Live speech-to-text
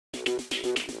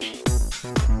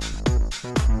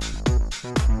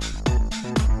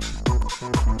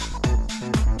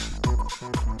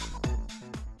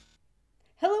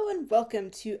Hello and welcome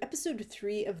to episode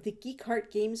 3 of the Geek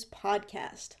Heart Games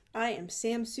podcast. I am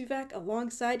Sam Suvak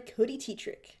alongside Cody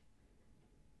Teetrick.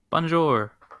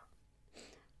 Bonjour.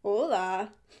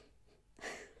 Hola.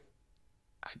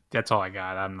 That's all I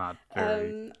got. I'm not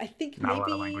very I think not a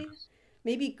lot of languages.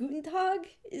 maybe Guten Tag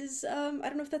is I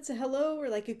don't know if that's a hello or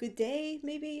like a good day,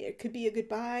 maybe. It could be a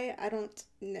goodbye. I don't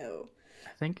know. I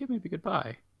think it may be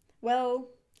goodbye. Well,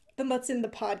 then let's end the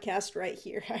podcast right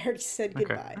here. I already said Okay.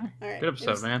 goodbye. All right. All right. Good It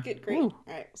episode, was man. good, great. Woo.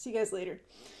 All right. See you guys later.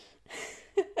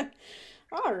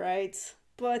 All right.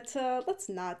 But let's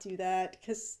not do that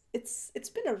because it's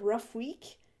been a rough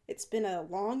week. It's been a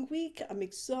long week. I'm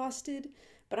exhausted,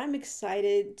 but I'm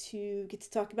excited to get to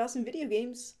talk about some video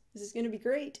games. This is going to be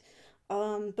great.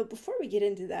 But before we get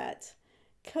into that,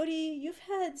 Cody, you've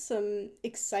had some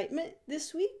excitement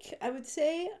this week, I would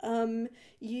say.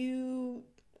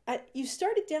 You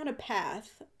started down a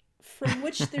path from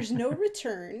which there's no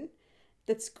return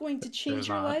that's going to change There's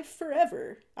your not. life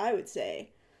forever, I would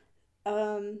say.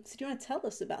 So do you want to tell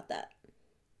us about that?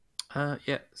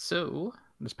 Yeah. So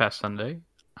this past Sunday,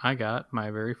 I got my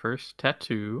very first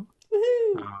tattoo.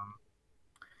 Woohoo! Um,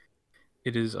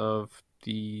 it is of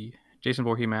the Jason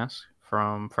Voorhees mask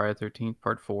from Friday the 13th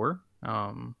Part 4.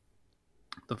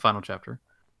 The final chapter.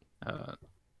 Uh,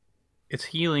 it's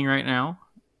healing right now.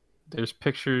 There's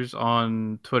pictures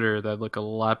on Twitter that look a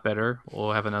lot better.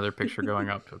 We'll have another picture going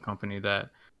up to accompany that.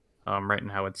 Right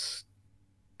now it's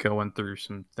going through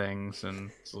some things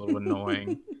and it's a little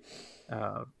annoying.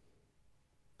 Uh,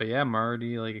 but yeah, I'm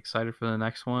already like excited for the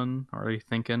next one. Already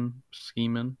thinking,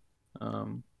 scheming.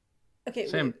 Um, Okay, wait.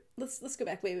 Sam, Let's go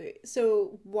back. Wait.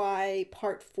 So why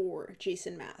part 4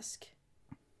 Jason Mask?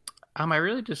 I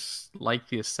really just like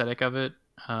the aesthetic of it.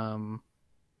 Um,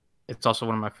 it's also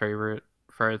one of my favorite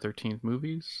Friday the 13th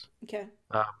movies. Okay.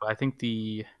 But I think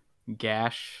the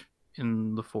gash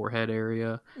in the forehead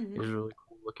area Hmm. is really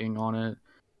cool looking on it.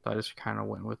 So I just kind of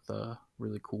went with the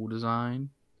really cool design,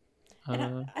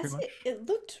 And I pretty much. say it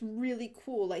looked really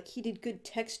cool. Like he did good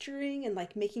texturing and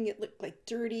like making it look like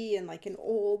dirty and like an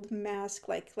old mask,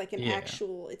 like an Yeah,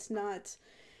 actual. It's not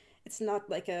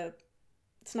like a.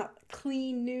 It's not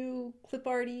clean new clip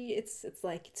arty. It's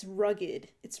like it's rugged.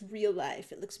 It's real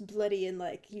life. It looks bloody and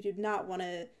like you did not want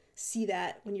to see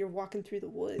that when you're walking through the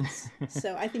woods.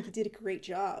 So I think he did a great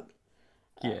job.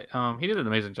 Uh, yeah. He did an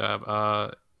amazing job.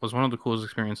 Was one of the coolest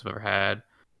experiences I've ever had.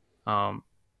 Um,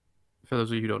 for those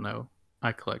of you who don't know,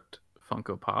 I collect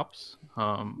Funko Pops.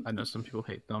 I know some people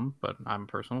hate them, but I'm a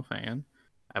personal fan.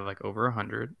 I have like over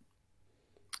 100.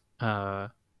 Uh,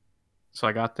 so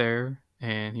I got there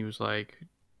and he was like,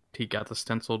 he got the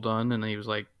stencil done and he was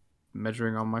like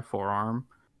measuring on my forearm.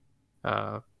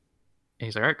 Uh, and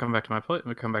he's like, all right, come back to my plate.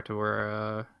 Come back to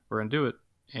where we're gonna do it.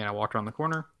 And I walked around the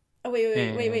corner oh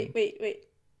and wait.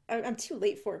 I'm too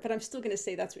late for it, but I'm still gonna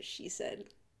say that's what she said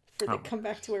for the oh my come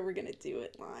back to gosh, where we're gonna do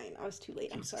it line. I was too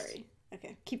late. I'm Jesus. sorry.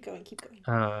 Okay, keep going, keep going.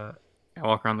 I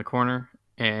walk around the corner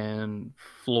and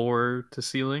floor to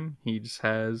ceiling, he just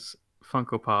has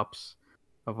Funko Pops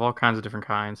of all kinds of different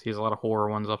kinds. He has a lot of horror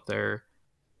ones up there,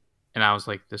 and I was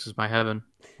like, "This is my heaven!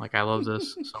 Like, I love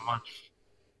this so much."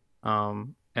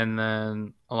 And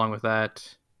then along with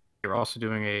that, they were also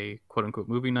doing a quote unquote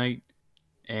movie night,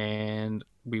 and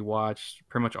we watched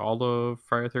pretty much all of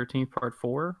Friday the 13th Part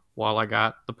 4 while I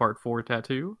got the Part 4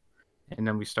 tattoo. And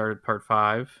then we started Part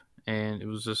 5, and it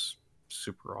was just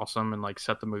super awesome and like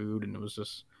set the mood, and it was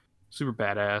just super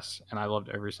badass, and I loved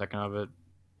every second of it.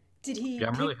 Did he Yeah,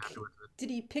 I'm really happy pick? with it. Did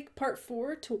he pick part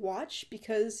 4 to watch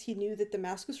because he knew that the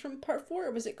mask was from part 4,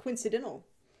 or was it coincidental?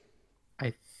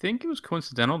 I think it was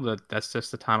coincidental that that's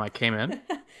just the time I came in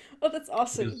Oh, that's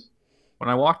awesome. because when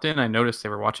I walked in, I noticed they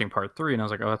were watching Part 3, and I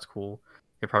was like, "Oh, that's cool.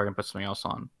 They're probably gonna put something else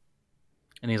on."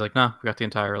 And he's like, "No, we got the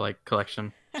entire like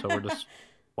collection, so we're just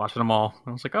watching them all." And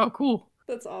I was like, "Oh, cool."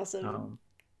 That's awesome. Um,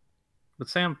 but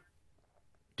Sam,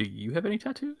 do you have any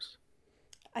tattoos?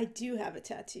 I do have a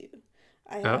tattoo.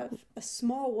 I Oh, have a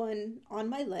small one on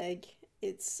my leg.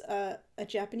 It's a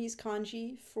Japanese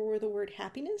kanji for the word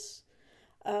happiness.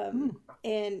 hmm.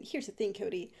 And here's the thing,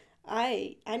 Cody.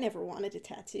 I never wanted a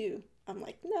tattoo. I'm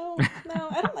like, no,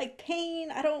 I don't like pain.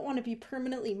 I don't want to be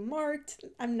permanently marked.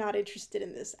 I'm not interested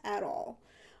in this at all.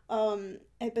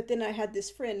 But then I had this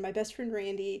friend, my best friend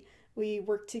Randy. We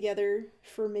worked together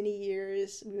for many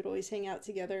years. We would always hang out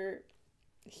together.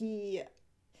 He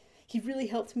he really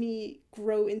helped me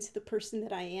grow into the person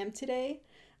that I am today.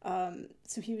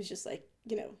 So he was just like,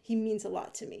 he means a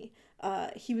lot to me.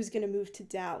 He was gonna move to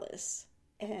Dallas,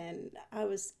 And I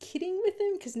was kidding with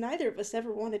him because neither of us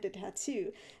ever wanted a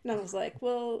tattoo. And I was like,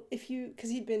 well, if you,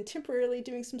 because he'd been temporarily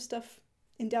doing some stuff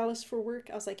in Dallas for work,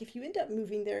 I was like, if you end up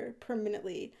moving there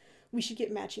permanently, we should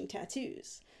get matching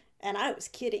tattoos. And I was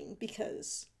kidding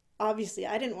because obviously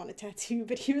I didn't want a tattoo,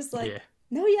 but he was Yeah. like,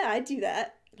 no, yeah, I'd do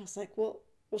that. And I was like, well,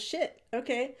 shit,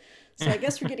 okay. So I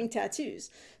guess we're getting tattoos.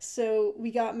 So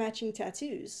we got matching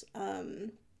tattoos.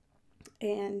 And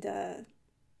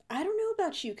I don't know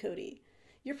about you, Cody.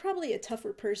 You're probably a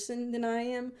tougher person than I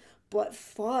am, but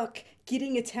fuck,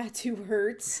 getting a tattoo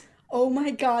hurts. Oh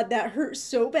my god, that hurt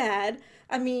so bad.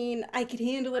 I mean, I could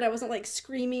handle it. I wasn't like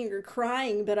screaming or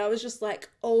crying, but I was just like,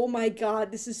 oh my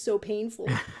god, this is so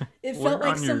painful. It felt Where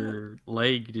like on some your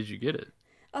leg did you get it?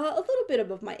 a little bit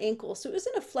above my ankle, so it was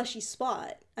in a fleshy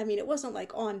spot. I mean, it wasn't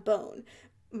like on bone.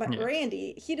 But Yeah.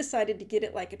 Randy, he decided to get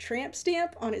it like a tramp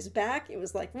stamp on his back. It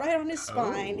was like right on his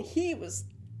spine. Oh. He was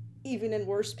even in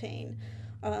worse pain.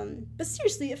 But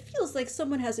seriously, it feels like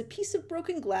someone has a piece of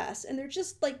broken glass and they're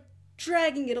just like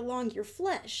dragging it along your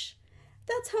flesh.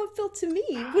 That's how it felt to me.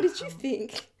 What did you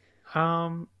think?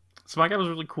 Um, so my guy was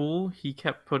really cool. He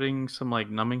kept putting some like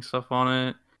numbing stuff on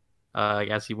it, like,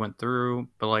 as he went through.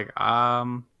 But like, a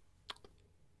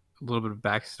little bit of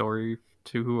backstory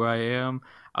to who I am.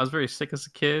 I was very sick as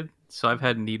a kid, so I've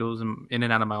had needles in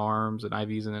and out of my arms and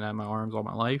IVs in and out of my arms all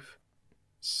my life.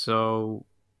 So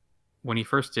when he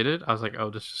first did it, I was like, "Oh,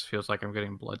 this just feels like I'm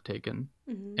getting blood taken,"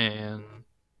 Mm-hmm. and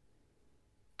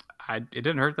it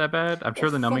didn't hurt that bad. I'm Well, sure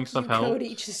the numbing fuck stuff you, Cody.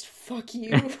 helped. Just fuck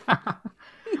you.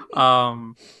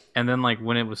 um, and then like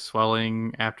when it was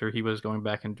swelling after he was going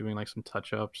back and doing like some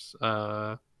touch ups,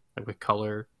 like with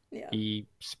color, Yeah, he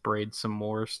sprayed some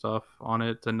more stuff on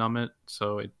it to numb it,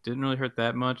 so it didn't really hurt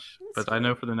that much. that's But I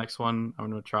know good. for the next one, I'm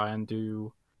gonna try and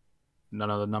do none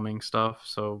of the numbing stuff,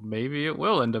 so maybe it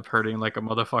will end up hurting like a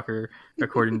motherfucker,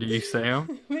 according to you,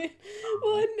 Sam. Well,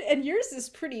 Um, and yours is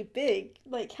pretty big.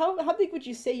 Like, how big would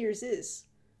you say yours is?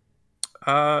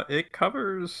 it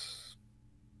covers,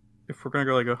 if we're gonna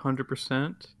go like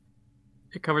 100%,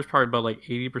 it covers probably about like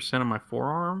 80% of my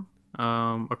forearm,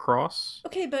 across.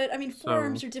 Okay, but I mean, So,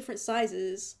 forearms are different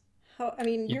sizes. How? I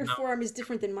mean, you your know, forearm is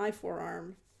different than my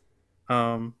forearm.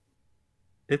 um,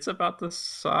 it's about the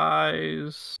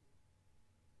size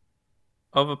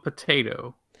of a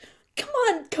potato. Come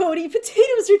on, Cody.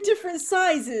 Potatoes are different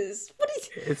sizes. What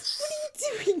It's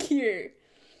are you doing here?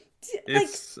 Like,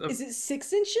 it's a, is it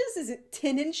 6 inches? Is it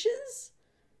 10 inches?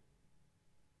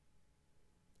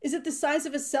 Is it the size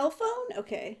of a cell phone?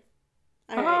 Okay.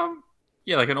 All right. um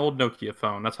yeah, like an old Nokia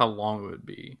phone. That's how long it would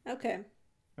be. Okay.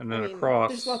 And I then mean, there's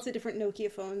across. lots of different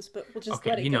Nokia phones, but we'll just Okay,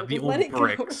 let it go. the We'll let old it go.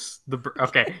 bricks. Okay,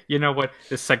 Okay. you know what?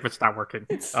 This segment's not working.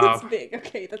 It's big.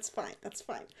 Okay, that's fine. That's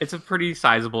fine. It's a pretty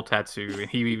sizable tattoo, and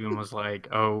he even was like,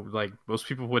 "Oh, like most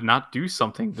people would not do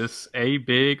something this a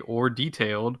big or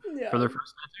detailed for Yeah. their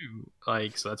first tattoo."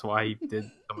 Like, so that's why he did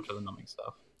so much of the numbing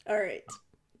stuff. All right.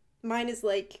 Mine is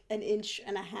like an inch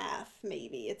and a half,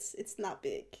 maybe. It's not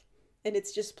big, and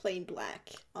it's just plain black.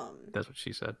 That's what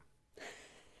she said.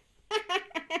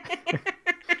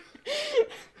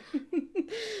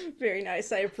 Very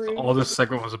nice. I So all approve. this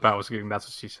segment was about was getting that's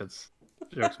what she said.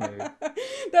 Jokes made.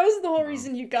 That was the whole Um,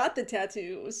 reason you got the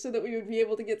tattoo, was so that we would be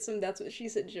able to get some "that's what she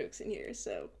said" jokes in here.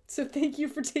 So thank you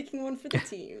for taking one for the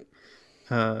team.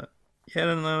 uh, yeah, I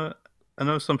don't know. I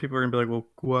know some people are gonna be like, "Well,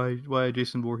 why a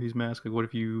Jason Voorhees mask? Like, what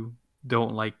if you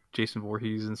don't like Jason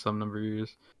Voorhees in some number of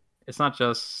years?" It's not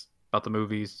just about the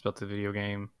movies; it's about the video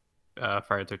game,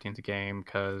 Friday the 13th game.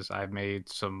 Because I've made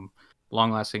some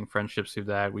long-lasting friendships through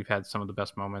that. We've had some of the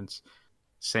best moments.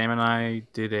 Sam and I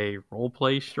did a role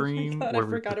play Oh my stream god, I where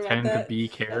we forgot about pretend to that. be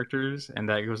characters, and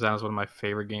that goes down as one of my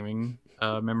favorite gaming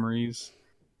memories.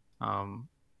 Um,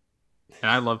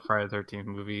 and I love Friday the 13th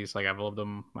movies. Like, I've loved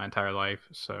them my entire life.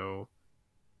 So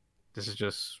this is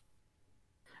just,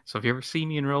 so if you ever see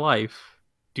me in real life,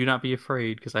 do not be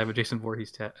afraid because I have a Jason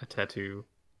Voorhees tattoo.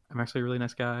 I'm actually a really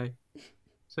nice guy.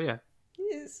 So yeah,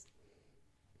 Yes.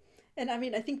 And I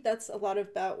mean, I think that's a lot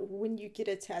about when you get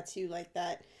a tattoo like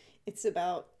that. It's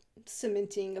about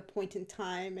cementing a point in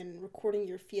time and recording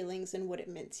your feelings and what it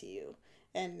meant to you.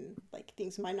 And like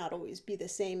things might not always be the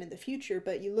same in the future,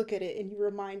 but you look at it and you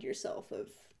remind yourself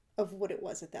of what it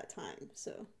was at that time.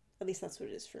 So at least that's what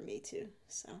it is for me too.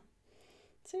 So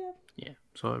yeah. yeah.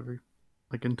 So every,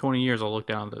 like in 20 years, I'll look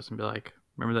down at this and be like,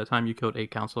 remember that time you killed 8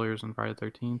 counselors on Friday the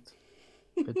 13th?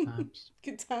 Good times.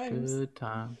 Good times. Good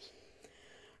times.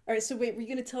 All right, so wait, were you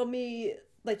gonna tell me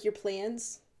like your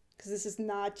plans? Because this is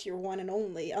not your one and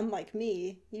only. Unlike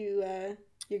me, you're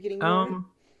getting more. Um,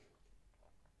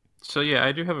 So yeah,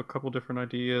 I do have a couple different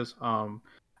ideas.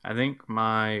 I think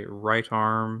my right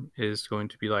arm is going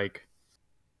to be like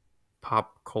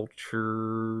pop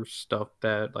culture stuff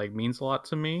that like means a lot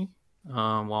to me.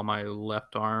 While my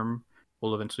left arm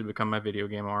will eventually become my video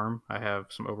game arm. I have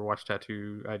some Overwatch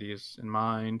tattoo ideas in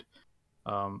mind.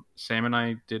 Sam and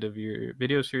I did a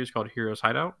video series called Heroes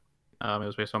Hideout. It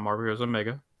was based on Marvel Heroes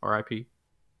Omega, RIP.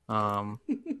 Um,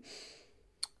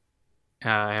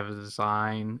 I have a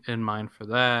design in mind for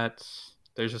that.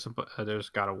 There's just there's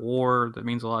God of War that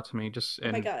means a lot to me, just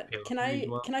Oh my in god. Halo Can 3 as I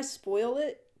well. can I spoil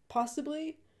it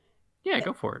possibly? Yeah,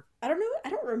 go for it. I don't know. I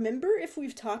don't remember if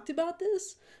we've talked about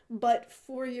this, but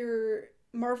for your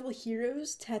Marvel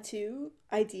Heroes tattoo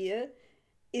idea,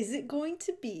 is it going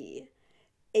to be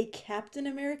a Captain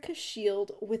America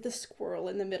shield with a squirrel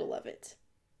in the middle of it?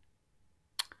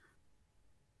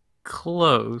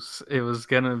 Close. It was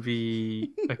gonna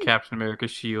be a Captain America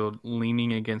shield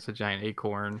leaning against a giant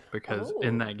acorn because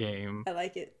in Oh, that game I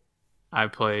like it. I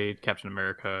played Captain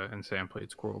America and Sam played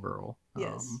Squirrel Girl.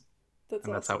 Yes. That's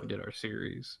And that's how we awesome. did our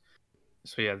series.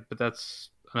 So yeah, but that's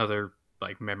another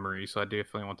like memory, so I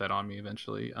definitely want that on me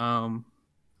eventually.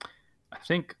 I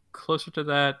think closer to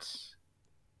that,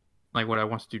 like what I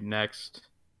want to do next,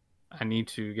 I need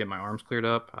to get my arms cleared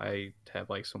up. I have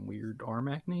like some weird arm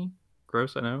acne.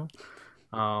 Gross, I know.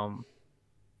 Um,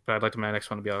 but I'd like to my next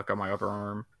one to be like on my upper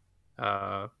arm.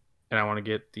 Uh, and I want to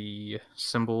get the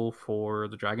symbol for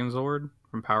the Dragon Zord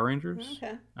from Power Rangers.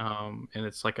 Okay. And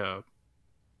it's like a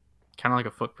kind of like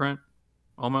a footprint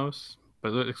almost,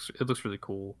 but it looks really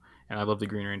cool. And I love the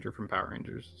Green Ranger from Power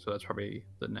Rangers, so that's probably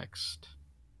the next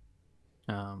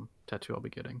tattoo I'll be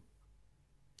getting.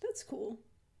 That's cool.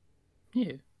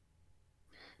 Yeah,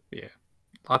 yeah.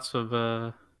 Lots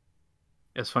of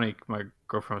It's funny. My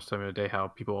girlfriend was telling me today how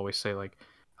people always say like,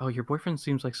 "Oh, your boyfriend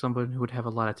seems like someone who would have a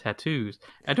lot of tattoos."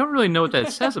 I don't really know what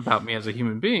that says about me as a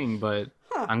human being, but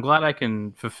Huh. I'm glad I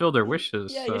can fulfill their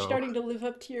wishes. Yeah, you're So starting to live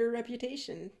up to your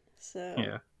reputation. So,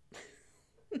 yeah.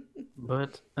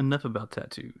 But enough about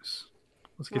tattoos.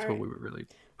 Let's all get to what right. we were really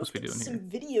Let's supposed to be get to doing some here.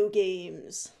 video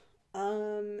games.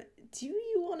 Do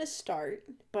you want to start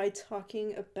by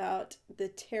talking about the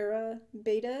Terra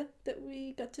beta that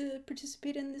we got to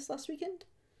participate in this last weekend?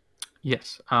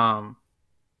 Yes.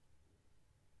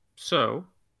 So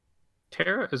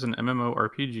Terra is an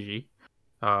MMORPG.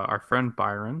 Our friend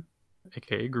Byron,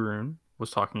 aka Groon,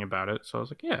 was talking about it. So I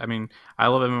was like, yeah, I mean, I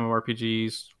love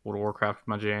MMORPGs. World of Warcraft,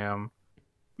 my jam.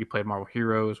 We played Marvel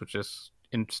Heroes, which is,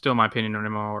 in still my opinion, an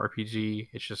MMORPG.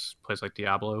 It just plays like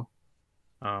Diablo.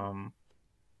 Um,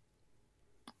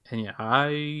 and yeah,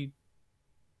 I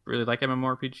really like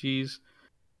MMORPGs.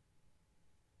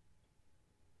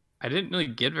 I didn't really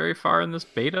get very far in this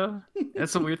beta.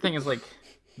 That's the weird thing is like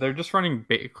they're just running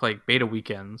like beta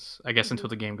weekends, I guess, Mm-hmm. until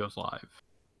the game goes live.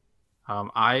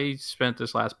 I spent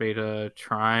this last beta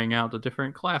trying out the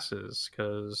different classes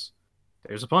because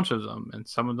there's a bunch of them, and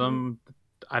some of Mm-hmm. them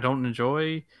I don't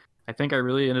enjoy. I think I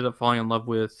really ended up falling in love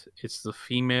with it's the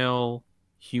female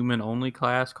human only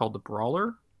class called the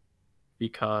Brawler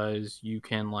because you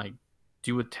can like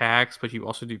do attacks, but you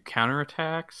also do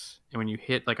counterattacks. And when you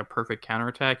hit like a perfect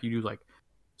counterattack, you do like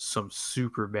some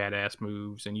super badass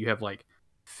moves, and you have like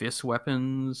fist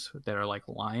weapons that are like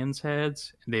lions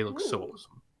heads, and they look so Ooh,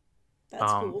 awesome.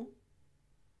 that's Um, cool.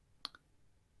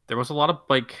 there was a lot of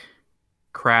like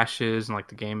crashes and like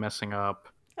the game messing up.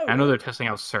 Oh, I know they're really? testing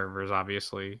out servers,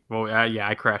 obviously. Well, yeah,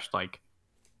 I crashed like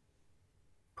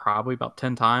probably about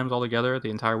 10 times altogether the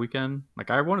entire weekend. Like,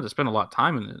 I wanted to spend a lot of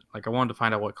time in it. Like, I wanted to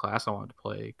find out what class I wanted to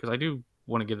play because I do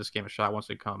want to give this game a shot once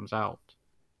it comes out.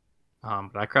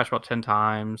 But I crashed about 10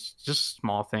 times. Just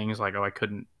small things like, oh, I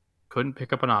couldn't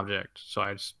pick up an object, so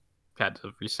I just had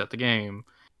to reset the game.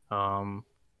 Um,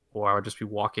 or I would just be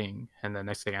walking, and the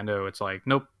next thing I know, it's like,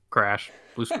 nope, crash,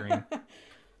 blue screen.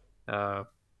 Uh,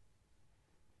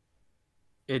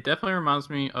 it definitely reminds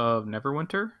me of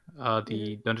Neverwinter, Mm-hmm.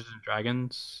 the Dungeons and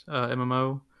Dragons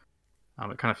MMO.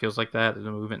 It kind of feels like that.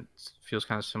 The movement feels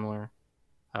kind of similar.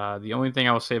 The only thing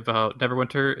I will say about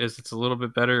Neverwinter is it's a little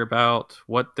bit better about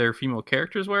what their female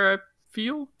characters wear. I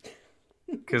feel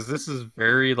because this is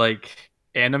very like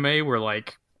anime, where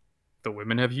like the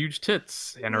women have huge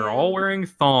tits and are all Yeah. wearing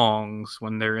thongs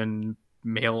when they're in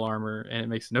male armor, and it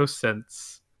makes no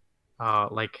sense.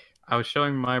 Like I was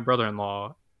showing my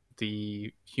brother-in-law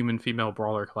the human female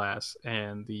brawler class,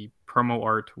 and the promo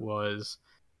art was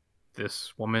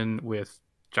this woman with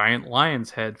giant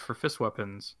lion's head for fist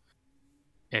weapons,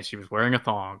 and she was wearing a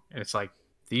thong, and it's like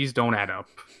these don't add up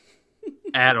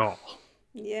at all.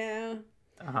 Yeah.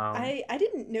 Um, I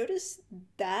didn't notice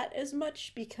that as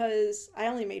much because I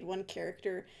only made one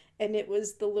character and it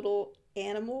was the little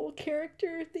animal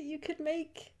character that you could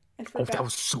make. I Oh, that forgot.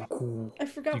 was so cool. I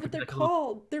forgot You what could be they're like a little.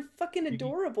 called. They're fucking You,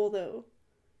 adorable though.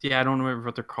 yeah, I don't remember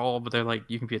what they're called, but they're like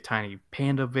you can be a tiny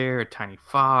panda bear, a tiny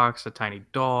fox, a tiny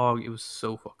dog. It was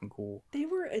so fucking cool. They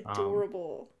were Um,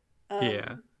 adorable.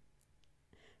 yeah.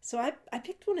 So I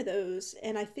picked one of those,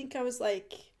 and I think I was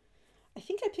like, I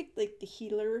think I picked like the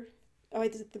healer. Oh, I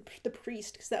did the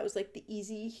priest because that was like the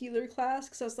easy healer class.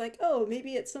 Because I was like, oh,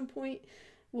 maybe at some point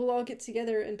we'll all get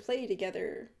together and play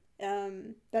together.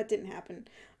 That didn't happen,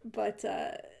 but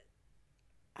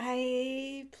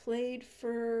I played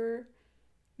for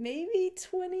maybe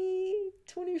 20,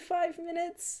 25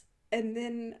 minutes, and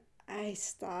then I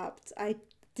stopped. I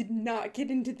did not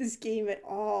get into this game at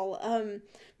all.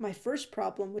 My first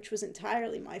problem, which was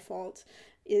entirely my fault,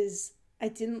 is I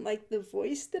didn't like the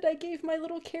voice that I gave my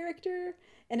little character.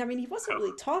 And I mean, he wasn't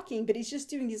really talking, but he's just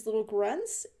doing these little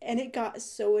grunts, and it got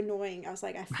so annoying. I was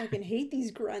like, I fucking hate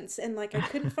these grunts, and like I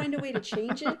couldn't find a way to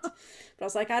change it. But I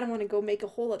was like, I don't want to go make a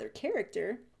whole other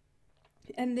character.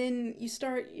 And then you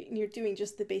start, you're doing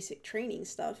just the basic training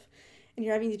stuff, and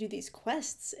you're having to do these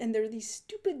quests, and they're these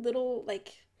stupid little,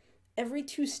 like, every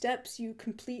 2 steps you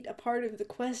complete a part of the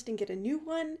quest and get a new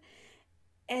one,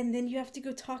 and then you have to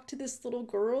go talk to this little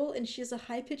girl, and she has a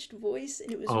high-pitched voice,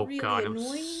 and it was Oh really god, it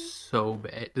was annoying. so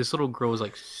bad. This little girl was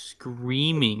like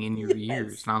screaming in your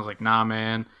ears, Yes. and I was like, "Nah,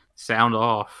 man, sound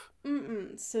off."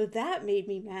 Mm-mm. So that made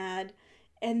me mad.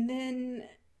 And then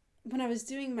when I was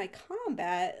doing my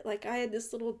combat, like I had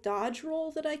this little dodge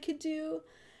roll that I could do.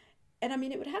 And I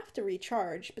mean, it would have to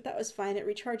recharge, but that was fine. It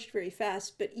recharged very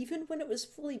fast. But even when it was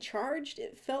fully charged,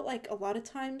 it felt like a lot of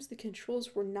times the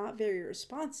controls were not very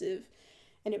responsive.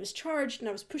 And it was charged and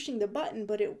I was pushing the button,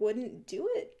 but it wouldn't do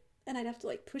it. And I'd have to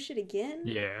like push it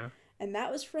again. Yeah. And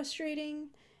that was frustrating.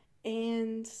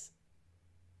 And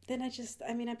then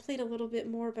I mean, I played a little bit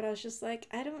more, but I was just like,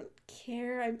 I don't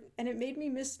care. And it made me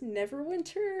miss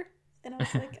Neverwinter. And I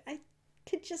was like, I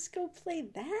could just go play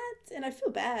that. And I feel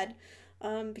bad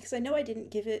because I know I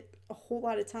didn't give it a whole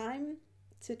lot of time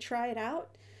to try it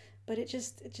out, but it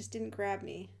just didn't grab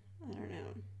me. I don't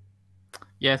know.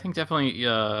 Yeah, I think definitely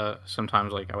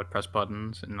sometimes like I would press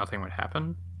buttons and nothing would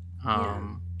happen. Yeah.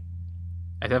 Um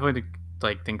I definitely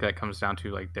like think that comes down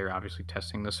to like they're obviously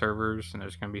testing the servers and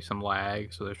there's going to be some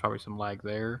lag, so there's probably some lag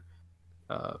there.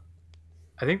 Uh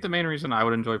I think the main reason I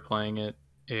would enjoy playing it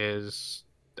is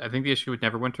I think the issue with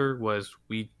Neverwinter was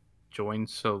we joined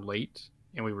so late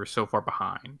and we were so far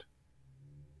behind.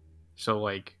 So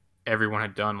like everyone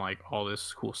had done like all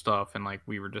this cool stuff and like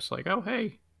we were just like, "Oh,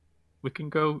 hey, we can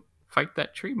go fight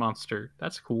that tree monster.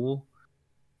 That's cool."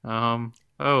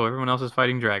 Oh, everyone else is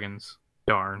fighting dragons.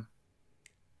 Darn.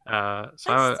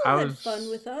 So I I still had fun was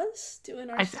with us doing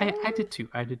our stuff. I did too.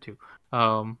 I did too.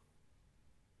 Um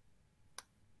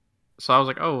so I was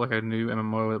like, "Oh, like a new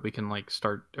MMO that we can like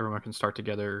start everyone can start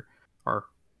together our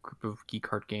group of Geek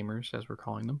Heart Gamers as we're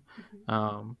calling them." Mhm.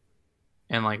 Um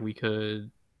and like we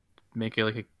could make it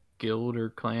like a guild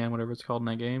or clan, whatever it's called in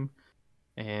that game,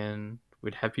 and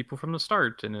we'd have people from the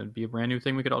start, and it'd be a brand new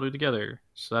thing we could all do together.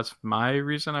 So that's my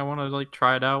reason I want to like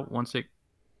try it out once it.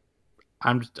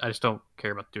 I just don't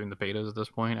care about doing the betas at this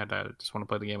point. I just want to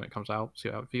play the game when it comes out, see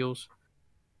how it feels.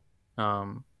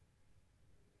 Um,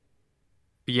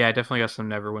 but yeah, I definitely got some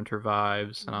Neverwinter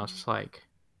vibes, and I was Mm. just like,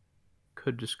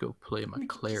 could just go play my We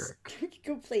could just cleric. we could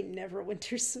go play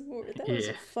Neverwinter some more. That was Yeah.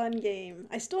 a fun game.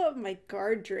 I still have my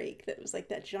guard drake that was like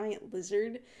that giant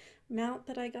lizard mount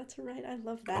that I got to ride. I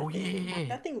love Oh that thing. yeah.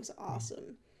 That thing was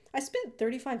awesome. I spent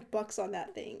 $35 on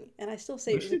that thing, and I still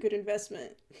say We it was a should good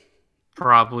investment.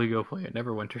 probably go play it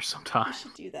Neverwinter We sometime.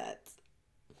 should do that.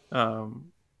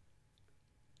 Um,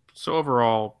 so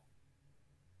overall,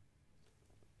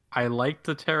 I liked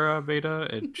the Terra beta.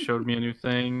 It showed me a new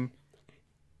thing.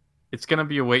 It's gonna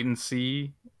be a wait and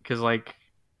see because, like,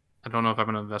 I don't know if I'm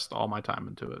gonna invest all my time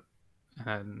into it.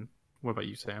 And what about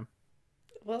you, Sam?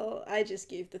 Well, I just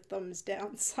gave the thumbs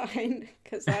down sign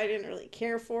because I didn't really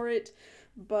care for it.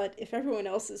 But if everyone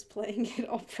else is playing it,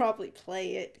 I'll probably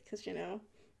play it because,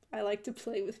 I like to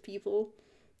play with people.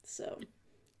 So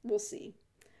we'll see.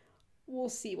 We'll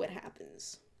see what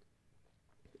happens.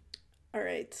 All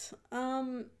right.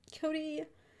 Cody,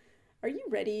 are you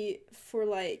ready for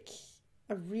like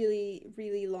a really,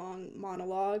 really long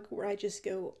monologue where I just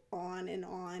go on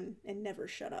and never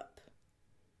shut up?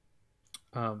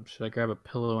 Should I grab a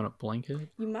pillow and a blanket?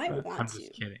 You might want I'm to.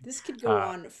 just kidding. This could go Uh,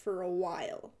 on for a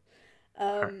while.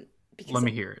 all right. Because Let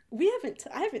me hear it.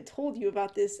 I haven't told you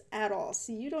about this at all,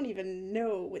 so you don't even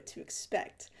know what to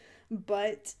expect.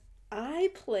 But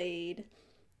I played,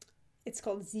 it's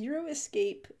called Zero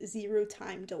Escape, Zero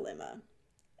Time Dilemma.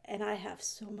 And I have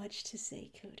so much to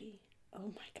say, Cody.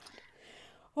 Oh my God.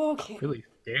 Okay. Really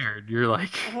scared. You're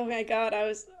like, Oh my god,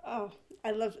 I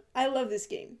love this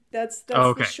game. oh, That's the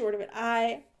okay. short of it.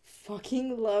 I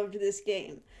fucking loved this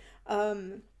game.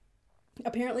 Um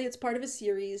Apparently it's part of a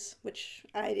series, which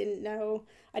I didn't know.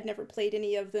 I'd never played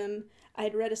any of them.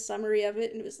 I'd read a summary of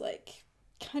it and it was like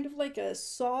kind of like a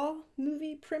Saw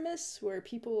movie premise where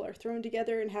people are thrown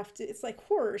together and have to, it's like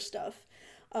horror stuff.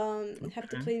 Have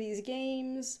to Okay. play these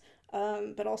games,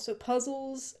 but also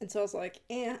puzzles. And so I was like,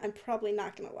 I'm probably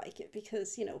not gonna like it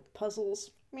because,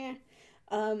 puzzles, meh.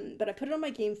 But I put it on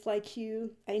my GameFly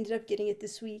queue. I ended up getting it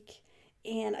this week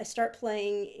and I start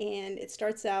playing and it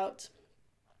starts out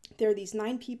there are these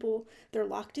 9 people. They're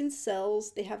locked in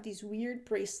cells. They have these weird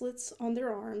bracelets on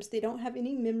their arms. They don't have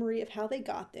any memory of how they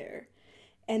got there.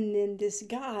 And then this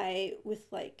guy with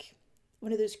like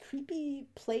one of those creepy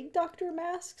plague doctor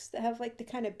masks that have like the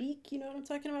kind of beak, you know what I'm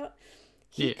talking about?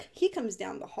 Yeah. He comes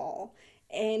down the hall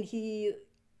and he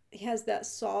has that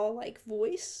Saw like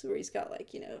voice where he's got like,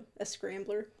 a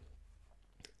scrambler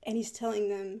and he's telling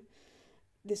them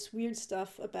this weird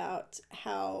stuff about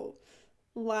how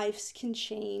lives can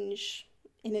change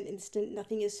in an instant.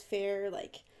 Nothing is fair.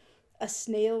 Like a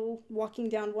snail walking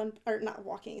down one, or not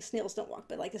walking, snails don't walk,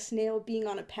 but like a snail being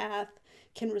on a path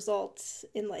can result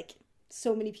in like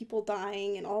so many people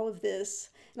dying and all of this.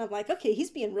 And I'm like, okay,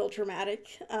 he's being real dramatic.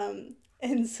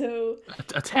 And so,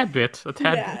 A tad bit. A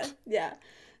tad yeah, bit. yeah.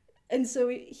 And so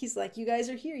he's like, you guys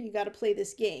are here. You got to play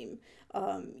this game.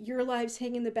 Your lives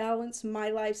hang in the balance. My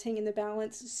lives hang in the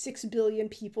balance. 6 billion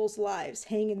people's lives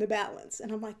hang in the balance.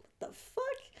 And I'm like, what the fuck?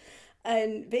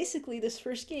 And basically, this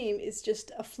first game is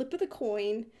just a flip of the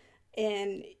coin,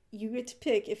 and you get to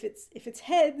pick if it's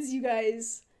heads, you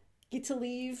guys get to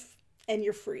leave and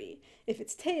you're free. If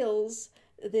it's tails,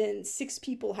 then 6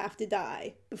 people have to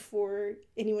die before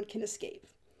anyone can escape.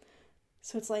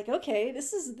 So it's like, okay,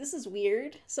 this is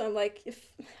weird. So I'm like,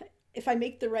 if I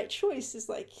make the right choice, is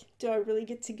like, do I really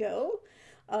get to go?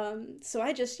 So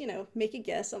I just, make a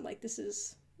guess. I'm like, this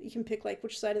is, you can pick like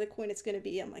which side of the coin it's gonna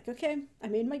be. I'm like, okay, I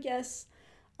made my guess.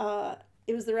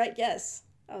 It was the right guess.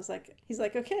 I was like, he's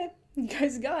like, okay, you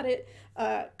guys got it.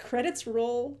 Credits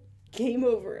roll, game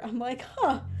over. I'm like,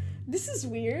 huh, this is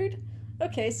weird.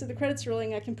 Okay, so the credits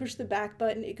rolling, I can push the back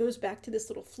button. It goes back to this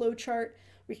little flow chart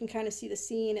where you can kind of see the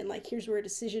scene and like here's where a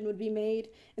decision would be made.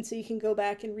 And so you can go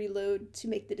back and reload to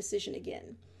make the decision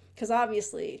again. Because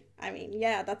obviously, I mean,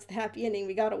 yeah, that's the happy ending.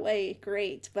 We got away,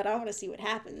 great, but I want to see what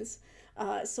happens.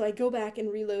 So I go back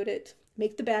and reload it,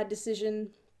 make the bad decision.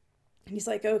 And he's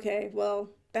like, okay, well,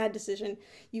 bad decision.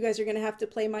 You guys are going to have to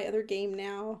play my other game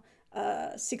now.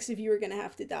 6 of you are going to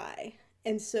have to die.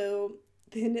 And so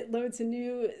then it loads a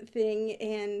new thing,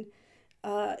 and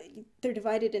uh, they're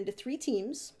divided into 3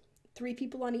 teams, 3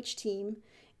 people on each team,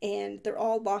 and they're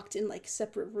all locked in like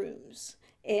separate rooms.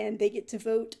 And they get to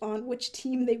vote on which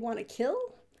team they want to kill.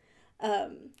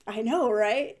 I know,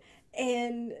 right?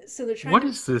 And so they're trying What to.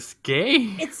 is this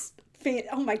game? It's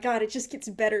oh my god, it just gets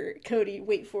better, Cody.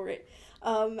 Wait for it.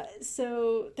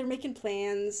 So they're making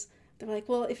plans. They're like,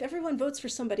 well, if everyone votes for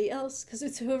somebody else, because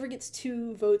it's whoever gets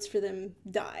 2 votes for them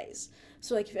dies.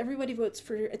 So like, if everybody votes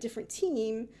for a different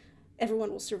team,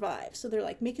 everyone will survive. So they're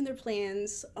like making their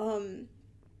plans.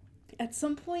 At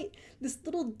some point, this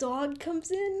little dog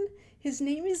comes in. His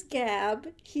name is Gab.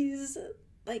 He's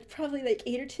like probably like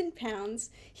 8 or 10 pounds.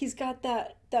 He's got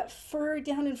that fur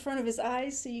down in front of his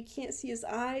eyes, so you can't see his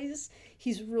eyes.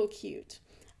 He's real cute.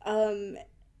 Um,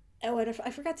 oh, and I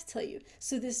forgot to tell you.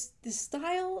 So this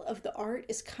style of the art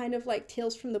is kind of like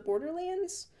Tales from the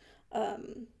Borderlands. So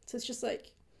it's just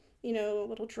like, a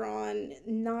little drawn,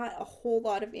 not a whole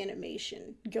lot of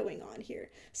animation going on here.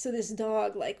 So this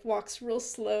dog like walks real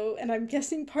slow, and I'm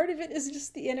guessing part of it is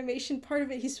just the animation. Part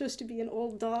of it, he's supposed to be an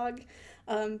old dog,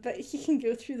 but he can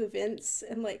go through the vents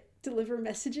and like deliver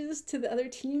messages to the other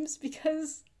teams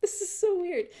because this is so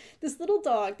weird. This little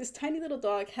dog, this tiny little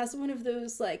dog, has one of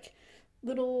those like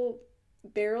little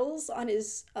barrels on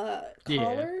his Yeah.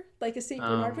 collar, like a Saint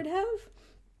Bernard Um. would have.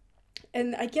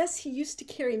 And I guess he used to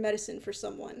carry medicine for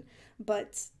someone,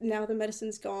 but now the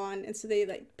medicine's gone, and so they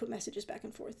like put messages back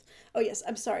and forth. Oh yes,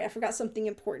 I'm sorry, I forgot something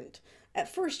important.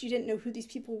 At first, you didn't know who these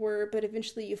people were, but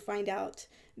eventually you find out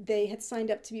they had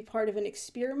signed up to be part of an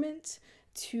experiment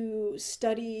to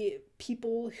study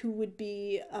people who would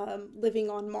be living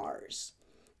on Mars.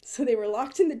 So they were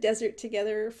locked in the desert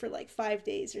together for like 5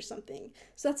 days or something.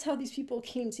 So that's how these people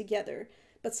came together.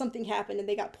 But something happened and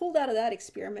they got pulled out of that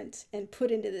experiment and put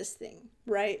into this thing,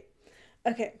 right?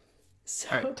 Okay.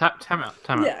 All right. So, Time out.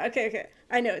 Time out. yeah, okay, okay.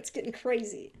 I know, it's getting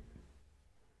crazy.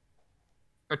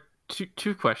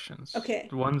 Two questions. Okay,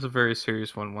 One's a very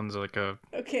serious one. One's like a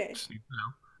okay. snoop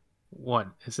now. What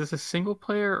is this, a single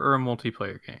player or a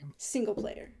multiplayer game? Single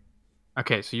player.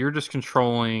 Okay, so you're just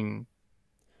controlling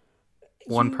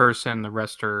one You person, the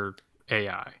rest are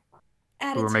AI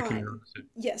at who a are making their own time. decisions.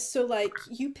 Yes, so like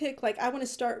you pick like I want to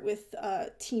start with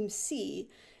team C,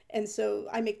 and so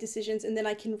I make decisions and then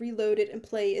I can reload it and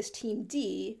play as team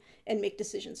D and make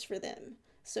decisions for them.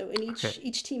 So in Okay,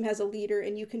 each team has a leader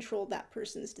and you control that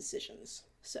person's decisions.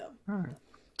 So, all right.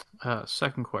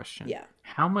 Second question: yeah.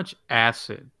 how much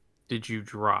acid did you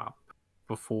drop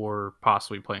before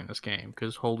possibly playing this game?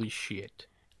 Because holy shit,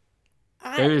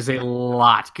 there I is a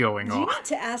lot going You on. need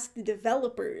to ask the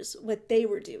developers what they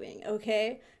were doing,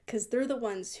 okay? Because they're the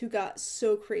ones who got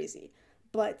so crazy.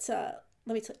 But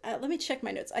let me check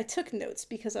my notes. I took notes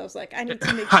because I was like, I need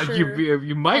to make sure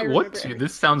You I might want remember to. everything.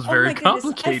 This sounds Oh very my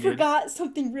goodness, I complicated. forgot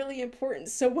something really important.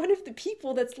 So one of the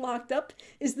people that's locked up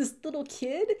is this little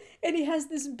kid, and he has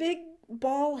this big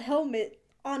ball helmet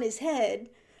on his head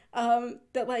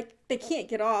that like they can't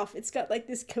get off. It's got like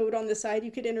this code on the side.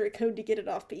 You could enter a code to get it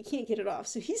off, but you can't get it off.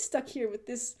 So he's stuck here with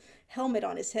this helmet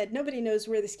on his head. Nobody knows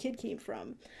where this kid came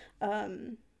from.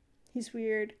 Um, he's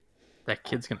weird. That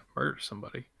kid's gonna murder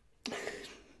somebody.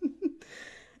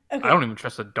 I Okay. don't even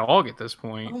trust a dog at this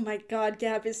point. Oh my god,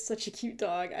 Gab is such a cute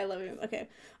dog. I love him. Okay.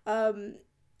 Um,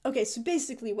 okay, so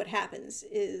basically what happens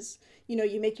is,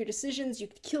 you make your decisions. You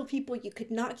could kill people, you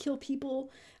could not kill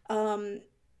people. Um,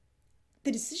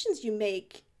 the decisions you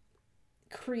make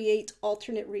create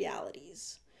alternate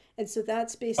realities. And so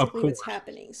that's Of basically what's course.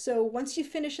 happening. So once you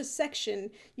finish a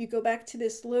section, you go back to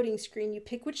this loading screen, you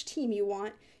pick which team you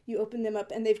want, you open them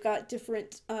up, and they've got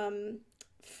different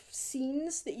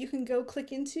scenes that you can go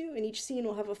click into, and each scene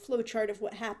will have a flow chart of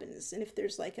what happens and if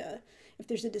there's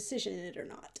a decision in it or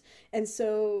not. And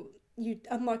so you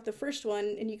unlock the first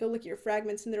one and you go look at your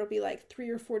fragments and there'll be like 3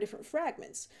 or 4 different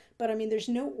fragments, but I mean there's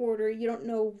no order. You don't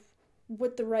know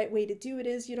what the right way to do it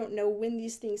is. You don't know when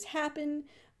these things happen,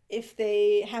 if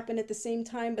they happen at the same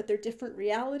time but they're different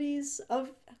realities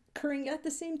of occurring at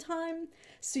the same time.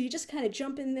 So you just kind of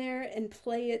jump in there and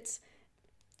play it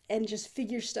and just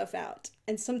figure stuff out.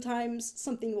 And sometimes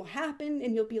something will happen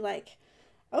and you'll be like,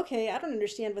 okay, I don't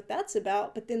understand what that's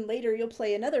about. But then later you'll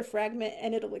play another fragment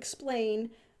and it'll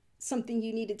explain something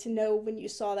you needed to know when you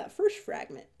saw that first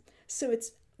fragment. So it's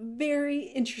a very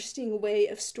interesting way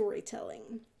of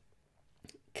storytelling.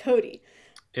 Cody,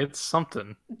 It's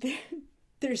something.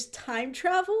 there's time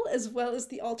travel as well as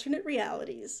the alternate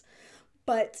realities.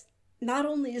 But not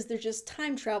only is there just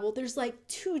time travel, there's like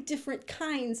 2 different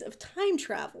kinds of time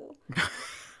travel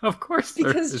Of course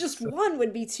there because is. just one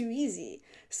would be too easy.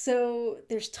 So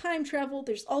there's time travel,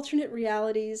 there's alternate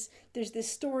realities, there's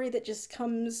this story that just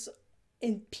comes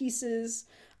in pieces.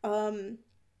 Um,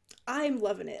 I'm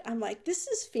loving it. I'm like, this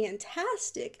is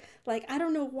fantastic. Like, I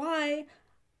don't know why.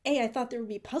 I thought there would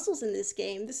be puzzles in this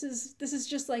game. This is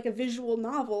just like a visual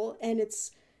novel, and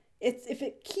it's if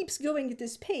it keeps going at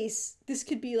this pace, this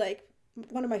could be like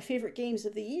one of my favorite games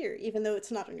of the year, even though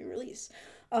it's not a new release.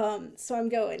 So I'm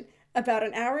going about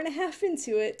an hour and a half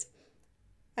into it.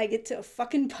 I get to a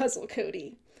fucking puzzle,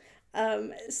 Cody.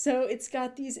 So it's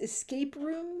got these escape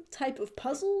room type of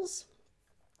puzzles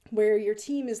where your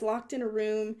team is locked in a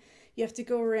room. You have to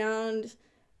go around,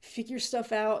 figure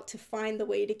stuff out to find the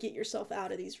way to get yourself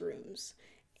out of these rooms.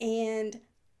 And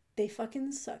they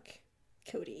fucking suck,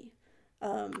 Cody.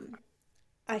 Um,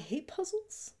 I hate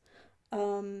puzzles.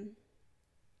 Um,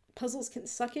 Puzzles can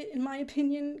suck it, in my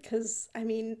opinion, because, I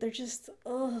mean, they're just,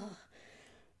 ugh.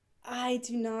 I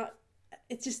do not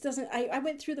it just doesn't I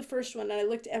went through the first one and I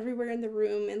looked everywhere in the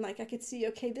room and like I could see,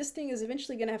 okay, this thing is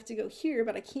eventually gonna have to go here,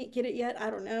 but I can't get it yet. I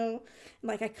don't know. And,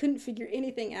 like I couldn't figure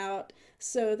anything out.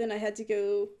 So then I had to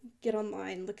go get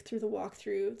online, look through the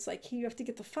walkthrough. It's like, hey, you have to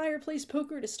get the fireplace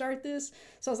poker to start this.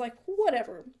 So I was like,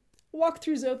 whatever.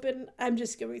 Walkthrough's open. I'm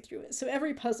just going through it. So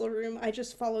every puzzle room, I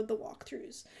just followed the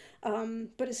walkthroughs.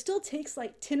 But it still takes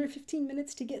like 10 or 15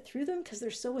 minutes to get through them because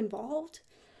they're so involved.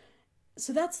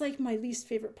 So that's like my least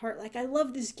favorite part. Like I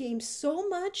love this game so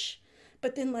much,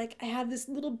 but then like I have this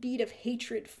little bead of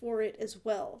hatred for it as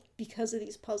well because of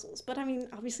these puzzles. But I mean,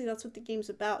 obviously that's what the game's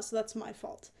about, so that's my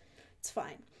fault. It's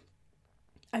fine.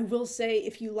 I will say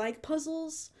if you like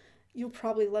puzzles, you'll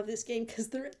probably love this game because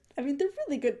they're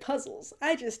really good puzzles.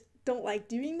 I just don't like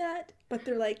doing that, but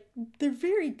they're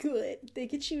very good. They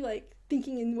get you like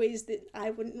thinking in ways that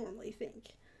I wouldn't normally think.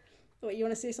 What, you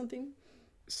want to say something?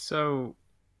 So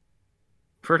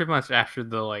pretty much after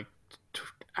the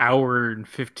hour and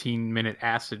 15-minute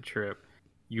acid trip,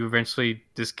 you eventually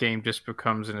this game just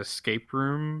becomes an escape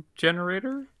room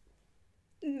generator.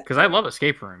 Because I love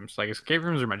escape rooms. Like escape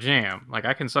rooms are my jam. Like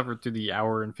I can suffer through the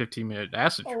hour and 15-minute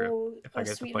acid trip Oh, if I oh,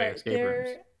 get to play sweetheart, escape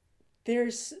rooms.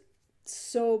 There's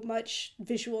so much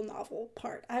visual novel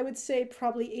part. I would say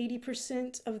probably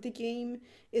 80% of the game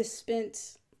is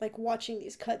spent like watching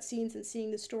these cutscenes and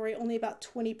seeing the story. Only about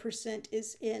 20%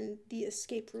 is in the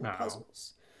escape room Oh,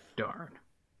 puzzles. darn.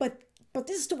 But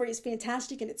this story is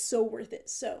fantastic and it's so worth it.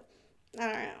 So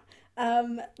I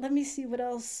don't know. Let me see what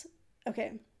else.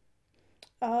 Okay.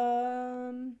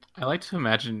 Um, I like to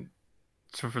imagine,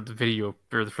 so for the video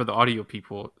for the audio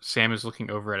people, Sam is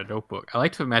looking over at a notebook. I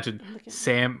like to imagine I'm looking.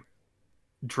 Sam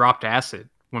dropped acid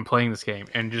when playing this game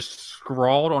and just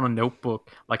scrawled on a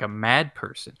notebook like a mad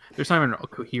person. There's not even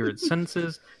coherent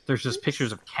sentences. There's just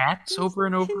pictures There's, of cats over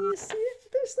and over. can you see it?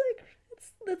 There's like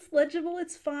that's legible.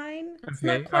 It's fine. It's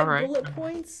not Okay, all quite right. bullet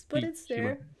points, but it's She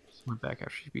went there. she went back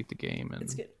after she beat the game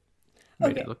It's and good.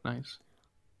 made it Okay. look nice.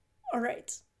 All right.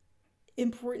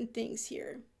 Important things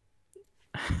here.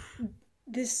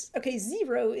 This okay,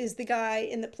 Zero is the guy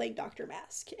in the plague doctor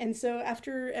mask, and so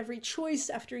after every choice,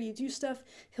 after you do stuff,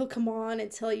 he'll come on and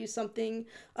tell you something.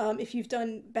 If you've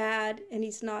done bad and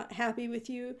he's not happy with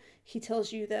you, he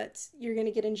tells you that you're going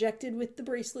to get injected with the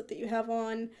bracelet that you have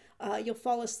on. You'll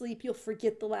fall asleep, you'll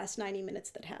forget the last 90 minutes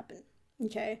that happened.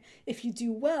 Okay, if you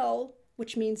do well,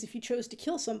 which means if you chose to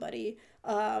kill somebody,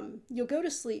 you'll go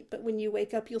to sleep, but when you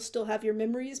wake up, you'll still have your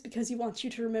memories because he wants you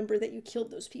to remember that you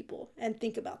killed those people and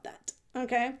think about that.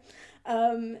 Okay.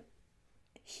 Um,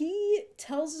 he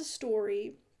tells a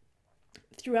story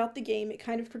throughout the game. It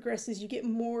kind of progresses. You get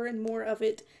more and more of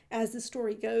it as the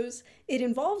story goes. It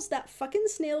involves that fucking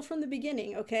snail from the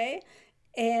beginning, okay?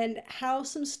 And how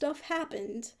some stuff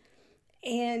happened.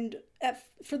 And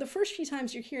for the first few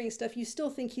times you're hearing stuff, you still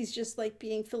think he's just like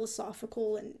being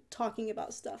philosophical and talking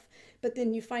about stuff. But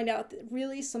then you find out that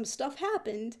really some stuff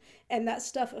happened, and that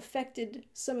stuff affected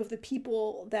some of the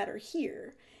people that are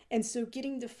here. And so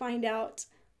getting to find out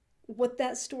what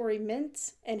that story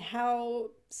meant and how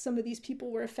some of these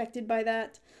people were affected by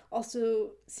that,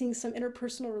 also seeing some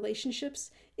interpersonal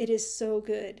relationships, it is so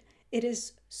good. It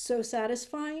is so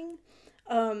satisfying.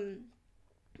 Um,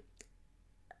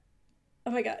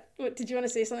 oh my god, what did you want to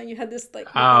say something? You had this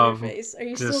like look on your Um, face. Are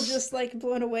you still just just like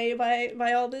blown away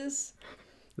by all this?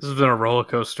 this has been a roller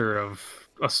coaster of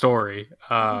a story.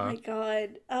 Oh my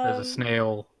god. There's a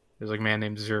snail. There's like a man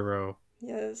named Zero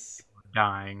Yes.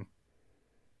 dying.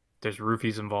 There's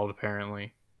roofies involved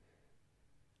apparently.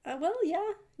 Well,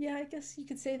 yeah. Yeah, I guess you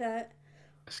could say that.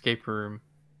 Escape room.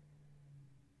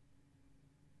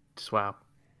 Just wow.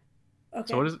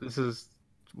 So Okay. what is this is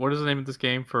what is the name of this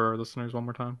game for our listeners one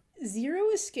more time? Zero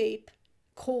escape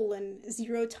colon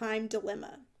zero time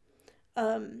dilemma.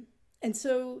 Um and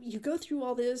so you go through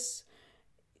all this.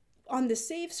 On the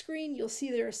save screen, you'll see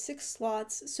there are 6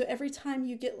 slots. So every time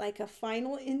you get like a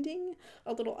final ending,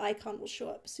 a little icon will show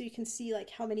up. So you can see like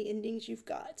how many endings you've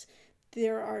got.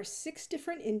 There are 6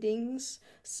 different endings.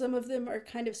 Some of them are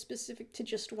kind of specific to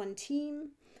just one team.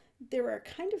 There are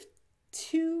kind of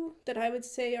 2 that I would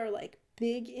say are like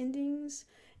big endings.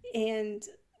 And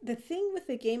the thing with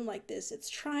a game like this, it's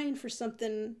trying for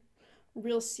something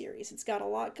real serious. It's got a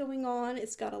lot going on,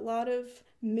 it's got a lot of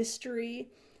mystery.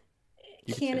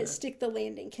 You could Can say it that. stick the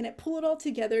landing? Can it pull it all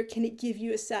together? Can it give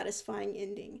you a satisfying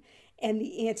ending? And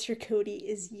the answer, Cody,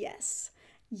 is yes.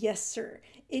 Yes, sir.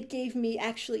 It gave me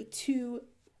actually 2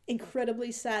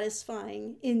 incredibly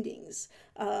satisfying endings.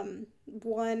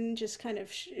 One just kind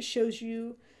of shows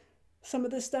you some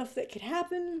of the stuff that could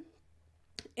happen.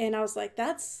 And I was like,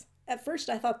 that's. At first,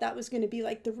 I thought that was going to be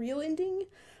like the real ending.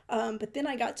 But then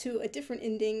I got to a different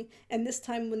ending, and this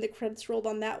time when the credits rolled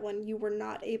on that one, you were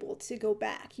not able to go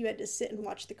back. You had to sit and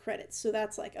watch the credits. So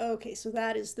that's like, oh, okay, so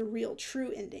that is the real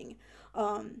true ending.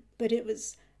 But it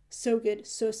was so good,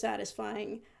 so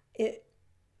satisfying. It,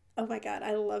 oh my god,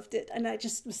 I loved it. And I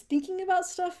just was thinking about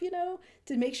stuff,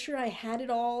 to make sure I had it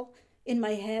all in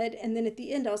my head. And then at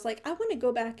the end, I was like, I want to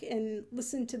go back and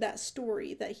listen to that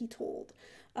story that he told.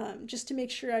 Just to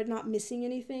make sure I'm not missing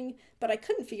anything. But I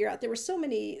couldn't figure out. There were so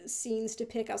many scenes to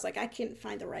pick. I was like, I couldn't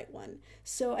find the right one.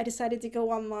 So I decided to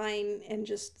go online and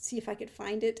just see if I could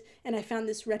find it. And I found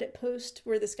this Reddit post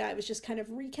where this guy was just kind of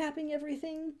recapping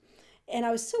everything. And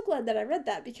I was so glad that I read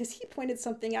that because he pointed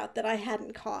something out that I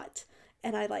hadn't caught.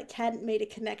 And I like hadn't made a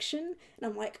connection. And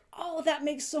I'm like, oh, that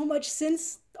makes so much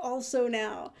sense also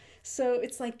now. So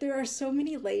it's like there are so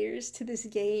many layers to this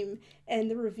game,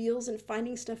 and the reveals and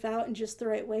finding stuff out in just the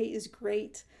right way is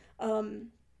great. Um,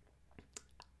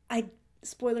 I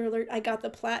spoiler alert, I got the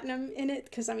platinum in it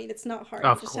because I mean it's not hard.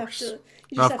 Of course.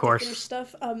 You just Of have to finish course.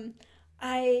 stuff.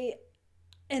 I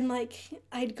and like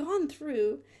I'd gone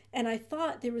through and I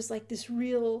thought there was like this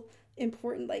real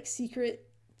important like secret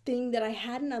thing that I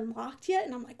hadn't unlocked yet,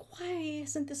 and I'm like, why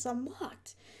isn't this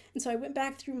unlocked? And so I went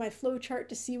back through my flow chart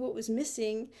to see what was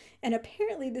missing, and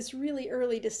apparently this really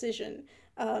early decision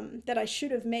that I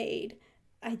should have made,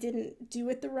 I didn't do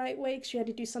it the right way because you had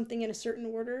to do something in a certain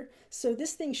order. So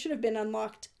this thing should have been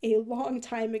unlocked a long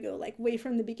time ago, like way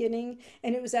from the beginning,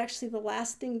 and it was actually the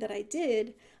last thing that I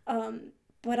did.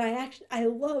 But I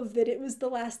love that it was the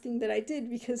last thing that I did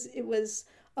because it was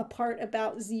a part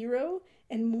about Zero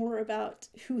and more about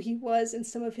who he was and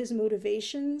some of his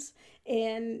motivations,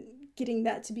 and getting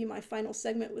that to be my final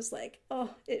segment was like,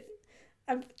 oh, it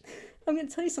I'm I'm gonna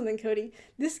tell you something, Cody.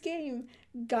 This game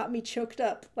got me choked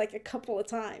up like a couple of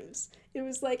times. It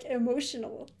was like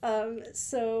emotional.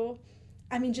 So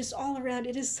I mean, just all around,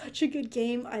 it is such a good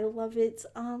game. I love it.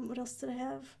 What else did I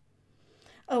have?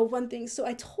 Oh, one thing. So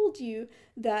I told you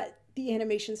that the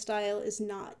animation style is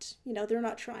not, they're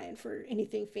not trying for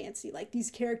anything fancy. Like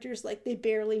these characters, like they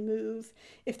barely move.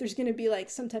 If there's going to be like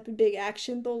some type of big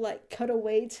action, they'll like cut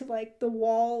away to like the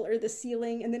wall or the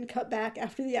ceiling and then cut back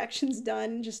after the action's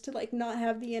done just to like not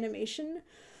have the animation.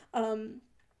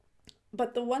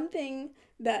 But the one thing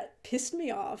that pissed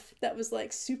me off that was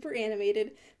like super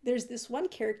animated, there's this one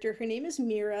character, her name is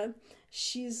Mira.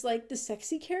 She's like the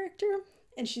sexy character,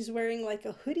 and she's wearing like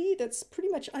a hoodie that's pretty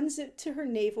much unzipped to her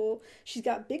navel. She's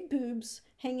got big boobs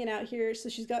hanging out here, so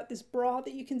she's got this bra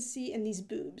that you can see and these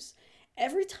boobs.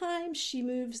 Every time she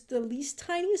moves the least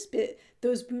tiniest bit,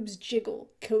 those boobs jiggle,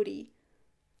 Cody.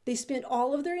 They spent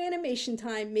all of their animation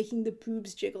time making the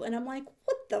boobs jiggle, and I'm like,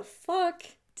 what the fuck?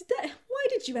 Why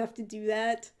did you have to do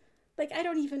that? Like, I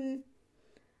don't even,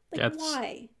 like, That's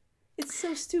why? It's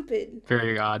so stupid.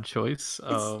 very odd choice.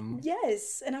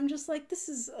 Yes, and I'm just like, this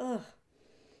is, ugh.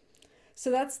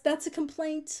 So that's a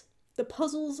complaint. The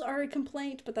puzzles are a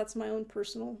complaint, but that's my own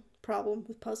personal problem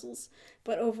with puzzles.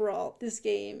 But overall, this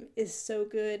game is so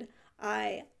good.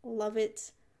 I love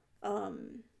it.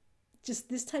 Just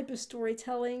this type of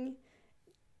storytelling,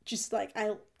 just like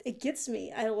it gets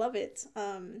me. I love it.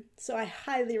 So I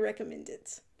highly recommend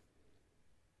it.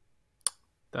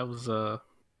 That was a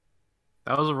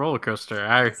roller coaster.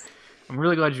 I'm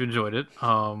really glad you enjoyed it.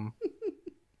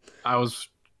 I was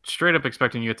straight up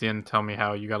expecting you at the end to tell me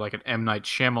how you got like an M. Night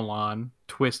Shyamalan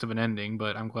twist of an ending,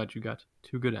 but I'm glad you got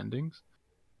two good endings.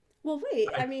 Well,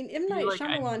 wait. I I mean, M. feel Night like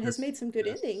I Shyamalan need has to made some see good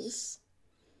this. endings.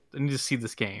 I need to see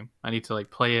this game. I need to like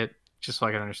play it just so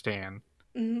I can understand.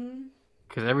 Mm-hmm.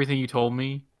 Because everything you told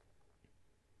me,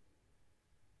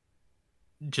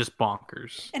 just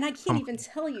bonkers. And I can't even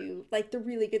tell you like the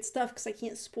really good stuff because I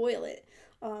can't spoil it.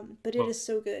 But it Well, is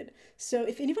so good. So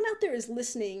if anyone out there is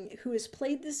listening who has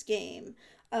played this game,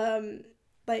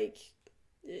 like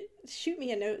shoot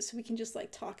me a note so we can just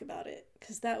like talk about it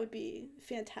because that would be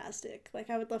fantastic. Like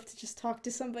I would love to just talk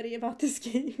to somebody about this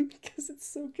game because it's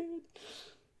so good.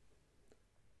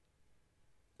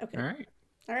 all Okay. right.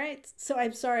 All right. So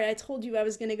I'm sorry I told you I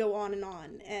was going to go on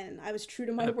and I was true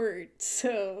to my Uh, word.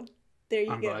 So there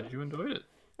you I'm go. glad you enjoyed it.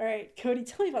 All right, Cody,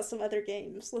 tell me about some other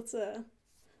games. Let's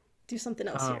do something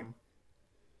else here. Um,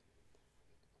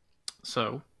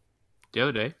 so the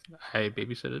other day, I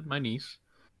babysitted my niece.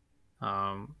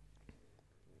 Um,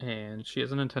 and she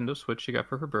has a Nintendo Switch she got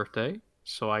for her birthday.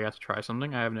 So I got to try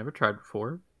something I have never tried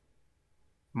before.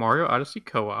 Mario Odyssey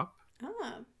Co-op.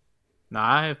 Ah. Now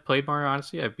I have played Mario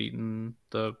Odyssey. I've beaten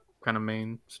the kind of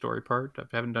main story part. I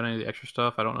haven't done any of the extra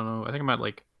stuff. I don't know. I think I'm at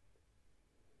like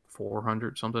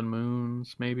 400 something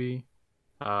moons, maybe.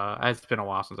 It's been a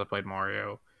while since I played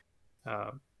Mario.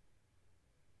 Uh,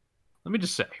 Let me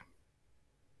just say,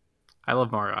 I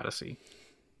love Mario Odyssey.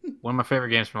 One of my favorite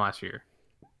games from last year.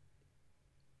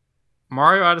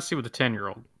 Mario Odyssey with a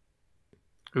 10-year-old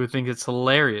who thinks it's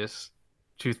hilarious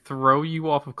to throw you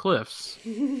off of cliffs.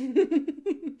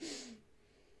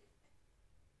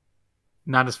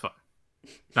 Not as fun.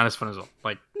 Not as fun as all.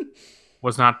 Like,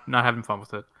 was not having fun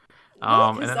with it.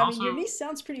 Well, And because then I mean, also, your niece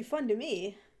sounds pretty fun to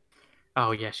me.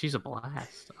 oh yeah, she's a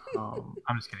blast.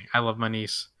 I'm just kidding. I love my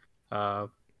niece. Uh,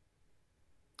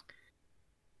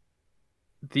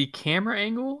 the camera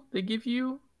angle they give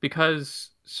you,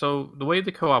 because so the way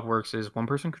the co-op works is one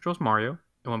person controls Mario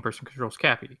and one person controls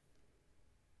Cappy,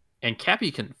 and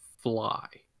Cappy can fly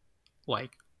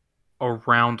like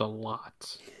around a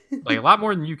lot, like a lot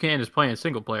more than you can just playing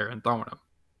single player and throwing them.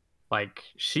 Like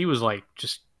she was like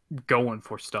just going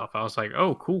for stuff. I was like,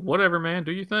 oh cool, whatever, man,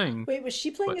 do your thing. Wait, was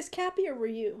she playing But as Cappy or were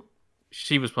you?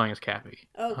 she was playing as Cappy.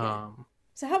 Okay.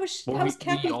 So Well, how was we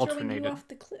Cappy throwing you alternated. off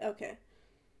the cliff? Okay.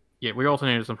 Yeah, we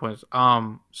alternated at some points.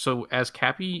 So as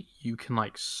Cappy, you can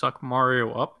like suck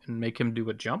Mario up and make him do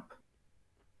a jump.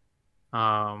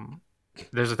 Um,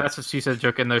 that's what she said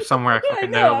joke in there somewhere. I I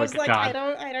fucking know. know, I but was like, God.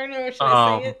 I don't know. Should I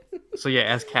say it? So yeah,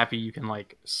 as Cappy, you can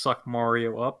like suck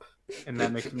Mario up and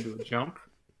that makes him do a jump.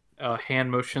 Hand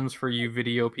motions for you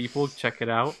video people, check it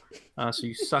out. So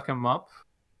you suck him up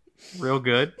real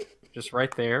good, just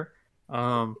right there.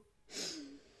 And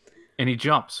he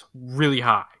jumps really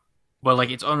high. But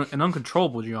like it's an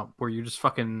uncontrollable jump where you're just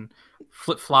fucking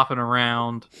flip flopping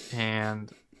around,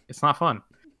 and it's not fun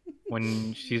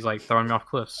when she's like throwing me off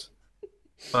cliffs.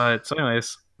 But so,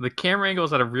 anyways, the camera angle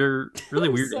is at a really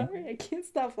I'm weird. sorry, I can't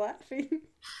stop laughing.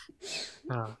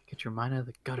 Get your mind out of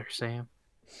the gutter, Sam.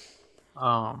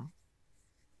 Um,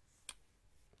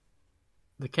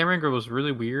 the camera angle was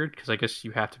really weird because I guess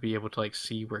you have to be able to like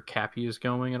see where Cappy is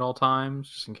going at all times,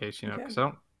 just in case because I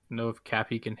don't know if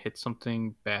Cappy can hit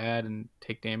something bad and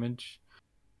take damage.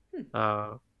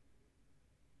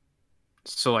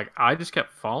 So like I just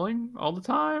kept falling all the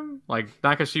time, like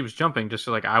not because she was jumping, just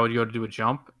so, like I would go to do a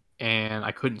jump and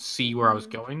I couldn't see where I was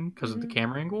going because of the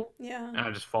camera angle. Yeah. And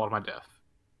I just fall to my death.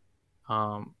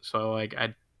 So like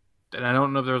I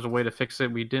don't know if there was a way to fix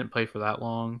it. We didn't play for that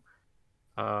long,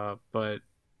 but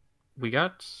we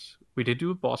did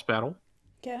do a boss battle.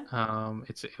 Yeah.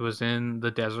 It was in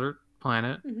the desert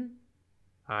planet. Mm-hmm.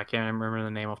 I can't remember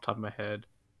the name off the top of my head.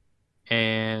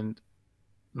 And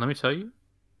let me tell you,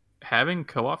 having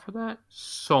co-op for that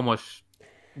so much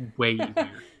way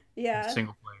easier yeah. than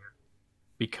single player,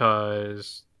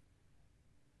 because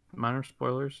minor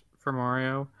spoilers for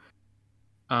Mario.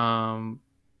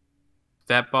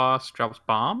 That boss drops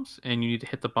bombs, and you need to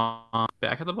hit the bomb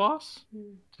back at the boss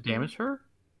to damage her,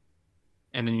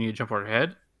 and then you need to jump on her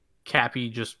head. Cappy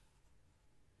just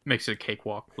makes it a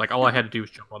cakewalk. Like all I had to do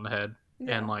was jump on the head,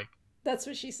 and like that's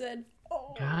what she said.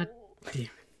 Oh. God damn it!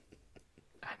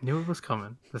 I knew it was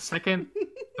coming. The second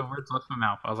the words left my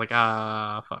mouth, I was like,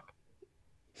 fuck.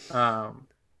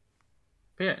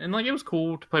 But yeah, and like it was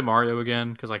cool to play Mario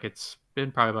again because like it's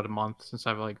been probably about a month since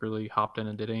I've like really hopped in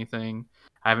and did anything.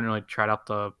 I haven't really tried out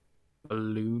the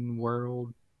Balloon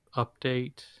World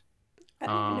update. I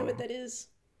don't even know what that is.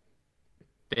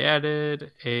 They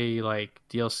added a like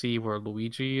DLC where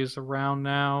Luigi is around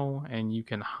now, and you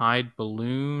can hide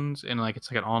balloons, and like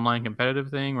it's like an online competitive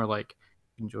thing where like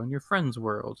you can join your friends'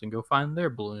 worlds and go find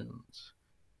their balloons,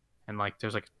 and like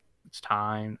there's like it's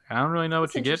time. I don't really know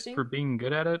what you get for being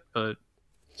good at it, but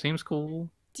it seems cool.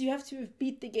 Do you have to have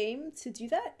beat the game to do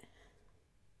that?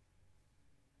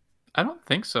 I don't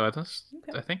think so.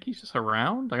 I think he's just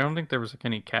around. Like, I don't think there was like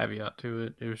any caveat to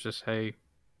it. It was just, hey,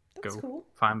 that's go cool.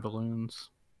 Find balloons.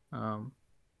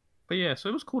 But yeah, so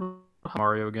it was cool to have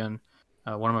Mario again.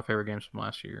 One of my favorite games from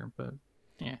last year. But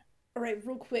yeah. All right,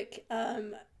 real quick.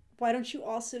 Why don't you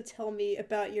also tell me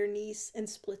about your niece and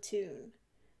Splatoon?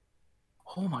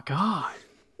 Oh my god!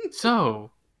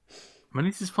 So my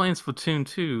niece is playing Splatoon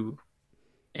 2,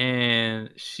 and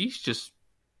she's just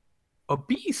a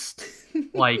beast.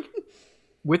 Like,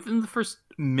 within the first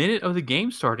minute of the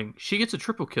game starting, she gets a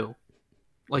triple kill.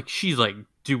 Like, she's like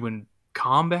doing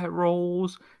combat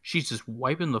rolls. She's just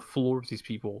wiping the floor with these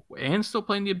people and still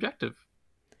playing the objective.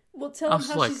 Well, tell them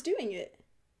how she's doing it.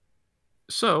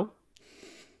 So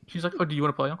she's like, "Oh, do you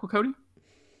want to play, Uncle Cody?" And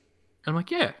I'm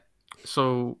like, "Yeah."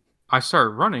 So I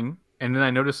start running, and then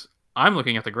I notice I'm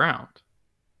looking at the ground,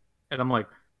 and I'm like,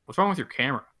 "What's wrong with your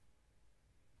camera?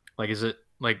 Like, is it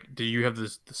like, do you have the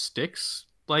sticks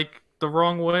like the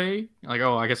wrong way? Like,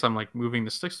 oh, I guess I'm like moving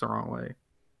the sticks the wrong way."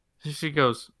 So she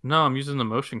goes, "No, I'm using the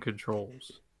motion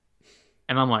controls."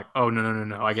 And I'm like, "Oh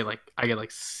no! I get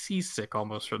like seasick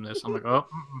almost from this." I'm like, "Oh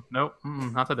no,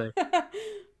 not today."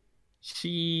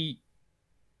 She,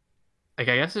 like,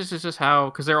 I guess this is just how,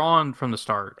 because they're on from the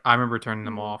start. I remember turning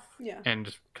them off, and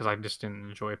just because I just didn't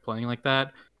enjoy playing like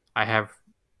that. I have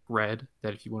read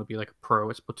that if you want to be like a pro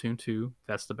at Splatoon 2,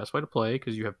 that's the best way to play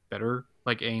because you have better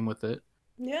like aim with it.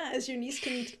 Yeah, as your niece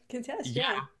can contest.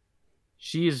 Yeah.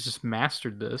 She has just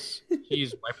mastered this.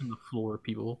 She's wiping the floor with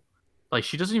people. Like,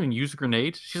 she doesn't even use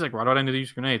grenades. She's like, "Why do I need to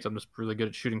use grenades? I'm just really good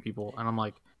at shooting people." And I'm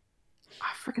like,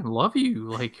 "I freaking love you.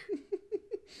 Like,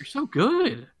 you're so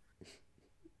good."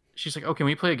 She's like, "Oh, can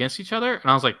we play against each other?"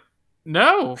 And I was like,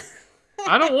 "No,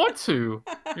 I don't want to.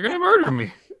 You're gonna murder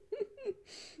me."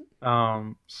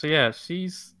 So yeah,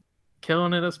 she's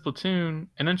killing it at Splatoon,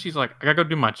 and then she's like, "I gotta go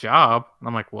do my job." And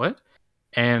I'm like, "What?"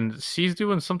 And she's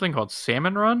doing something called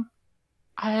Salmon Run.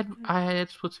 I had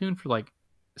Splatoon for like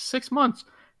 6 months.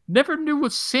 Never knew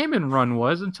what Salmon Run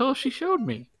was until she showed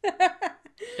me.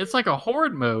 It's like a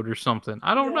horde mode or something.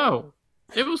 I don't know.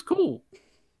 It was cool.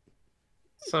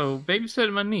 So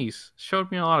babysitting my niece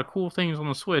showed me a lot of cool things on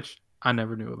the Switch I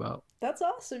never knew about. That's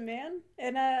awesome, man.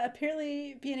 And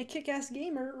apparently being a kick-ass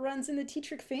gamer runs in the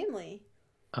Teetrick family.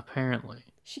 Apparently.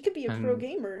 She could be a pro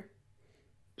gamer.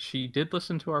 She did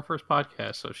listen to our first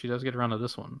podcast, so she does get around to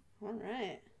this one. All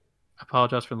right. I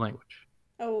apologize for the language.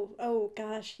 Oh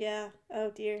gosh, yeah.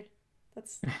 Oh dear.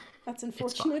 That's that's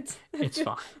It's fine. unfortunate. It's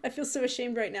fine. I feel so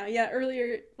ashamed right now. Yeah,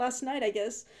 earlier last night, I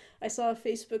guess, I saw a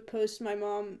Facebook post. My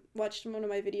mom watched one of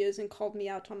my videos and called me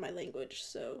out on my language.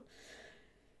 So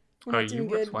we're Oh, not you doing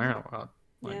were good. swearing a lot.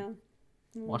 Like, Yeah.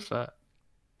 Mm, watch that.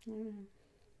 mm.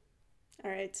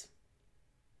 All right.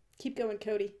 Keep going,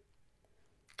 Cody.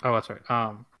 Oh, that's right.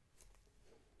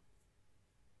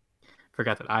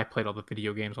 Forgot that I played all the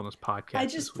video games on this I podcast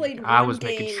just this week. played I one was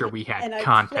making game sure we had and I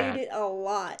played content. it a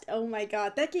lot. Oh my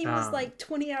god. That game was Um, like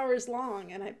 20 hours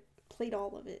long and I played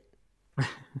all of it.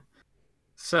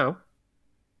 so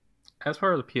as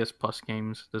part of the PS Plus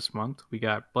games this month, we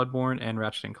got Bloodborne and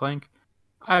Ratchet and Clank.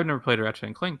 I've never played a Ratchet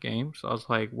and Clank game, so I was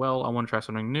like, well, I want to try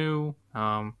something new.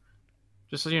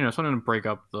 Just something to break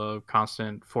up the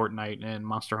constant Fortnite and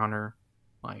Monster Hunter.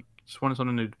 Like, just wanted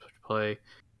something new to play.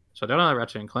 So I downloaded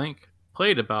Ratchet and Clank,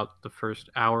 played about the first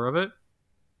hour of it,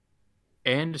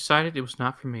 and decided it was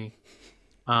not for me.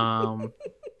 Um,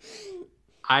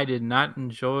 I did not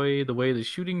enjoy the way the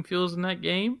shooting feels in that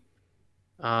game.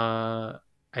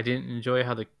 I didn't enjoy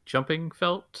how the jumping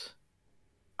felt.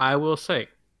 I will say,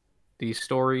 the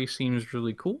story seems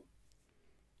really cool.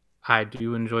 I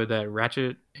do enjoy that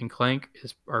Ratchet and Clank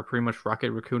are pretty much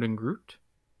Rocket Raccoon and Groot.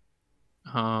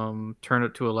 Turn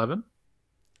it to 11.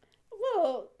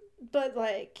 Well, but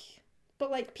like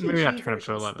Maybe not PG turn it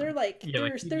to versions. 11. Yeah,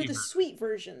 like They're PG the version. sweet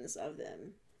versions of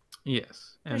them.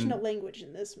 Yes, There's no and language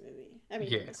in this movie. I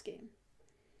mean, in yeah, this game.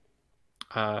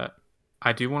 uh,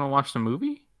 I do want to watch the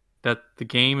movie that the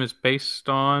game is based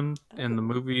on, and the Oh,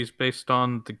 movie is based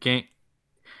on the game.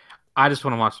 I just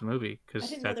want to watch the movie I because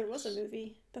didn't know there was a that's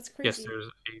movie. That's yes, crazy. there's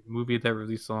a movie that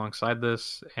released alongside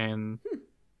this, and Hmm,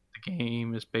 the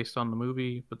game is based on the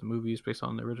movie, but the movie is based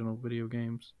on the original video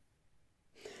games.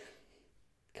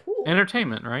 cool.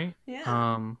 Entertainment, right? Yeah.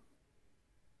 Um,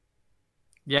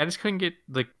 yeah, I just couldn't get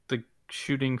like the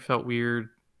shooting felt weird.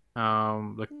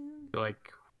 The Yeah.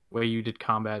 like way you did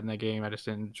combat in that game, I just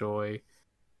didn't enjoy.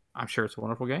 I'm sure it's a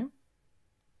wonderful game.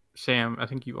 Sam, I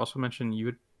think you also mentioned you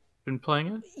had been playing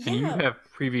it, and you Yeah. have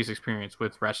previous experience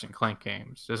with Ratchet and Clank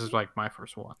games. This is like my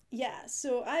first one. Yeah,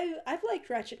 so I've liked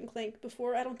Ratchet and Clank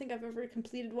before. I don't think I've ever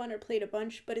completed one or played a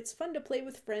bunch, but it's fun to play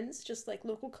with friends, just like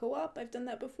local co-op. I've done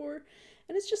that before,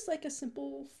 and it's just like a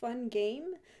simple, fun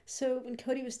game. So when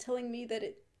Cody was telling me that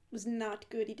it was not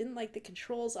good, he didn't like the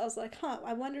controls, I was like, huh,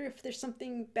 I wonder if there's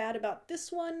something bad about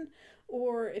this one,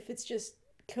 or if it's just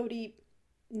Cody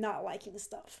not liking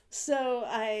stuff. So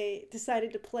I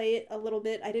decided to play it a little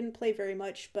bit. I didn't play very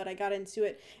much, but I got into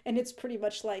it, and it's pretty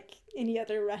much like any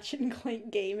other Ratchet and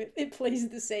Clank game. It plays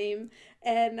the same,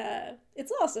 and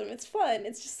it's awesome. It's fun.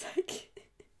 It's just like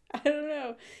I don't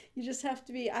know. You just have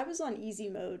to be. I was on easy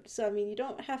mode, so I mean, you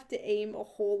don't have to aim a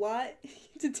whole lot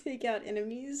to take out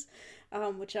enemies,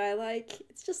 which I like.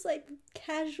 It's just like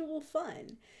casual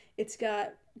fun. It's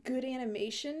got good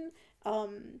animation.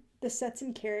 The sets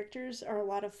and characters are a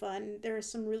lot of fun. There are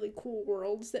some really cool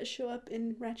worlds that show up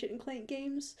in Ratchet and Clank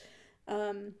games.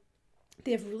 Um,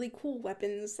 they have really cool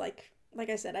weapons. Like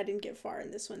I said, I didn't get far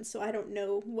in this one, so I don't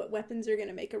know what weapons are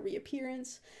gonna make a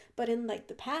reappearance. But in like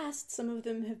the past, some of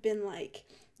them have been like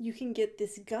you can get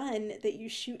this gun that you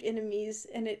shoot enemies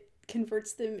and it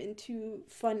converts them into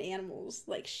fun animals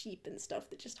like sheep and stuff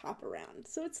that just hop around.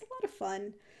 So it's a lot of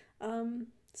fun.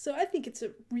 So I think it's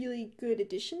a really good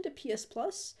addition to PS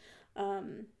Plus.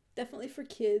 Definitely for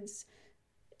kids,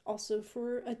 also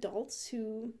for adults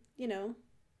who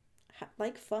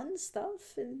like fun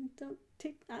stuff and don't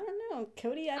take. I don't know,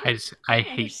 Cody. I I don't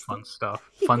hate understand. fun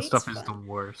stuff. He Fun hates stuff is the fun.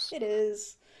 worst. It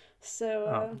is. So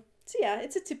Um, so yeah,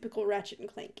 it's a typical Ratchet and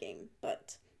Clank game,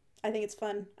 but I think it's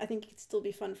fun. I think it could still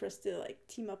be fun for us to like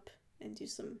team up and do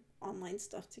some online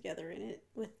stuff together in it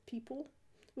with people,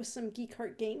 with some Geek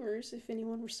Heart gamers, if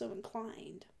anyone were so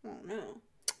inclined. I don't know.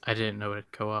 I didn't know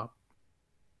it co-op.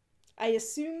 I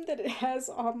assume that it has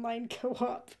online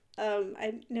co-op.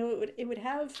 I know it would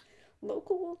have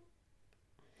local.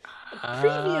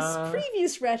 Uh,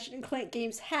 Previous Ratchet and Clank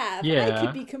games have. I could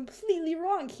yeah. be completely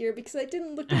wrong here because I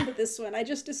didn't look into this one. I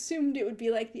just assumed it would be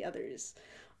like the others.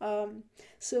 Um,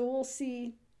 so we'll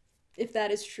see if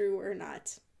that is true or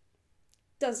not.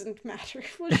 Doesn't matter.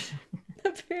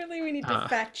 Apparently, we need to uh,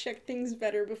 fact check things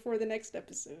better before the next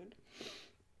episode.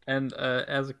 and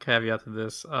as a caveat to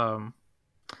this,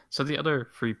 so the other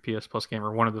free PS Plus game,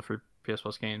 or one of the free PS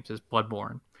Plus games, is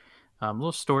Bloodborne. A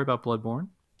little story about Bloodborne.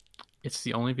 It's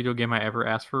the only video game I ever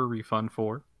asked for a refund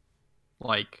for.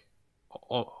 Like,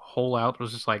 whole out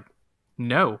was just like,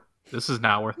 no, this is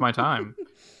not worth my time.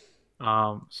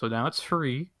 So now it's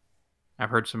free. I've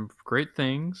heard some great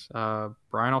things. Brian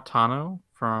Altano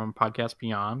from Podcast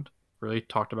Beyond really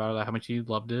talked about it, how much he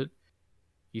loved it.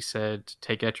 He said to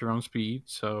take it at your own speed.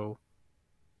 So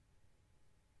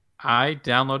I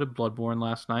downloaded Bloodborne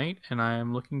last night, and I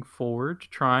am looking forward to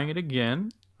trying it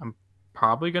again. I'm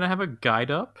probably going to have a guide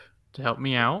up to help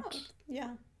me out. Oh,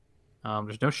 yeah.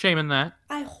 There's no shame in that.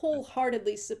 I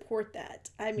wholeheartedly support that.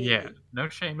 I Yeah, mean, no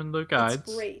shame in the it's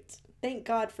guides. great. Thank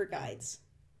God for guides.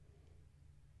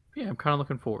 Yeah, I'm kind of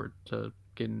looking forward to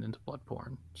getting into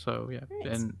Bloodborne. So yeah, Right.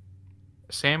 and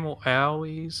Sam will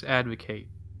always advocate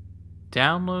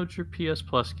download your PS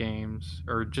Plus games,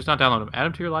 or just not download them, add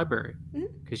them to your library,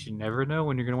 because you never know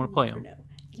when you're going to want to play them. Know.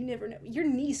 You never know. Your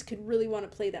niece could really want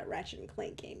to play that Ratchet and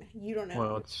Clank game. You don't know.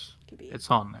 Well, it's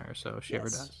on there, so if she ever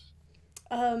does.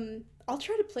 I'll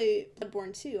try to play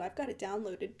Bloodborne too. I've got it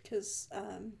downloaded because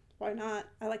why not?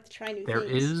 I like to try new things. There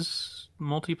is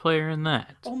multiplayer in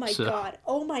that. Oh my god.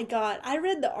 Oh my god. I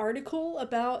read the article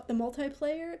about the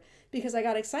multiplayer because I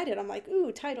got excited. I'm like,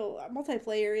 ooh, title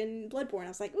multiplayer in Bloodborne. I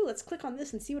was like, ooh, let's click on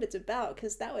this and see what it's about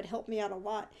because that would help me out a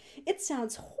lot. It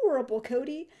sounds horrible,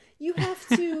 Cody. You have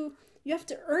to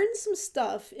earn some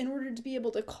stuff in order to be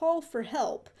able to call for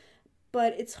help.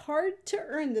 But it's hard to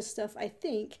earn this stuff, I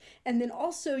think. And then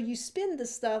also you spend the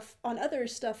stuff on other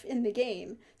stuff in the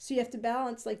game. So you have to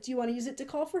balance, like, do you want to use it to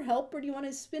call for help or do you want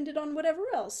to spend it on whatever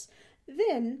else?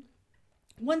 Then,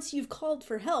 once you've called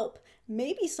for help,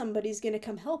 maybe somebody's going to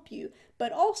come help you.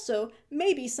 But also,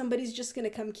 maybe somebody's just going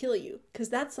to come kill you. Because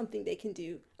that's something they can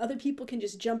do. Other people can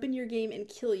just jump in your game and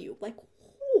kill you. Like,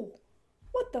 whoo,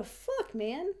 what the fuck,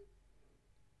 man?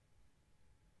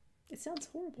 It sounds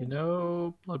horrible. You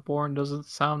know, Bloodborne doesn't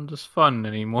sound as fun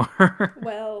anymore.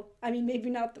 Well, I mean, maybe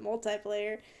not the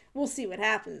multiplayer. We'll see what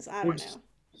happens. I don't know.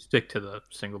 Stick to the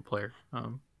single player.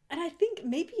 And I think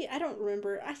maybe, I don't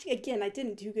remember. Actually, again, I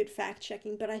didn't do good fact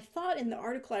checking, but I thought in the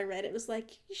article I read, it was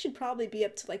like, you should probably be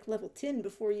up to like level 10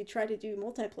 before you try to do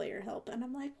multiplayer help. And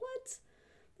I'm like, what?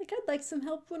 Like, I'd like some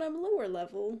help when I'm lower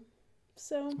level.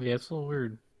 So. Yeah, it's a little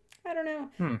weird. I don't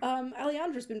know.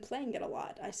 Alejandro's been playing it a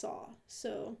lot, I saw.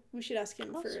 So we should ask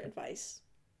him for advice.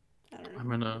 I don't know. I'm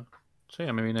going to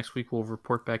say, maybe next week we'll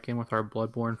report back in with our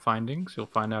Bloodborne findings. You'll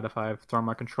find out if I've thrown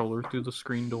my controller through the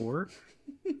screen door.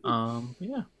 Yeah.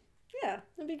 Yeah,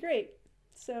 that'd be great.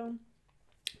 So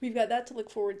we've got that to look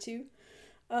forward to.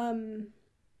 All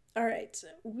right.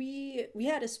 We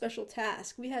had a special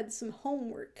task. We had some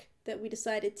homework that we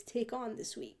decided to take on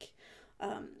this week.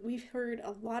 We've heard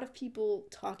a lot of people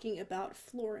talking about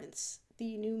Florence,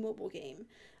 the new mobile game,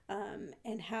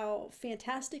 and how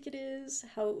fantastic it is,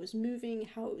 how it was moving,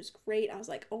 how it was great. I was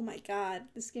like, oh my god,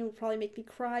 this game will probably make me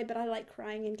cry, but I like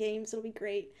crying in games. It'll be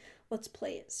great. Let's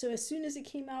play it. So as soon as it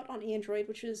came out on Android,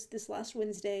 which was this last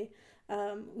Wednesday,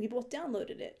 we both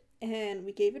downloaded it and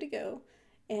we gave it a go,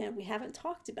 and we haven't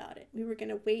talked about it. We were going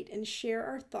to wait and share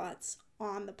our thoughts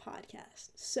on the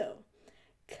podcast. So,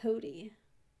 Cody,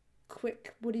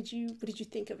 quick, what did you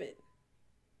think of it?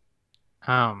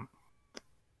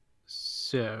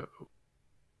 So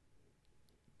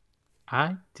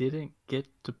I didn't get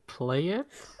to play it.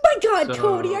 My god, so...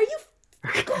 Cody, are you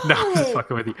no, I'm just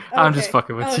fucking with you. Okay. I'm just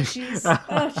fucking with you.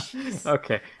 Jeez.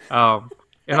 Okay.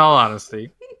 In all honesty,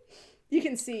 you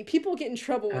can see people get in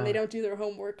trouble when they don't do their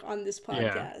homework on this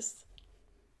podcast.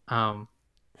 Yeah.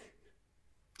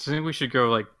 So I think we should go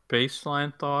like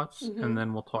baseline thoughts, and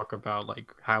then we'll talk about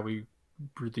like how we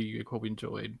really what we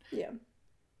enjoyed. Yeah.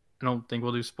 I don't think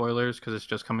we'll do spoilers because it's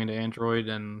just coming to Android,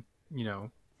 and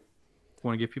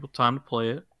want to give people time to play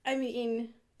it. I mean,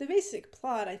 the basic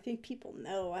plot, I think people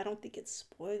know. I don't think it's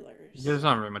spoilers. Yeah, there's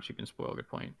not really much you can spoil. Good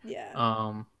point. Yeah.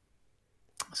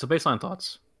 So baseline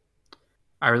thoughts.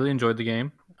 I really enjoyed the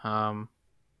game.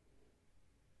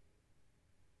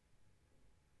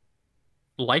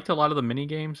 Liked a lot of the mini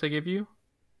games they give you.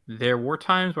 There were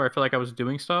times where I felt like I was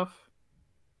doing stuff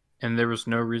and there was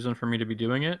no reason for me to be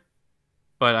doing it,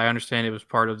 but I understand it was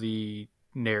part of the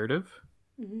narrative.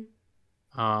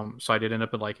 So I did end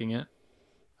up liking it.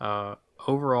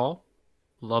 Overall,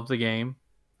 love the game.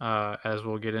 As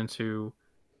we'll get into,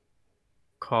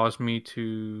 caused me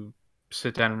to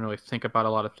sit down and really think about a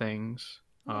lot of things.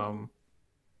 I've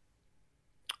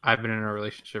been in a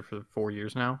relationship for 4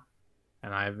 years now,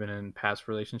 and I've been in past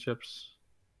relationships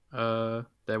that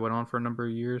went on for a number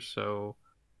of years, so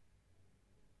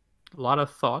a lot of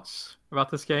thoughts about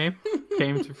this game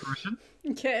came to fruition.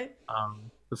 Okay.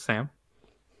 But Sam,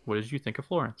 what did you think of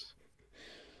Florence?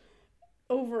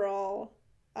 Overall,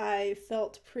 I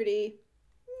felt pretty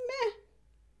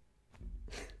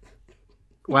meh.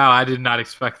 Wow, I did not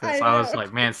expect this. I was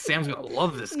like, man, Sam's gonna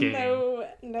love this game.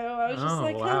 No, I was just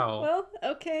like, wow. Well,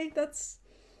 okay, that's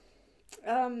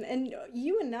And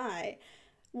you and I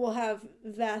will have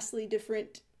vastly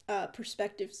different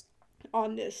perspectives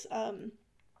on this.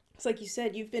 It's like you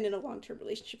said, you've been in a long-term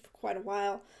relationship for quite a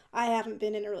while. I haven't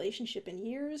been in a relationship in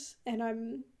years, and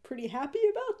I'm pretty happy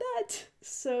about that.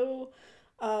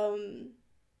 Um,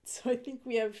 so I think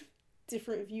we have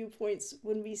different viewpoints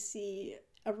when we see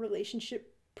a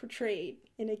relationship portrayed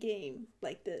in a game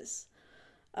like this.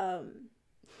 Um,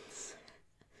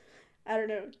 I don't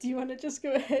know. Do you want to just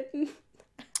go ahead and?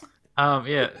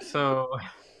 Yeah. So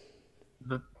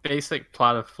the basic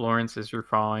plot of Florence is you're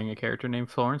following a character named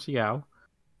Florence Yao.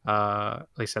 At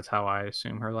least that's how I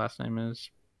assume her last name is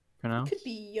It could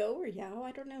be pronounced. Yo or Yao.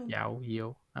 I don't know. Yao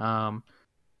Yo.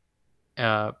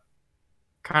 Uh,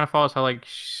 kind of follows how like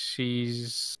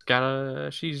she's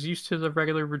used to the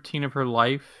regular routine of her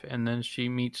life, and then she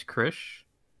meets Krish,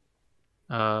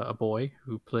 a boy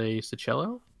who plays the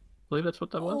cello. I believe that's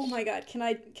what that Oh was. my god, can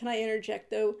I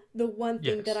interject though? The one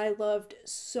thing that Yes. I loved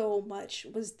so much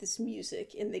was this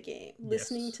music in the game.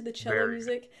 Listening Yes. to the cello Very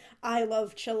good. music. I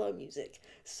love cello music.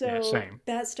 Yeah. So Same.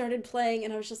 that started playing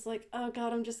and I was just like, "Oh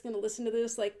god, I'm just going to listen to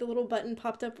this." Like the little button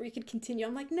popped up where you could continue.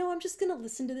 I'm like, "No, I'm just going to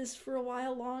listen to this for a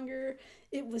while longer."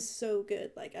 It was so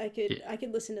good. Like Yeah. I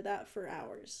could listen to that for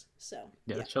hours. So,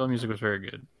 Yeah. The yeah. cello music was very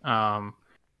good.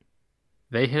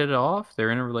 They hit it off. They're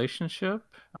in a relationship.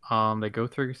 They go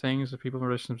through things that people in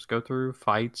relationships go through,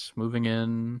 fights, moving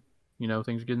in,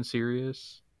 things getting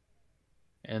serious.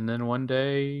 And then one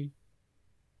day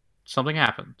something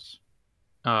happens.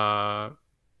 Uh,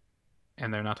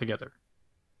 and they're not together.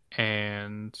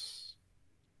 And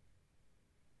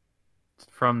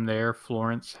from there,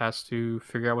 Florence has to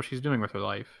figure out what she's doing with her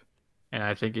life. And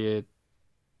I think it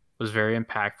was very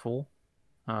impactful,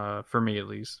 for me at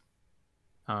least,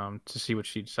 to see what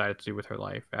she decided to do with her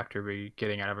life after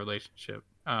getting out of a relationship.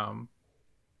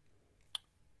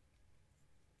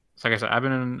 So like I said, I've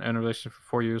been in a relationship for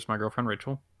 4 years with my girlfriend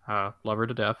Rachel. Love her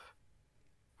to death.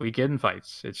 We get in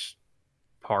fights. It's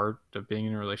part of being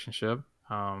in a relationship.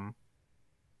 Um,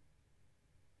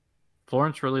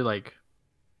 Florence really like,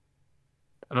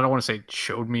 I don't want to say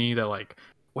showed me that like,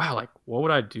 wow, like what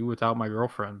would I do without my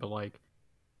girlfriend? But like,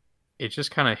 it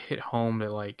just kind of hit home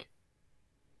that like,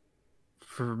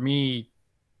 for me,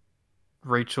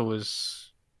 Rachel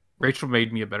is Rachel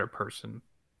made me a better person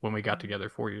when we got together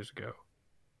 4 years ago.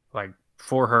 Like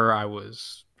for her, I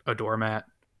was a doormat.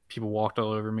 People walked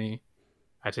all over me.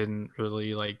 I didn't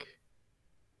really like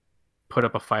put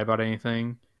up a fight about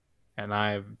anything, and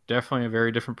I'm definitely a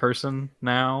very different person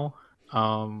now.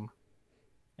 Um,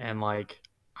 and like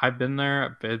I've been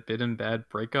there, been in bad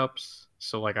breakups,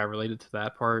 so like I related to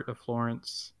that part of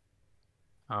Florence.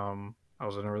 I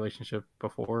was in a relationship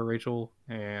before Rachel,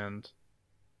 and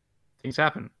things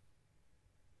happen,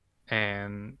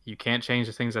 and you can't change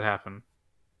the things that happen.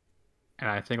 And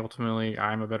I think ultimately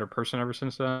I'm a better person ever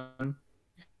since then,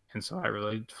 and so I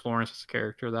related to Florence as a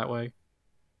character that way.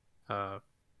 Uh,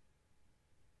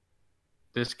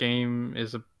 this game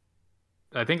is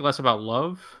I think less about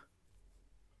love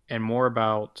and more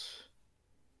about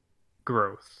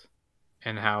growth,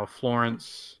 and how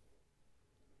Florence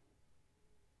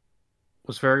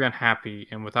was very unhappy,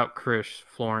 and without Krish,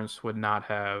 Florence would not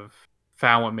have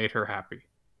found what made her happy,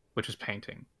 which is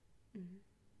painting. Mhm.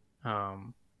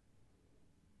 Um,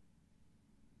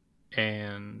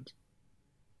 and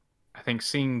I think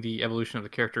seeing the evolution of the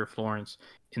character of Florence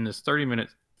in this 30-minute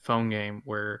phone game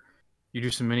where you do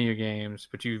some mini games,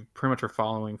 but you pretty much are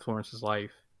following Florence's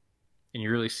life, and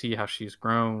you really see how she's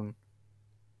grown.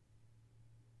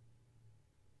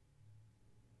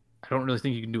 I don't really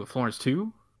think you can do it Florence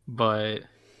too, but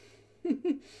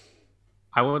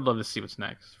I would love to see what's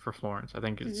next for Florence. I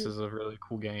think this Mhm. is a really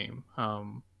cool game.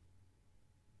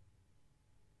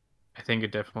 I think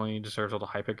it definitely deserves all the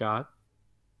hype it got.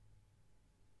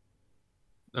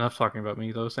 Enough talking about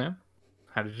me though, Sam.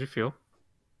 How did you feel?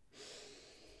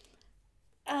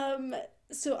 Um,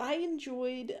 so I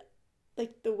enjoyed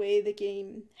like the way the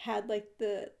game had like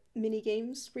the mini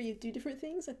games where you do different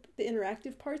things. Like the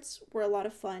interactive parts were a lot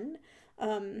of fun.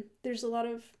 There's a lot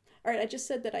of all right. I just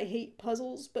said that I hate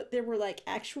puzzles, but there were like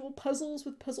actual puzzles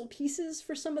with puzzle pieces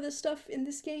for some of the stuff in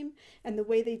this game, and the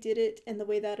way they did it and the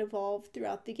way that evolved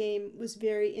throughout the game was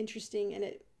very interesting, and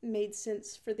it made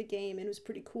sense for the game and it was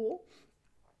pretty cool.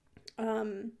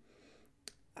 Um,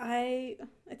 I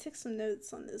I took some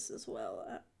notes on this as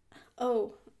well.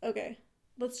 Oh, okay.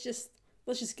 Let's just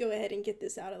let's just go ahead and get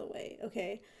this out of the way.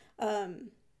 Okay.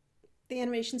 Um, the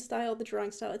animation style, the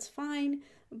drawing style, it's fine,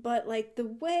 but like the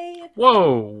way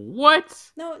Whoa!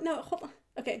 What? no, hold on.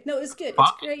 Okay, no, it's good. It's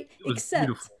Fuck! great, It was except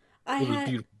beautiful. I It was had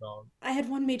beautiful, dog. I had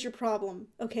one major problem,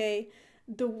 okay?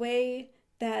 The way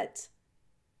that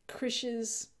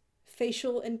Krish's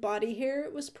facial and body hair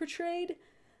was portrayed,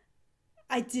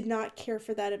 I did not care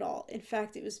for that at all. In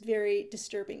fact, it was very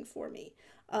disturbing for me.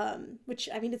 Which,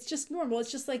 I mean, it's just normal.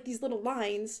 It's just like these little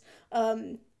lines.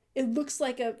 It looks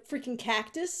like a freaking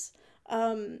cactus.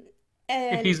 And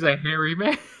He's a hairy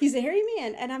man. he's a hairy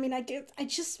man. And I mean, I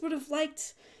just would have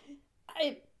liked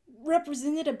I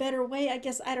represented a better way, I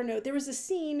guess. I don't know. There was a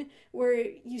scene where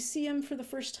you see him for the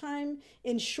first time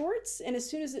in shorts, and as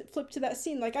soon as it flipped to that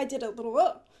scene, like I did a little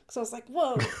because I was like,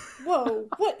 whoa, whoa,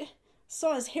 what?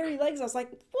 Saw his hairy legs. I was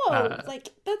like, whoa, like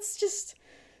that's just.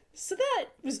 So that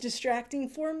was distracting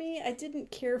for me. I didn't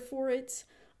care for it.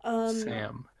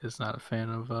 Sam is not a fan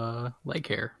of leg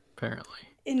hair, apparently.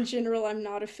 In general, I'm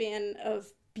not a fan of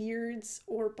beards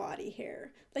or body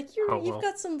hair. Like you've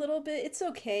got some little bit, it's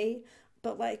okay,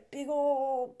 but like big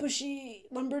old bushy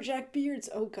lumberjack beards,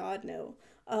 oh god, no.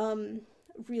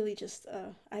 Really just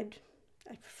I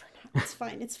prefer not. It's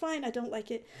fine. It's fine. I don't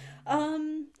like it.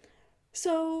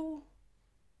 So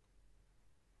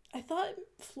I thought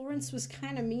Florence was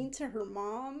kind of mean to her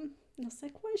mom. And I was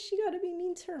like, why she gotta be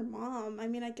mean to her mom? I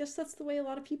mean, I guess that's the way a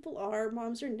lot of people are.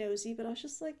 Moms are nosy, but I was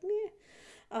just like, meh.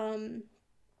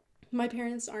 My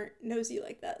parents aren't nosy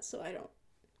like that, so I don't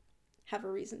have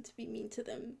a reason to be mean to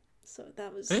them. So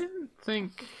that was. I didn't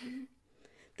think.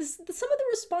 Some of the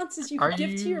responses you could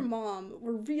give to your mom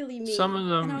were really mean. Some of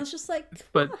them, and I was just like,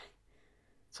 but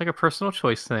it's like a personal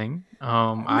choice thing.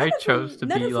 I chose to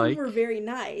be like. None of them were very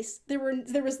nice. There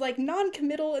was like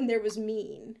non-committal and there was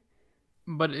mean.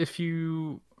 But if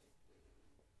you,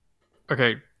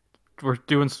 okay, we're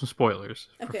doing some spoilers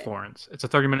for Florence. It's a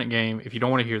 30-minute game. If you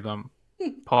don't want to hear them,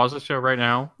 pause the show right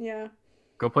now. Yeah.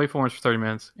 Go play Florence for 30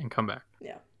 minutes and come back.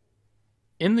 Yeah.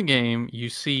 In the game, you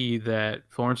see that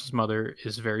Florence's mother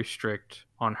is very strict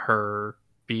on her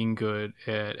being good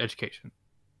at education.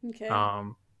 Okay.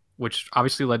 Which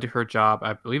obviously led to her job,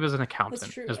 I believe, as an accountant.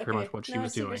 That's true. Is pretty much what she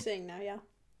was doing. What you're saying now, yeah.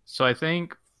 So I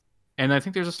think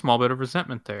there's a small bit of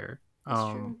resentment there.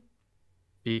 That's true.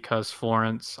 Because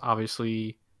Florence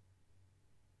obviously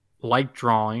liked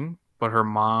drawing, but her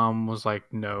mom was like,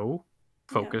 no,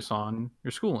 focus on your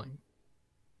schooling.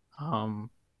 And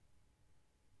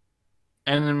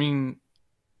I mean,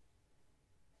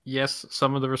 yes,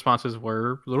 some of the responses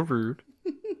were a little rude.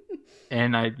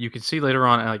 And you can see later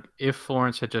on, like, if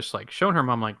Florence had just like shown her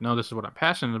mom, like, no, this is what I'm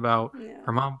passionate about,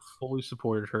 her mom fully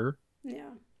supported her.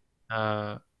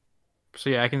 Yeah.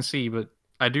 So yeah, I can see, but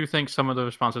I do think some of the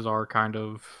responses are kind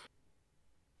of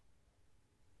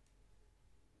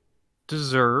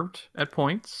deserved at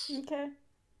points. Okay.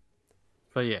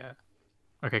 But yeah.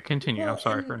 Okay, continue. Well, I'm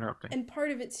sorry for interrupting. And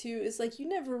part of it too is like you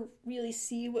never really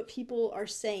see what people are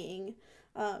saying.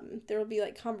 There will be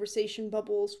like conversation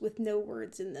bubbles with no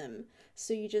words in them.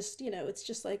 So you just, it's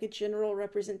just like a general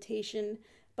representation.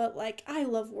 But like I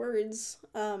love words.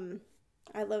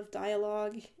 I love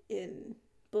dialogue in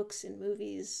books, in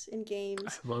movies, in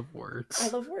games. I love words. I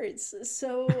love words.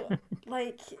 So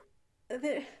like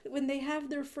when they have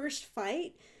their first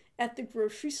fight at the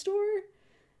grocery store,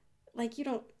 like you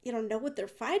don't know what they're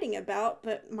fighting about,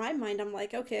 but in my mind I'm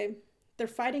like, okay, they're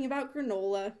fighting about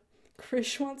granola.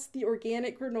 Krish wants the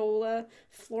organic granola.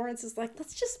 Florence is like,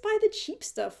 let's just buy the cheap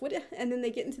stuff. And then they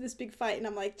get into this big fight, and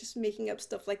I'm like just making up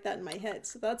stuff like that in my head.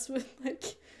 So that's what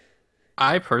like.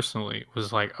 I personally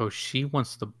was like, oh, she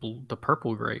wants the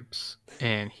purple grapes,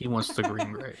 and he wants the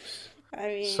green grapes. I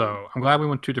mean, so I'm glad we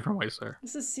went two different ways there.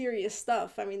 This is serious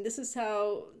stuff. I mean, this is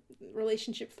how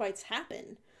relationship fights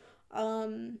happen.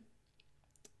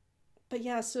 But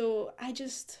yeah, so I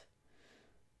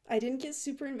didn't get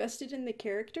super invested in the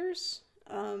characters.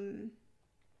 I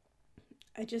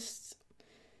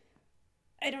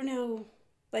don't know.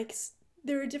 Like,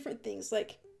 there are different things.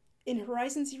 Like, in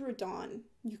Horizon Zero Dawn,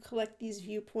 you collect these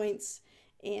viewpoints,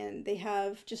 and they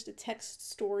have just a text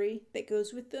story that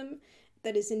goes with them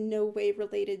that is in no way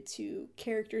related to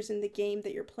characters in the game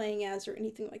that you're playing as or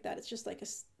anything like that. It's just like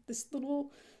this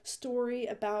little story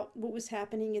about what was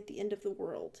happening at the end of the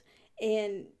world.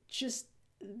 And just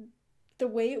the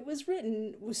way it was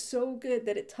written was so good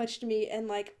that it touched me, and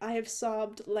like I have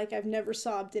sobbed like I've never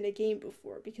sobbed in a game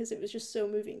before because it was just so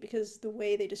moving, because the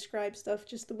way they describe stuff,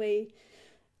 just the way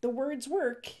the words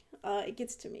work, it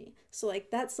gets to me. So like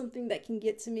that's something that can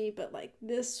get to me, but like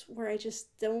this where I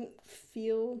just don't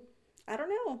feel, I don't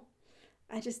know.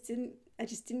 I just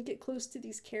didn't get close to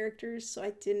these characters, so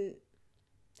I didn't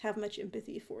have much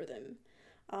empathy for them.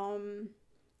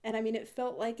 And I mean, it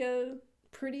felt like a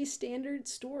pretty standard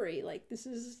story. Like, this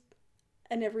is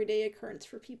an everyday occurrence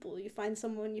for people. You find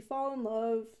someone, you fall in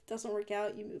love, doesn't work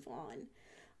out, you move on.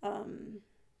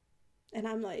 And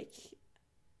I'm like,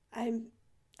 I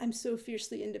I'm so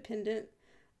fiercely independent,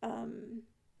 um,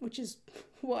 which is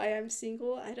why I'm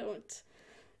single. I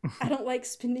don't like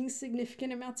spending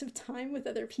significant amounts of time with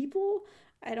other people.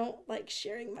 I don't like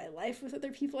sharing my life with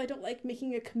other people. I don't like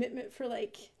making a commitment for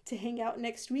like to hang out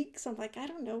next week. So I'm like, I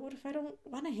don't know, what if I don't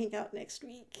want to hang out next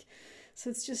week? So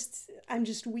it's just I'm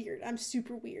just weird. I'm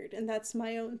super weird, and that's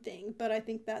my own thing. But I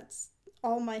think that's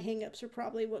all my hangups are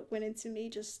probably what went into me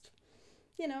just,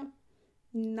 you know,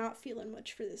 not feeling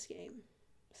much for this game.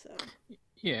 So,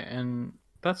 Yeah, and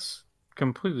that's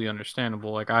completely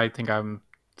understandable. Like I think I'm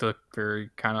the very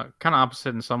kind of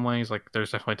opposite in some ways. Like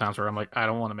there's definitely times where I'm like I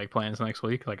don't want to make plans next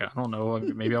week. Like I don't know,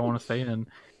 maybe I want to stay in.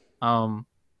 Um,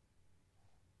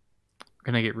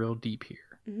 gonna get real deep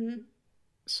here. mm-hmm.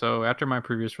 So after my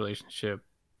previous relationship,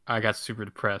 I got super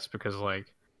depressed because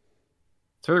like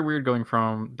it's very weird going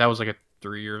from that was like a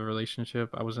 3 year relationship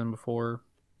I was in before.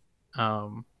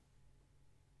 Um,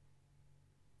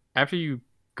 After you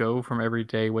go from every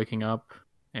day waking up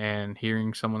and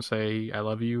hearing someone say "I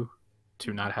love you"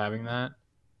 to not having that,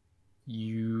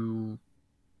 you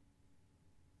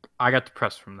I got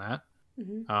depressed from that.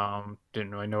 Mm-hmm.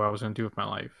 Didn't really know what I was gonna do with my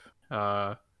life.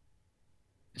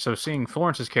 So seeing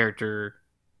Florence's character,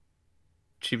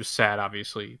 she was sad,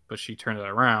 obviously, but she turned it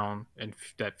around, and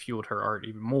that fueled her art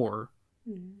even more.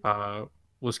 Mm-hmm. Uh,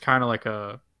 was kind of like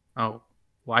oh, well,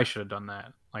 I should have done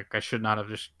that. Like I should not have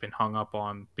just been hung up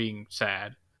on being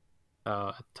sad.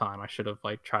 At the time, I should have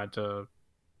like tried to,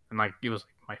 and like it was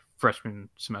like my freshman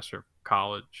semester of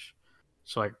college,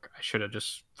 so like I should have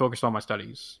just focused on my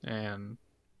studies, and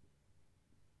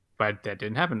but that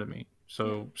didn't happen to me.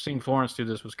 Yeah. So seeing Florence do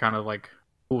this was kind of like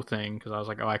a cool thing because I was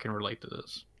like, oh, I can relate to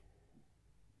this.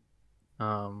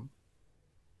 Um,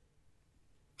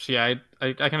 so yeah,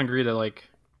 I can agree that like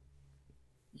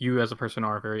you as a person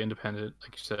are very independent,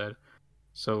 like you said.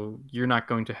 So you're not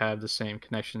going to have the same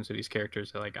connections to these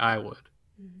characters that like I would.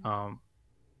 Mm-hmm. Um,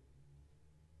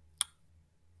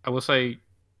 I will say,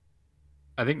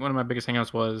 I think one of my biggest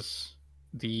hangouts was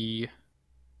the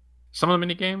some of the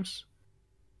mini games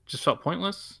just felt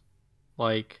pointless.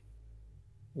 Like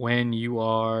when you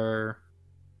are,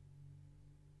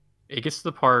 it gets to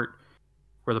the part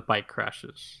where the bike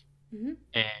crashes, Mm-hmm.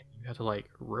 and you have to like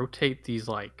rotate these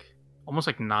like almost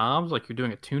like knobs, like you're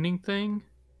doing a tuning thing,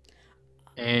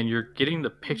 and you're getting the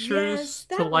Yes, pictures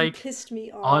to that one like pissed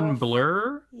me off.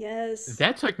 unblur. Yes.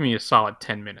 That took me a solid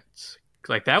 10 minutes.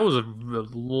 Like that was a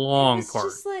It long was part.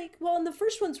 just like, well, and the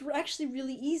first one's actually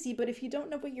really easy, but if you don't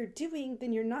know what you're doing,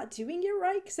 then you're not doing it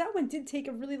right. Because that one did take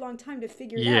a really long time to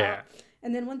figure it Yeah. out.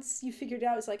 And then once you figured it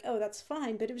out, it's like, oh, that's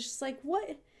fine. But it was just like,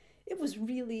 what? It was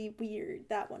really weird,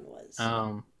 that one was.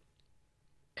 Um,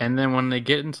 and then when they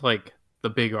get into like the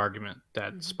big argument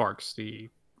that Mm-hmm. sparks the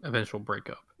eventual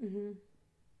breakup, Mm-hmm.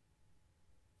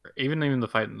 even the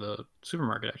fight in the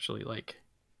supermarket, actually, like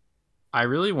I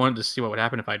really wanted to see what would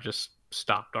happen if I just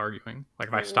stopped arguing, like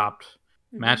if I Oh. stopped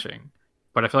Mm-hmm. matching.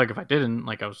 But I feel like if I didn't,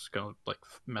 like I was gonna like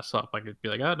mess up. Like it'd be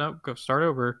like, oh no, go start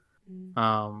over. Mm-hmm.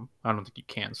 I don't think you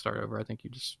can start over. I think you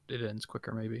just it ends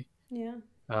quicker maybe. Yeah.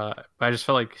 But I just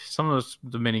felt like some of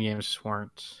the mini games just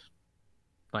weren't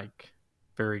like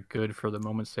very good for the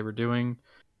moments they were doing.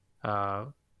 Uh,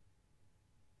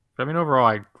 but I mean, overall,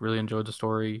 I really enjoyed the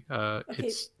story. Okay.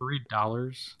 It's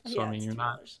 $3, Oh, so I yeah, mean, it's you're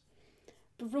not. $3.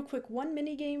 But real quick, one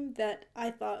mini game that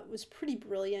I thought was pretty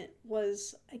brilliant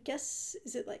was, I guess,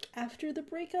 is it like after the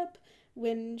breakup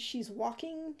when she's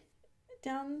walking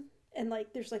down and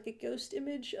like there's like a ghost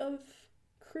image of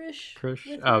Krish Krish.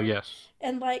 with Oh her, yes,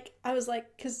 and like I was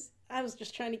like, because I was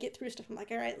just trying to get through stuff. I'm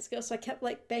like, all right, let's go. So I kept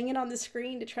like banging on the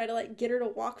screen to try to like get her to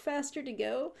walk faster to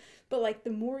go. But like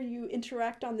the more you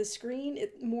interact on the screen,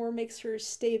 it more makes her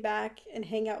stay back and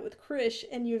hang out with Krish,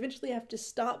 and you eventually have to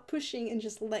stop pushing and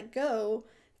just let go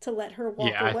to let her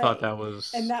walk yeah, I thought away. that And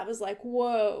was that was like,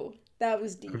 whoa, that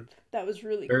was a deep. That was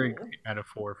really very cool. great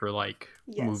metaphor for like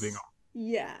moving Yes. on.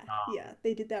 Yeah, yeah,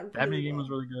 they did that That really mini game was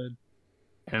well. really good,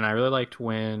 and I really liked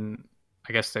when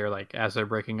I guess they're like as they're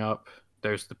breaking up.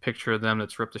 There's the picture of them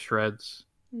that's ripped to shreds,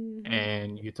 Mm-hmm.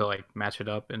 and you get to like match it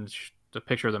up, and the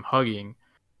picture of them hugging.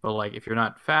 But like if you're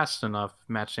not fast enough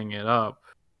matching it up,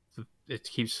 it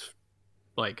keeps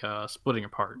like splitting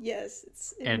apart, It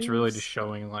and it's really just moves.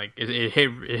 showing like it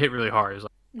hit really hard. It's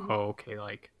like, Mm-hmm. oh, okay,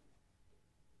 like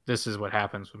this is what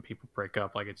happens when people break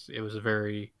up. Like it was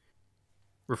very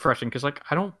refreshing because like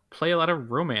I don't play a lot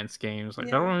of romance games. Like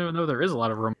I Yeah. don't even know there is a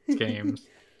lot of romance games.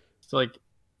 So like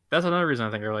that's another reason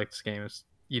I think I like this game is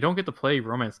you don't get to play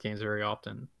romance games very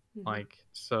often. Mm-hmm. Like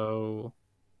so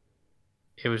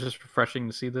it was just refreshing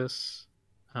to see this.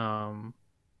 Um,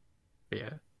 but yeah,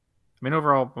 I mean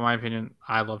overall, in my opinion,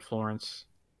 I loved Florence.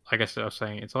 Like I said, I was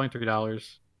saying it's only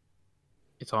 $3.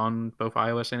 It's on both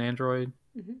iOS and Android.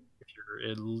 Hmm. If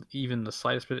you're even the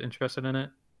slightest bit interested in it,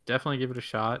 definitely give it a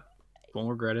shot. Won't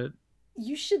regret it.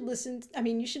 You should listen. I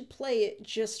mean, you should play it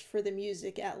just for the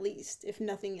music at least, if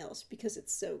nothing else, because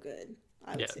it's so good.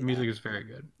 I Yeah, would say the music that. is very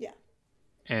good. Yeah.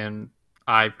 And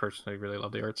I personally really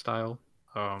love the art style.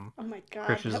 Oh my god,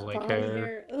 Chris's that like body hair.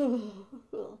 hair.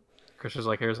 Ugh. Chris's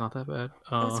like hair is not that bad.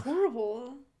 Oh, it's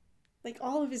horrible. Like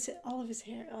all of his hair.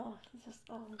 Oh, it's just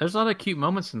oh. There's a lot of cute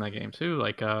moments in that game too.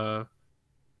 Like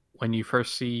when you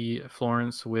first see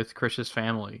Florence with Chris's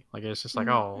family, like it's just like,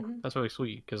 oh, Mm-hmm. that's really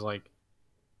sweet. Because like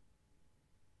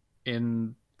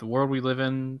in the world we live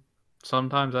in,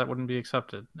 sometimes that wouldn't be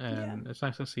accepted, Yeah. and it's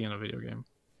nice to see in a video game.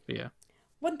 But yeah,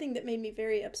 One thing that made me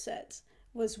very upset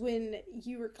was when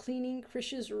you were cleaning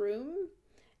Krish's room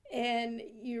and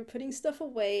you're putting stuff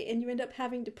away and you end up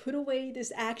having to put away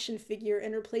this action figure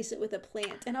and replace it with a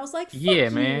plant. And I was like, fuck yeah,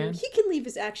 you. man. He can leave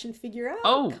his action figure out.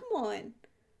 Oh, Come on.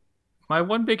 my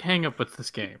one big hang up with this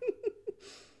game.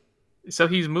 So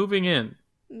he's moving in,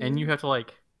 and you Mm, have to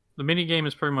like the mini game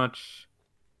is pretty much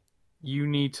you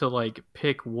need to like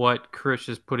pick what Chris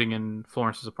is putting in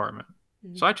Florence's apartment.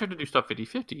 mm. So I tried to do stuff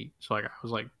 50-50. So like I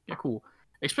was like, yeah, cool.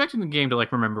 Expecting the game to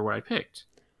like remember what I picked.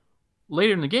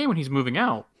 Later in the game when he's moving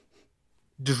out,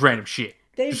 just random shit.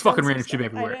 They've Just done fucking some random shit stuff. I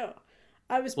everywhere. know.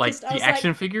 I was pissed. Like I the was action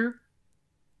like, figure.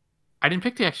 I didn't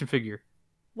pick the action figure.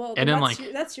 well, And then then like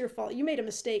that's your fault. You made a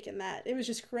mistake in that. It was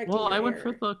just correcting well, your I went for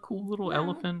error. the cool little No,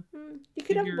 elephant you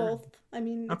could have figure. both. I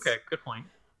mean, Okay, it's good point.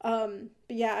 But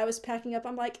yeah, I was packing up.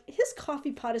 I'm like, his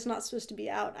coffee pot is not supposed to be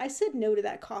out. I said no to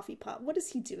that coffee pot. What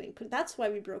is he doing? That's why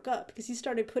we broke up because he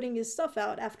started putting his stuff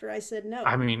out after I said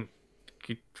I no. mean,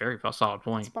 very solid It's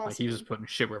point. Like he was possible. just putting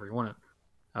shit wherever he wanted.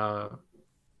 Uh,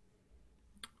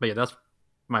 but yeah, that's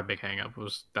my big hang up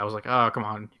was that was like, oh come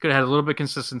on, you could have had a little bit of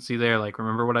consistency there. Like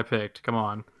remember what I picked. Come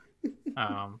on.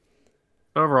 Um,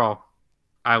 but overall,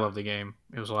 I love the game.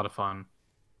 It was a lot of fun.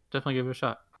 Definitely give it a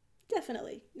shot.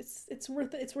 Definitely, it's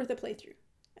worth it. It's worth a playthrough,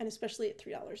 and especially at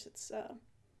 $3, it's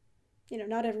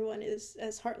not everyone is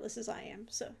as heartless as I am.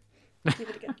 So give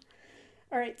it a go.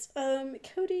 All right,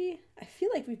 Cody. I feel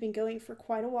like we've been going for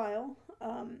quite a while.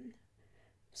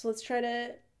 So let's try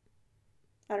to.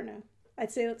 I don't know.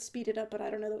 I'd say let's speed it up, but I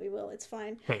don't know that we will. It's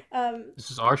fine. Hey, Um,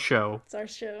 this is our show. it's our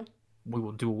show. We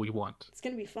will do what we want. It's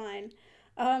gonna be fine.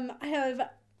 I have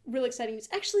real exciting news.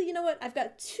 Actually, you know what? I've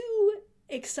got two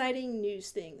exciting news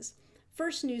things.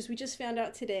 First news, we just found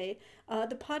out today.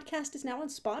 The podcast is now on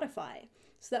Spotify,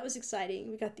 so that was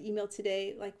exciting. We got the email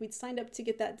today. Like we'd signed up to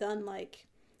get that done like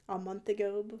a month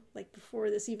ago, like before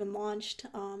this even launched.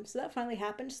 So that finally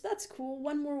happened. So that's cool.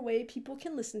 One more way people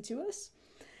can listen to us.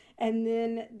 And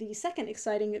then the second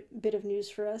exciting bit of news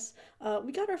for us,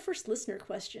 we got our first listener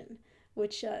question,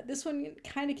 which this one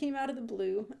kind of came out of the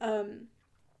blue.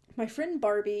 My friend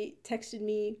Barbie texted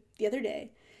me the other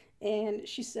day, and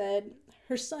she said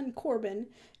her son Corbin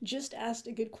just asked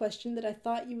a good question that I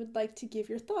thought you would like to give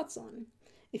your thoughts on.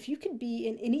 If you could be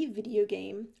in any video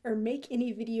game or make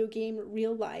any video game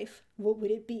real life, what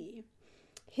would it be?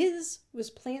 His was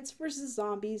Plants vs.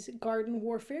 Zombies Garden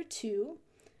Warfare 2,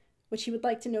 which he would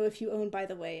like to know if you own, by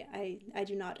the way. I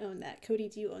do not own that. Cody,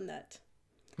 do you own that?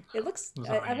 It looks.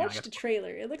 I watched a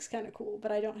trailer. It looks kind of cool,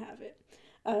 but I don't have it.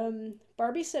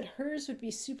 Barbie said hers would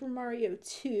be Super Mario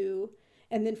 2,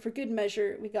 and then for good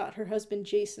measure, we got her husband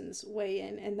Jason's weigh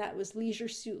in, and that was Leisure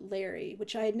Suit Larry,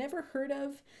 which I had never heard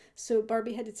of. So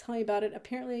Barbie had to tell me about it.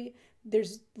 Apparently,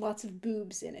 there's lots of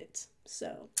boobs in it.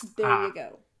 So there you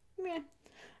go. Meh.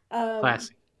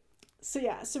 Classy. So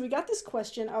yeah, so we got this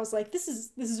question. I was like, this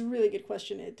is a really good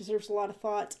question. It deserves a lot of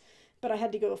thought. But I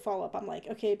had to go a follow up. I'm like,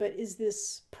 okay, but is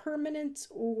this permanent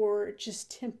or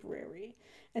just temporary?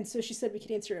 And so she said we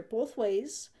could answer it both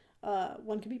ways.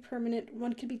 One could be permanent,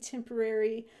 one could be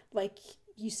temporary. Like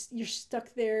you're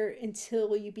stuck there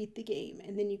until you beat the game,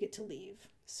 and then you get to leave.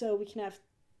 So we can have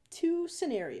two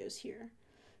scenarios here.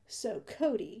 So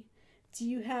Cody, do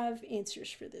you have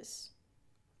answers for this?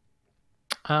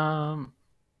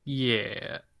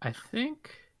 Yeah, I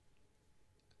think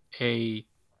a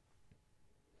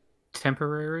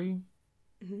temporary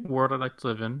Mm-hmm. world I'd like to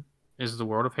live in is the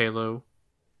world of Halo,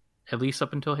 at least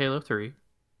up until Halo 3,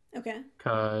 Okay.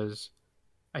 because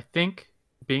I think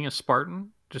being a Spartan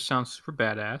just sounds super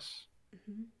badass,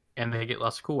 Mm-hmm. and they get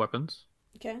lots of cool weapons.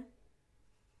 Okay.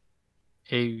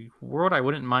 A world I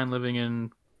wouldn't mind living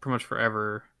in pretty much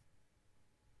forever.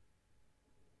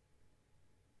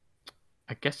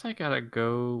 I guess I gotta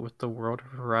go with the world of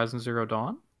Horizon Zero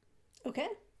Dawn, Okay.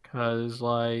 because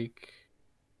like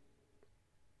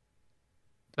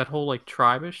that whole like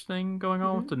tribe-ish thing going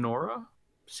on with Mm-hmm. the Nora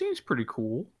seems pretty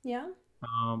cool. Yeah.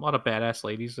 A lot of badass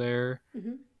ladies there.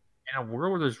 Hmm. In a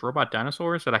world where there's robot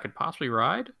dinosaurs that I could possibly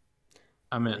ride,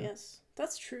 I'm Oh, in. yes.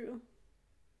 That's true.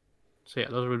 So yeah,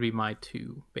 those would be my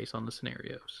two based on the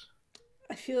scenarios.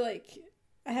 I feel like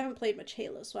I haven't played much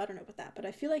Halo, so I don't know about that, but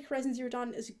I feel like Horizon Zero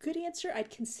Dawn is a good answer. I'd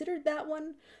considered that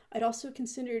one. I'd also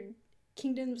considered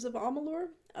Kingdoms of Amalur,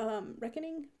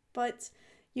 Reckoning, but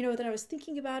then I was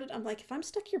thinking about it. I'm like, if I'm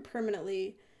stuck here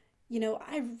permanently,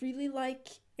 I really like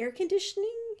air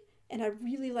conditioning and I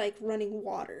really like running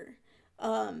water.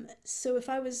 So if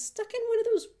I was stuck in one of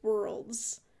those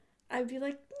worlds, I'd be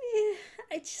like,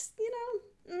 I just,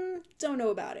 don't know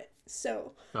about it.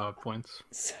 Points.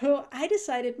 So I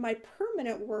decided my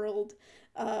permanent world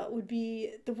would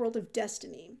be the world of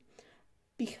Destiny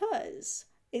because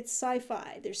it's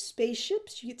sci-fi. There's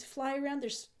spaceships, you get to fly around.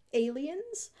 There's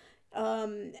aliens.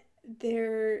 Um,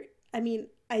 there. I mean,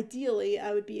 ideally,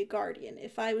 I would be a guardian.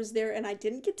 If I was there and I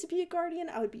didn't get to be a guardian,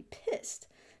 I would be pissed.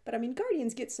 But I mean,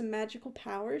 guardians get some magical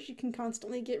powers. You can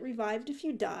constantly get revived if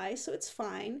you die, so it's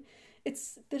fine.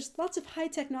 There's lots of high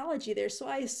technology there, so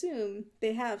I assume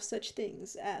they have such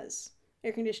things as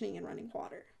air conditioning and running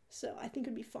water. So I think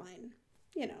it'd be fine,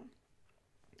 you know.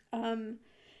 Um,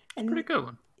 Pretty and good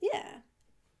one. yeah,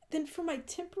 then for my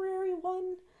temporary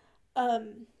one,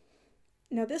 um,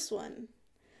 now this one,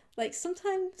 like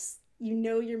sometimes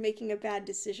you're making a bad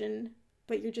decision,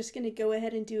 but you're just gonna go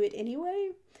ahead and do it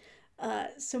anyway.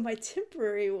 So my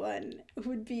temporary one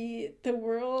would be the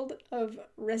world of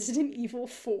Resident Evil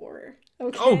 4. Oh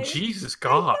Okay? Jesus I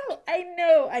God!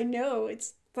 I know.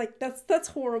 It's like that's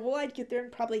horrible. I'd get there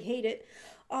and probably hate it.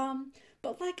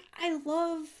 But like I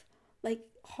love like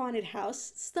haunted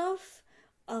house stuff.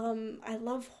 I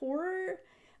love horror.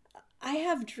 I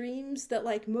have dreams that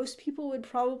like most people would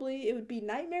probably it would be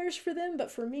nightmares for them,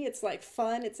 but for me it's like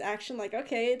fun, it's action, like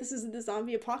okay, this is the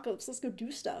zombie apocalypse, let's go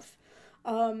do stuff.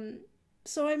 Um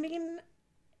so I mean,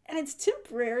 and it's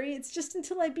temporary, it's just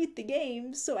until I beat the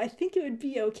game, so I think it would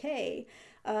be okay.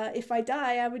 If I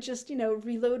die, I would just,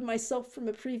 reload myself from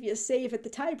a previous save at the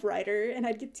typewriter and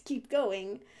I'd get to keep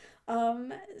going.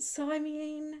 So I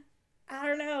mean, I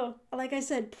don't know. Like I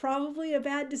said, probably a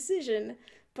bad decision,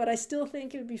 but I still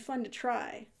think it would be fun to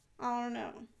try. I don't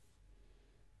know.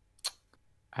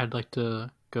 I'd like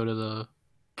to go to the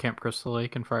Camp Crystal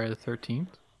Lake and Friday the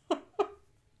 13th.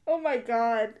 Oh my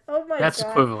god. Oh my That's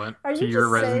god. equivalent Are to you your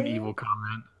just Resident saying? Evil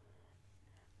comment.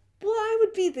 Well, I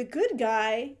would be the good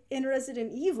guy in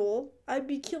Resident Evil. I'd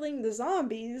be killing the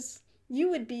zombies. You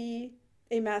would be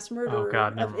a mass Oh murderer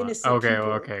God, of never mind. innocent Okay,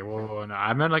 people. okay, whoa, no.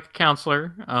 I meant like a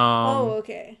counselor. Oh,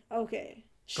 okay. Okay.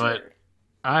 But Sure.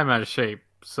 I'm out of shape,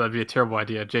 so that'd be a terrible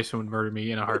idea. Jason would murder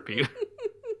me in a heartbeat.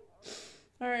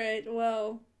 All right.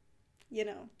 Well,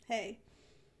 hey.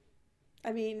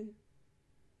 I mean,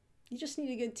 you just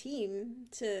need a good team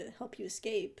to help you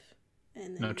escape,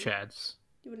 and No then Chads.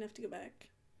 you wouldn't have to go back.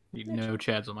 Need no Actually.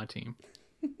 Chads on my team.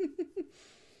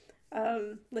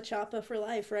 La Chapa for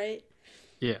life, right?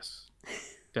 Yes,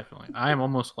 definitely. I am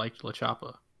almost like La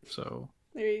Chapa, so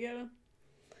There you go.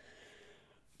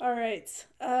 All right.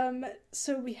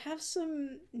 So we have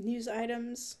some news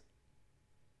items.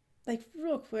 Like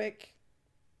real quick,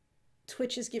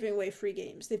 Twitch is giving away free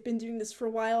games. They've been doing this for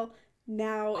a while.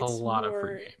 Now a it's lot of free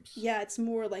more, games. yeah, it's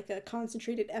more like a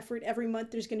concentrated effort. Every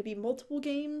month there's going to be multiple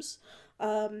games.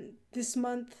 This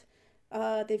month,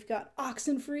 they've got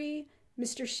Oxenfree,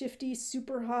 Mr. Shifty,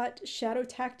 Super Hot, Shadow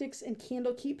Tactics, and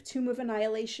Candlekeep, Tomb of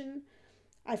Annihilation.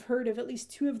 I've heard of at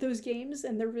least two of those games,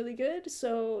 and they're really good,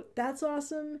 so that's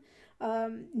awesome.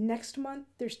 Next month,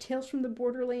 there's Tales from the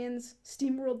Borderlands,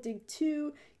 SteamWorld Dig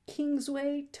 2,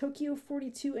 Kingsway, Tokyo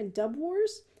 42, and Dub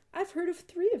Wars. I've heard of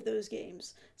three of those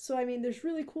games. So, I mean, there's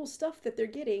really cool stuff that they're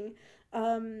getting.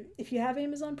 If you have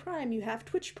Amazon Prime, you have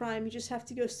Twitch Prime, you just have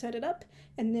to go set it up,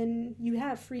 and then you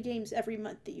have free games every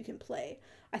month that you can play.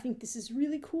 I think this is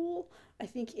really cool. I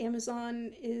think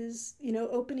Amazon is,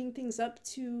 opening things up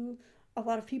to a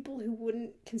lot of people who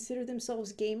wouldn't consider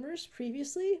themselves gamers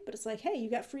previously, but it's like, hey, you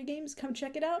got free games, come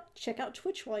check it out. Check out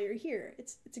Twitch while you're here.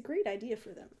 It's a great idea for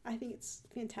them. I think it's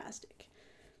fantastic.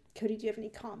 Cody, do you have any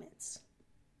comments?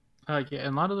 Yeah,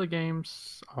 and a lot of the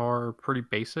games are pretty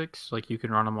basics. Like you can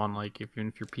run them on like even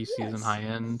if your PC isn't Yes. high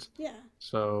end. Yeah.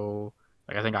 So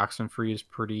like I think Oxenfree is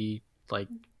pretty like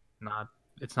not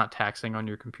it's not taxing on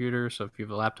your computer. So if you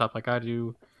have a laptop like I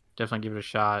do, definitely give it a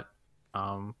shot.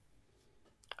 Um,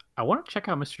 I want to check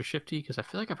out Mr. Shifty because I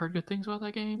feel like I've heard good things about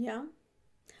that game. Yeah.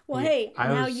 Well, Yeah, hey, I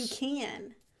now you was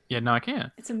can. yeah no I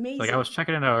can't. It's Like I was amazing.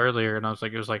 checking it out earlier and I was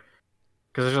like it was like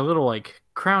because there's a little like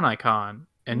crown icon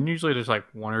Mhm. and usually there's like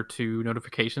one or two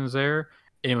notifications there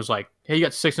and it was like hey you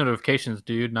got 6 notifications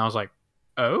dude and I was like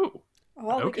oh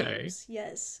All the Okay. games.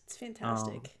 Yes, it's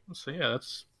Um, fantastic. so yeah,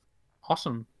 that's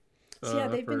awesome So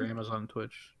yeah, for Amazon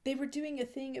Twitch. they were doing a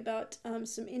thing about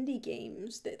some indie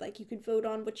games that like you could vote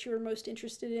on what you were most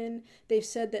interested in. They've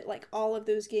said that like all of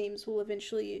those games will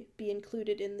eventually be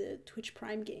included in the Twitch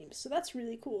Prime games. So that's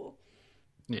really cool.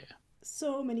 Yeah.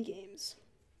 So many games.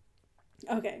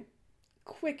 Okay,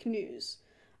 quick news.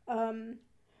 Um,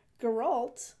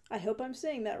 Geralt, I hope I'm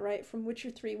saying that right, from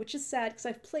Witcher 3, which is sad because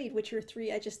I've played Witcher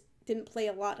 3. I just didn't play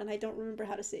a lot and I don't remember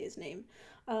how to say his name.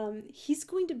 He's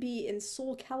going to be in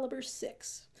Soulcaliber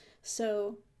 6.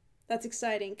 So that's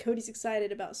exciting. Cody's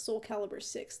excited about Soulcaliber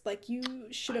 6. Like, you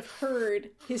should have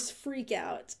heard his freak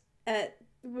out at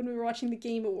when we were watching the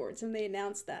Game Awards and they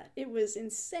announced that. It was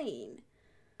insane.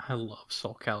 I love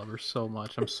Soulcaliber so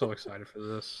much. I'm so excited for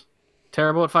this.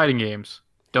 Terrible at fighting games.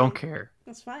 Don't Hey, care.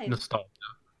 that's fine. Nostalgia.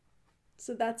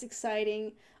 So that's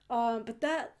exciting. But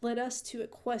that led us to a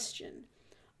question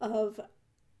of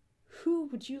who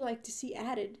would you like to see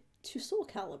added to Soul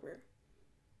Calibur?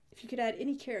 If you could add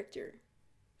any character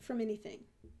from anything.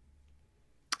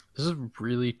 This is a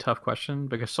really tough question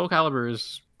because Soulcaliber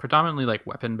is predominantly like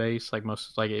weapon based. Like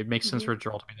most, like it makes sense Mm-hmm. for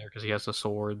Geralt to be there because he has the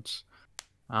swords.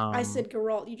 I Um, said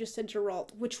Geralt. You just said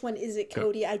Geralt. Which one is it, go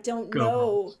Cody? I don't go know.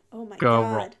 Geralt. Oh my Go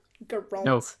Geralt. god.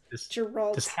 No, Geralt. just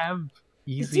Geralt. have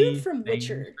The dude easy from names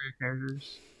Witcher. for your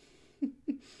characters.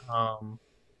 Um,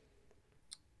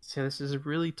 so this is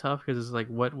really tough because it's like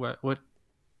what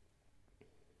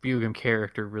video game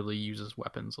character really uses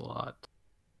weapons a lot?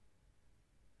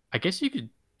 I guess you could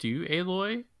do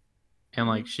Aloy, and Mm-hmm.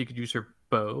 like she could use her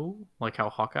bow, like how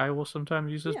Hawkeye will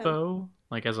sometimes use his Yeah. bow,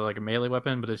 like as a melee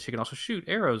weapon, but then she can also shoot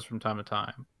arrows from time to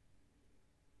time.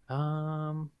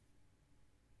 Um,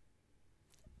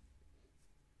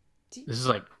 this is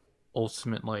like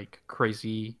ultimate like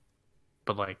crazy,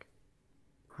 but like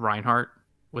Reinhardt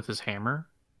with his hammer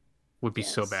would be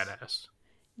so Yes. badass.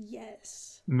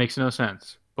 Yes. Makes no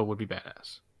sense, but would be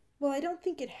badass. Well, I don't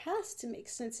think it has to make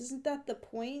sense. Isn't that the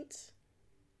point?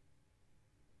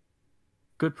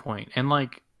 Good point. And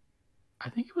like, I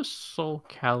think it was Soul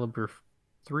Calibur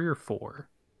 3 or 4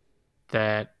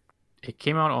 that it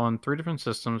came out on 3 different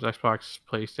systems: Xbox,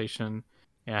 PlayStation,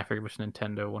 and I forget which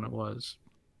Nintendo one it was.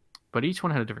 But each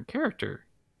one had a different character,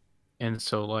 and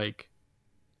so like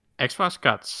Xbox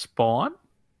got Spawn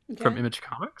from Okay. Image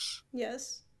Comics,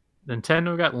 Yes.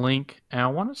 Nintendo got Link, and I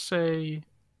want to say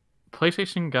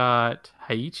PlayStation got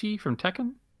Haiichi from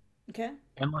Tekken, Okay.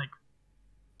 and like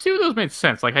two of those made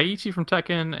sense, like Haiichi from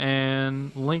Tekken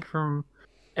and Link from,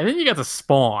 and then you got to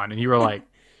Spawn, and you were like,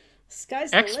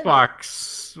 Sky's the limit.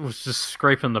 Xbox was just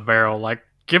scraping the barrel, like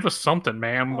give us something,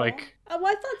 man. Oh. Like Oh,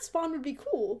 I thought Spawn would be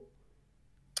cool.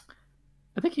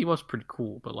 I think he was pretty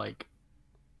cool, but like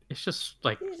it's just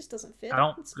like It just doesn't I fit.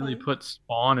 don't It's really fine. put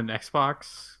Spawn in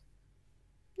Xbox.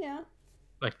 Yeah.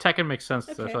 Like Tekken makes sense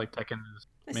because I feel Okay. like Tekken is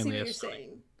I see mainly what a you're story.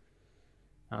 saying.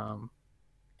 Um,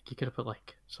 you could have put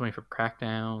like somebody from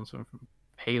Crackdown, someone from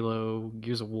Halo,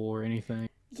 Gears of War, anything.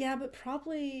 Yeah, but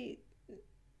probably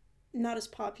not as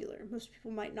popular. Most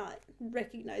people might not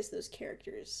recognize those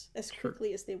characters as Sure.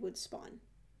 quickly as they would Spawn.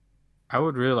 I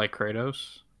would really like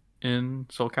Kratos in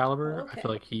Soul Oh, Calibur. I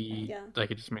feel okay. like he Yeah.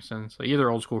 like it just makes sense. Like either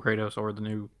old school Kratos or the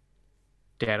new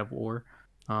Dad of War.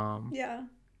 Um, Yeah.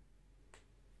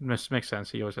 this makes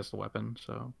sense. He always has the weapon,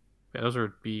 so yeah, those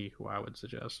would be who I would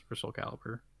suggest for Soul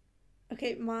Calibur.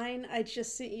 Okay, mine, I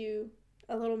just sent you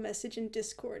a little message in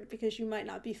Discord because you might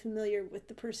not be familiar with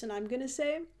the person I'm going to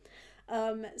say.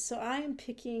 So I'm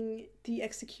picking the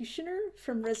Executioner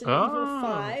from Resident Evil Oh,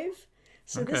 5.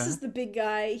 So this okay. is the big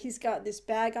guy. He's got this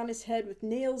bag on his head with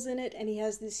nails in it, and he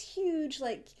has this huge,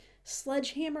 like,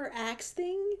 sledgehammer axe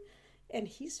thing. And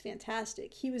he's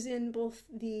fantastic. He was in both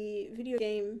the video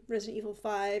game Resident Evil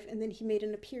 5, and then he made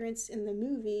an appearance in the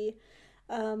movie.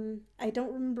 I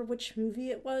don't remember which movie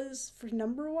it was for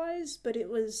number wise, but it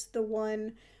was the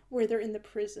one where they're in the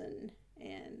prison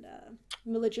and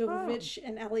Mila Oh, Jovovich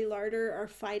and Ali Larder are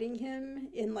fighting him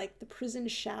in like the prison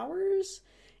showers,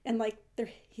 and like they're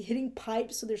hitting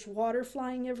pipes, so there's water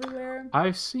flying everywhere.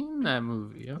 I've seen that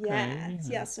movie. Yeah, Okay,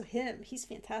 yeah. yeah. So he's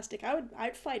fantastic.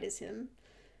 I'd fight as him.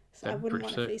 So I That'd be wouldn't pretty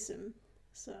want to sick. face him.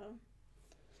 So,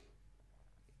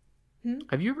 hmm?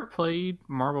 Have you ever played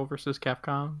Marvel vs.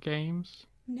 Capcom games?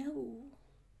 No.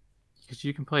 Because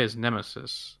you can play as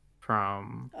Nemesis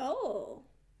from Oh.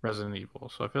 Resident Evil,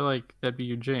 so I feel like that'd be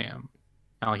your jam.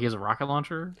 And like he has a rocket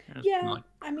launcher, and it's Yeah, like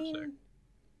I pretty sick. mean,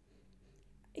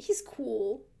 he's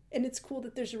cool, and it's cool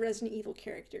that there's a Resident Evil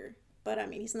character, but I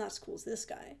mean, he's not as cool as this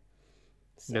guy.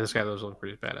 Yeah, So, this guy does look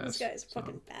pretty this badass. guy is So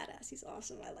fucking badass. He's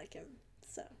awesome. I like him.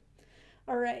 So,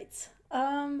 All right.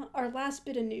 Our last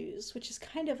bit of news, which is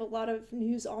kind of a lot of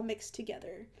news all mixed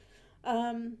together.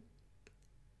 Um,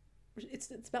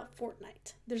 it's about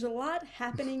Fortnite. There's a lot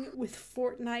happening with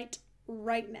Fortnite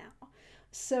right now.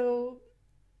 So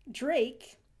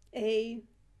Drake, a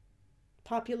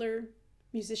popular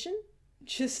musician,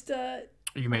 just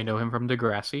You may know him from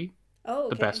Degrassi, oh,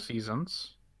 the okay. best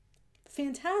seasons.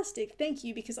 Fantastic. Thank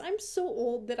you, because I'm so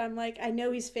old that I'm like, I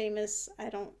know he's famous. I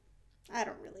don't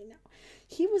really know.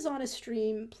 He was on a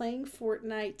stream playing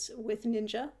Fortnite with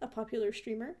Ninja, a popular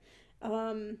streamer.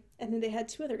 And then they had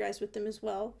two other guys with them as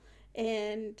well.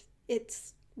 And it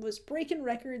was breaking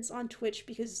records on Twitch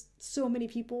because so many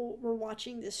people were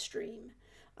watching this stream.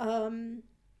 Um,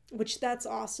 which that's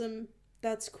awesome.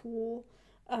 That's cool.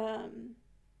 Um,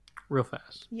 Real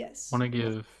fast. yes. Want to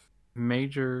give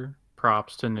major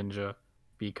props to Ninja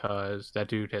because that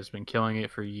dude has been killing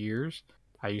it for years.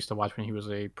 I used to watch when he was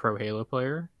a pro Halo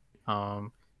player,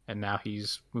 um, and now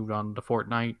he's moved on to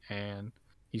Fortnite and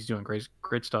he's doing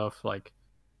great stuff. Like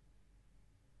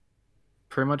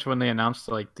pretty much when they announced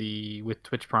like the with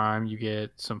Twitch Prime, you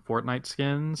get some Fortnite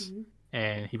skins, Mm-hmm.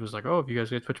 and he was like, "Oh, if you guys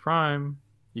get Twitch Prime,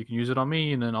 you can use it on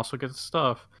me, and then also get the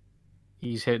stuff."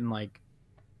 He's hitting like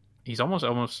he's almost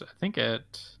I think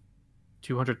at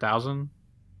 200,000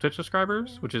 Twitch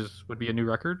subscribers, Oh, which is would be a new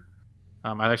record.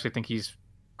 I actually think he's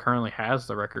currently has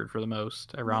the record for the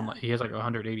most. Around yeah. like he has like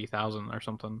 180,000 or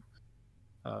something.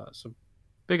 So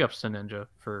big ups to Ninja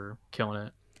for killing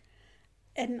it.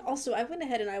 And also, I went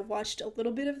ahead and I watched a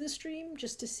little bit of the stream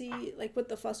just to see like what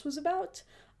the fuss was about.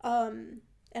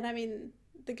 And I mean,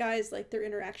 the guys like their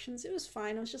interactions, it was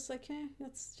fine. I was just like,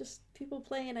 that's just people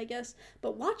playing, I guess.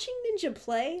 But watching Ninja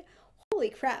play, holy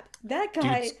crap, that Dude's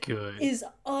guy good. is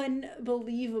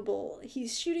unbelievable.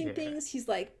 He's shooting Yeah. things. He's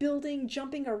like building,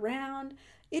 jumping around.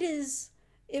 It is.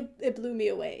 It blew me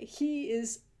away. He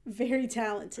is very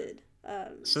talented.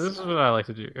 So this is what I like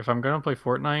to do. If I'm gonna play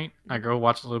Fortnite, I go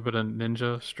watch a little bit of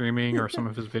Ninja streaming or some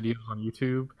of his videos on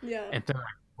YouTube, yeah. and then I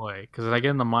play because I get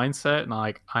in the mindset and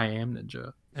I am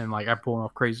Ninja, and like I pull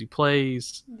off crazy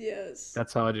plays. Yes.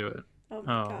 That's how I do it. Oh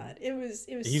my Um, god. It was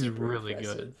he's super really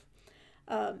good.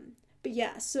 impressive. But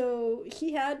yeah, so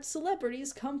he had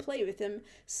celebrities come play with him,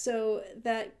 so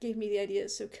that gave me the idea.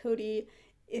 So Cody,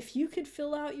 if you could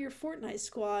fill out your Fortnite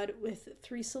squad with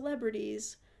three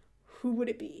celebrities, who would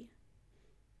it be?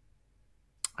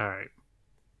 All right,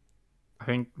 I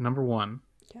think number one,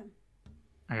 Okay.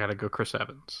 I gotta go Chris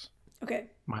Evans, Okay.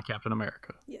 my Captain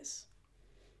America. Yes.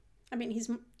 I mean,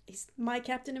 he's my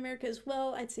Captain America as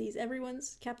well. I'd say he's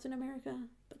everyone's Captain America.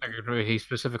 But He's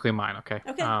specifically mine. Okay.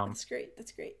 okay, that's great.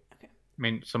 That's great. Okay, I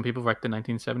mean, some people like the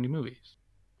 1970 movies.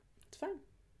 it's fine.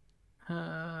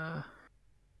 Uh,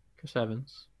 Chris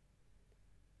Evans.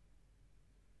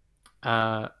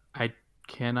 I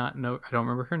cannot know. I don't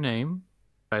remember her name,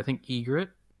 but I think Egret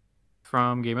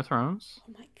from Game of Thrones.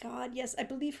 Oh my God, yes, I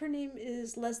believe her name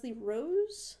is Leslie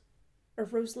Rose, or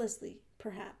Rose Leslie,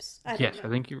 perhaps. I don't Yes, know.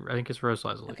 I think it's Rose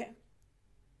Leslie. Okay.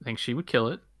 I think she would kill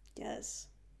it. Yes.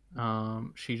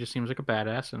 She just seems like a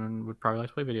badass and would probably like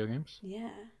to play video games. Yeah.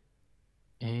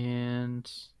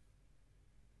 And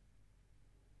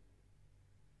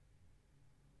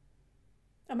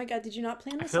Oh my God, did you not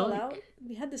plan I this feel all out? like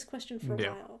We had this question for a yeah,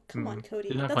 while. Come on, did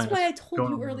Cody. not That's plan why this. I told Don't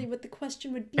you remember. early what the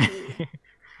question would be.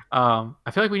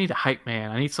 I feel like we need a hype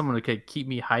man. I need someone who could keep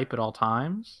me hype at all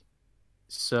times.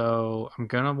 So I'm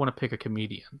gonna want to pick a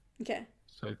comedian. Okay.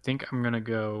 So I think I'm gonna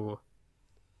go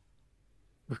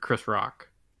with Chris Rock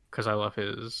because I love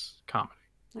his comedy.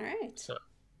 All right. So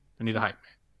I need a hype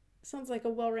man. Sounds like a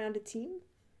well-rounded team.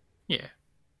 Yeah.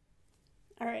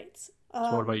 All right. So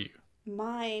what about you?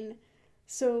 Mine.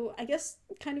 So I guess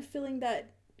kind of filling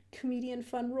that comedian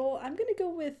fun role, I'm gonna go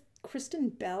with Kristen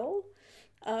Bell.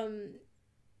 Um,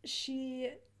 she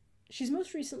she's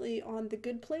most recently on The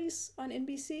Good Place on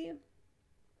NBC.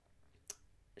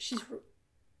 She's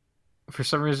For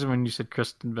some reason, when you said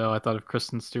Kristen Bell, I thought of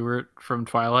Kristen Stewart from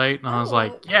Twilight, and I was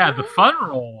like, oh "Yeah, the yeah fun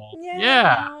role." yeah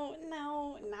Yeah. no.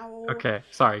 Okay.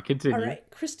 Sorry. All Continue. right,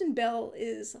 Kristen Bell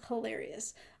is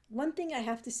hilarious. One thing I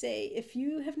have to say, if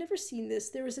you have never seen this,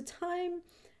 there was a time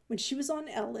when she was on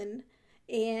Ellen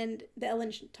and the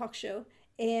Ellen talk show,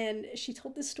 and she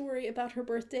told this story about her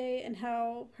birthday and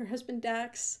how her husband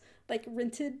Dax like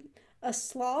rented a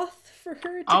sloth for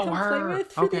her to Oh, come play her.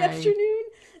 with for the Okay. afternoon.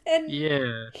 And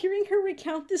Yeah. hearing her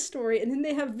recount this story, and then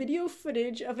they have video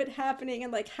footage of it happening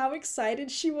and like how excited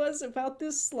she was about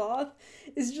this sloth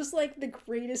is just like the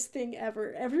greatest thing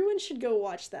ever. Everyone should go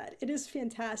watch that. It is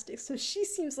fantastic. So she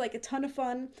seems like a ton of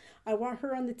fun. I want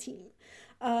her on the team.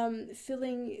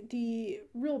 Filling the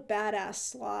real badass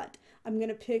slot, I'm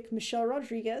gonna pick Michelle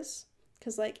Rodriguez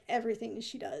because like everything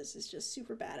she does is just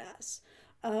super badass.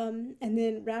 And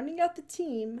then rounding out the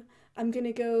team, I'm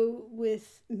gonna go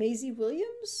with Maisie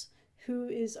Williams, who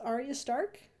is Arya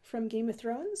Stark from Game of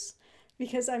Thrones,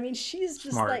 because I mean she's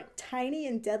just Smart. like tiny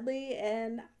and deadly,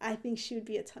 and I think she would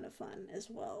be a ton of fun as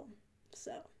well.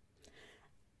 So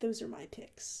those are my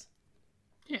picks.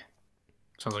 Yeah,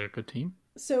 sounds like a good team.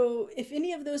 So if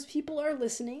any of those people are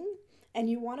listening and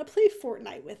you want to play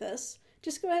Fortnite with us,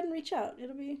 just go ahead and reach out.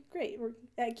 It'll be great. We're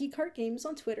at Geek Heart Games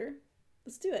on Twitter.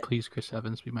 Let's do it. Please, Chris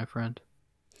Evans, be my friend.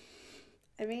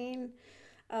 I mean,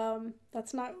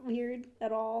 that's not weird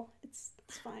at all. It's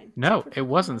fine. It's No, it perfectly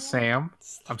wasn't, normal.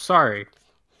 Sam. I'm sorry.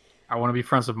 I want to be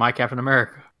friends with my Captain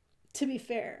America. To be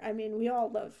fair, I mean, we all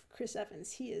love Chris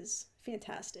Evans. He is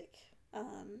fantastic.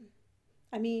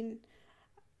 I mean,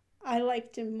 I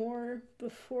liked him more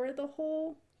before the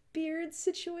whole beard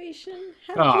situation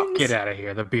Oh, get happened. out of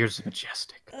here. The beard's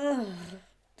majestic. Ugh,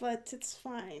 but it's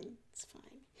fine. It's fine.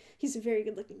 He's a very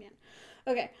good looking man.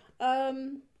 Okay.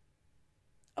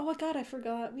 Oh my god, I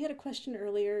forgot. We had a question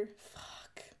earlier.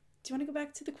 Fuck. Do you want to go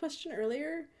back to the question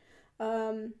earlier?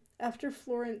 After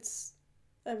Florence,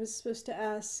 I was supposed to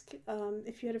ask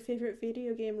if you had a favorite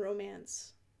video game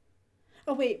romance.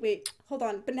 Oh wait, hold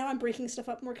on. But now I'm breaking stuff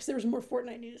up more because there was more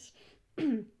Fortnite news.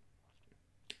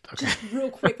 Okay. Just real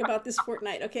quick about this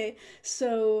Fortnite, okay?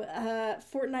 So,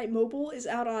 Fortnite Mobile is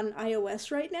out on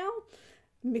iOS right now,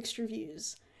 mixed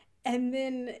reviews. And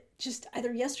then just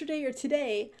either yesterday or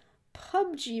today,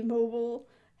 PUBG Mobile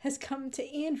has come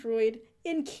to Android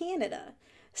in Canada.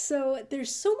 So,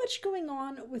 there's so much going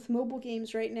on with mobile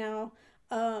games right now.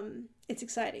 It's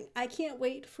exciting. I can't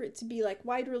wait for it to be like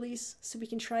wide release so we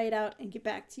can try it out and get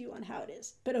back to you on how it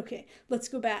is. But okay, let's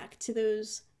go back to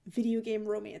those video game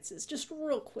romances just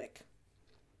real quick.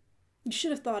 You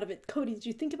should have thought of it. Cody, did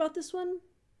you think about this one?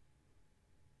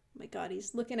 Oh my god,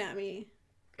 he's looking at me.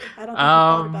 I don't think he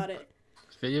thought about it.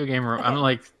 Video game. Okay. I'm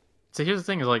like, so here's the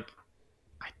thing: is like,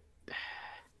 I,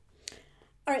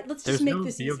 All right, let's there's just make no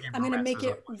this video easy. game I'm gonna make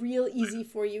romances. it real easy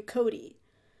for you, Cody.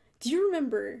 Do you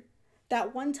remember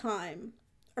that one time,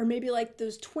 or maybe like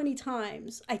those 20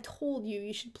 times, I told you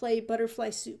you should play Butterfly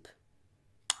Soup,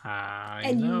 I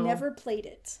and you know. never played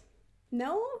it?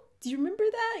 No? Do you remember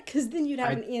that? Because then you'd have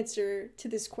I an answer to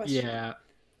this question. yeah.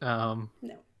 No.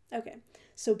 Okay.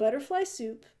 So Butterfly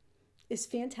Soup is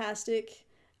fantastic.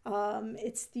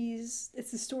 It's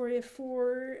the story of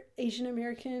four Asian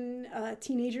American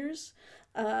teenagers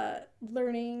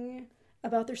learning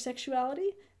about their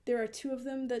sexuality. There are two of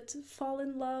them that fall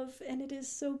in love, and it is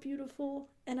so beautiful,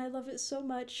 and I love it so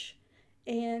much.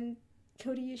 And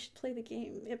Cody, you should play the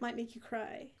game. It might make you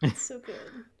cry. It's so good.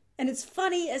 And it's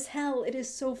funny as hell. It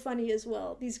is so funny as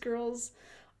well. These girls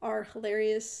are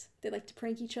hilarious. They like to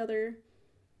prank each other.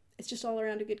 It's just all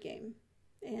around a good game.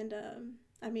 And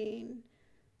I mean,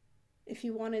 if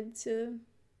you wanted to,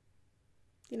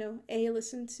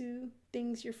 listen to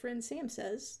things your friend Sam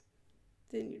says,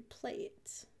 then you'd play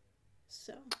it.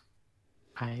 So,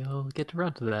 I'll get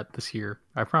around to that this year.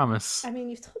 I promise. I mean,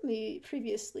 you've told me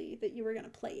previously that you were gonna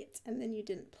play it, and then you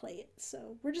didn't play it.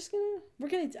 So we're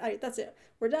gonna. All right, that's it.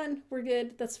 We're done. We're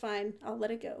good. That's fine. I'll let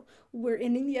it go. We're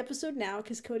ending the episode now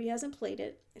because Cody hasn't played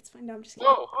it. It's fine. No, I'm just kidding.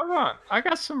 Whoa, hold on. I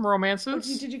got some Oh,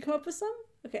 romances. did you come up with some?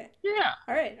 Okay. Yeah.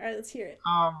 All right. Let's hear it.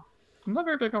 I'm not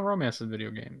very big on romance in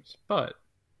video games, but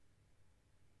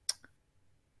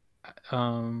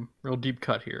real deep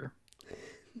cut here.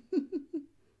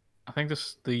 I think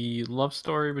the love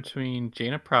story between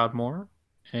Jaina Proudmoore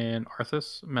and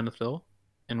Arthas Menethil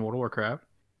in World of Warcraft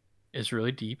is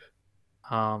really deep.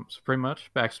 So pretty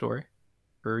much backstory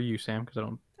for you, Sam, because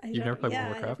you've never played World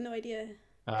of I have Warcraft. no idea.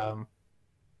 Um,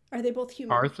 Are they both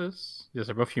human? Arthas, yes,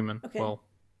 they're both human. Okay. Well,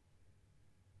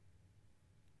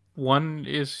 one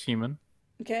is human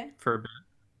Okay. for a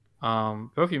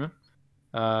bit. Both human.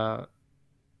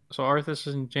 So Arthas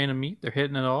and Jaina meet. They're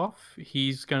hitting it off.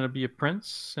 He's gonna be a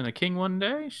prince and a king one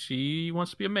day. She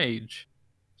wants to be a mage,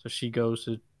 so she goes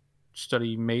to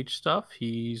study mage stuff.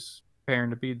 He's preparing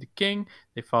to be the king.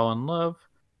 They fall in love.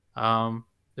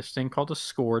 This thing called a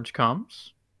scourge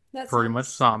comes. That Pretty much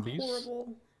sounds zombies.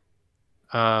 horrible.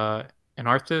 And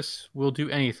Arthas will do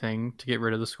anything to get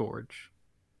rid of the scourge,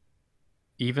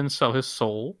 even sell his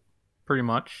soul, pretty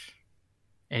much,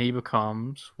 and he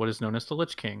becomes what is known as the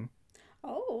Lich King.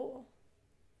 Oh,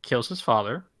 Kills his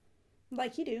father,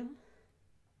 like you do.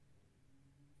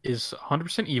 is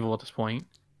 100% evil at this point.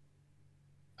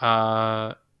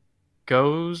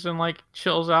 Goes and like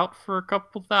chills out for a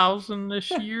couple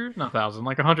thousand-ish years, not thousand,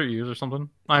 like 100 years or something.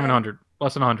 Not even 100,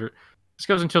 less than 100. Just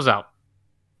goes and chills out.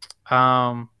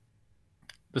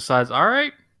 Decides, all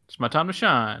right, it's my time to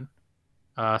shine.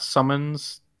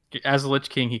 Summons as the Lich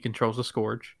King. He controls the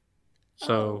Scourge,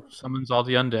 so Oh. summons all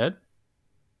the undead.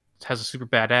 Has a super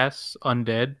badass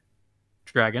undead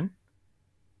dragon.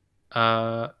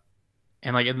 Uh,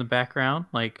 and like in the background,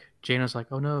 like Jaina's like,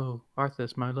 "Oh no,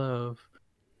 Arthas, my love."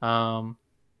 Um,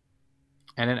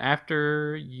 and then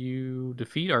after you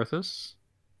defeat Arthas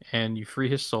and you free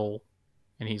his soul,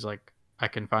 and he's like, "I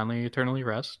can finally eternally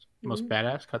rest." Most Mm-hmm.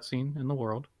 badass cutscene in the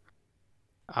world.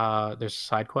 There's a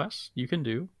side quest you can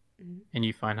do, Mm-hmm. and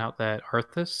you find out that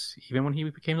Arthas, even when he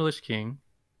became the Lich King,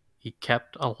 he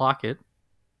kept a locket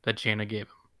that Jaina gave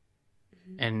him,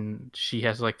 Mm-hmm. and she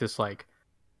has like this like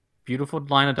beautiful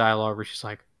line of dialogue where she's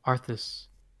like, "Arthas,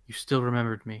 you still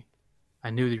remembered me. I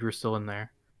knew that you were still in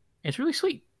there." And it's really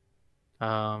sweet.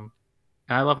 And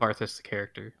I love Arthas the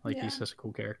character. Like Yeah. he's such a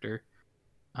cool character.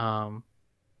 Um,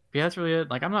 but yeah, that's really it.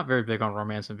 Like I'm not very big on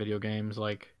romance in video games.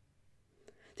 Like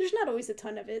There's not always a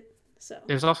ton of it, so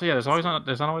there's also it's fine.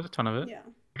 there's not always a ton of it. Yeah.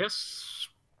 I guess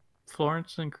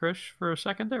Florence and Krish for a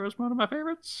second there was one of my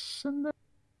favorites. And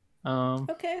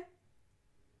Okay.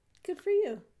 Good for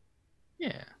you.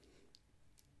 yeah,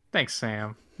 thanks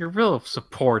Sam. You're real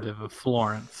supportive of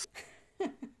Florence.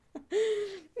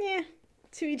 Yeah.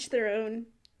 To each their own.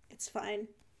 It's fine.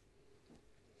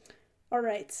 All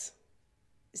right.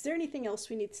 Is there anything else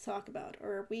we need to talk about, or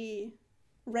are we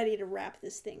ready to wrap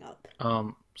this thing up?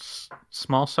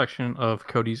 Small section of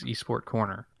Cody's esport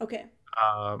corner. Okay.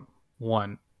 Uh,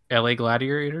 one, LA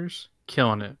Gladiators,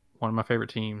 killing it. One of my favorite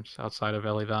teams outside of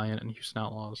LA Valiant and Houston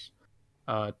Outlaws.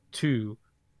 Two,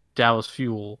 Dallas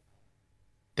Fuel.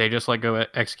 They just let go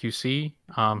at XQC.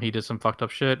 He did some fucked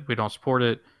up shit. We don't support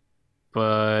it,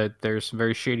 but there's some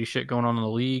very shady shit going on in the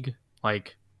league.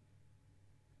 Like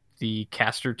the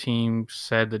caster team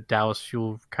said that Dallas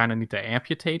Fuel kind of need to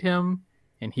amputate him,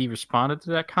 and he responded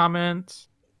to that comment,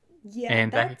 Yeah,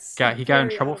 and that's he got in very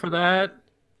out trouble of for that. line.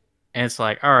 And it's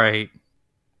like, all right,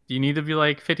 you need to be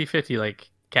like 50-50. Like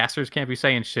casters can't be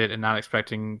saying shit and not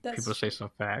expecting people That's to say true. some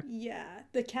fact. Yeah,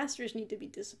 the casters need to be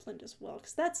disciplined as well,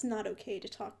 because that's not okay to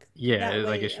talk Yeah, that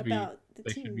like way about the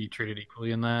they should team. be treated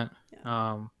equally in that.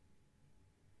 Yeah.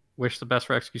 Wish the best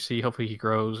for XQC. Hopefully he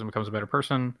grows and becomes a better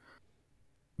person.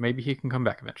 Maybe he can come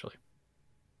back eventually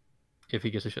if he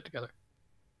gets his shit together.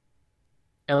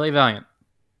 LA Valiant.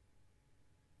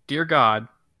 Dear God,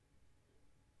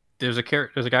 there's a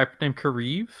guy named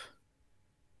Kareev.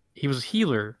 He was a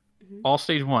healer Mm-hmm. all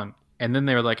stage 1. And then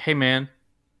they were like, "Hey man,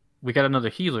 we got another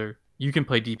healer. You can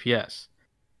play DPS."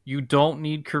 You don't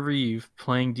need Kareev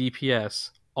playing DPS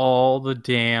all the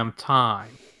damn time.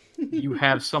 You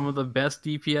have some of the best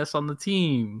DPS on the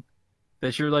team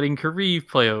that you're letting Kareev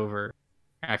play over.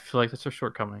 And I feel like that's their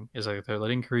shortcoming, is like they're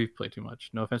letting Kareev play too much.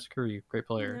 No offense to Kareev, great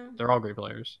player. No. They're all great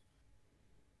players.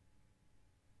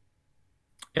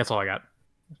 That's all I got.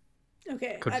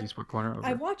 Okay, Cody's Esport Corner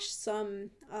I over. watched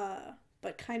some,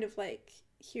 but kind of like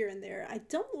here and there. I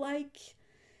don't like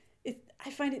it. I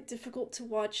find it difficult to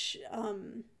watch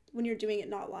when you're doing it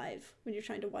not live. When you're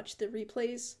trying to watch the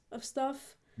replays of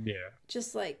stuff, Yeah.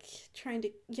 just like trying to,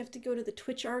 you have to go to the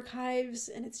Twitch archives,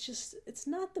 and it's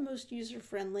not the most user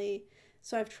friendly.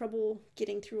 So I have trouble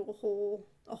getting through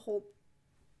a whole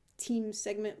team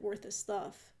segment worth of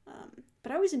stuff.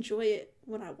 But I always enjoy it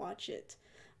when I watch it.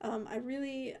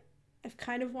 I've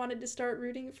kind of wanted to start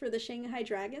rooting for the Shanghai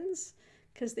Dragons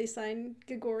because they signed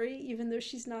Gagori, even though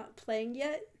she's not playing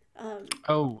yet.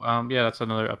 Oh, yeah, that's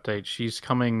another update. She's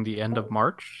coming the end of Oh,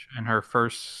 March, and her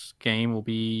first game will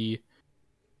be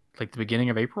like the beginning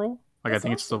of April. Like I that's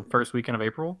think it's the awesome. first weekend of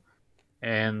April.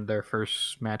 And their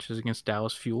first match is against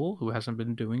Dallas Fuel, who hasn't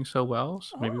been doing so well.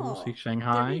 So maybe we'll see Oh, there we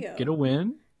Shanghai get go. a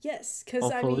win, Yes, because I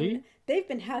mean, hopefully. they've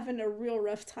been having a real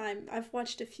rough time. I've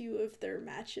watched a few of their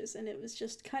matches, and it was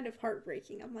just kind of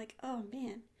heartbreaking. I'm like, oh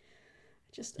man,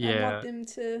 I want Yeah, them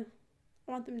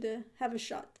to, have a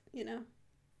shot, you know.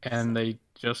 So, and they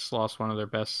just lost one of their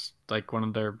best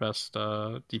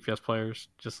DPS players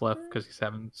just left uh, because he's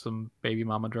having some baby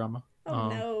mama drama. oh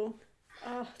no,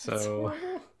 oh that's So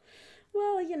horrible.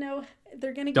 Well,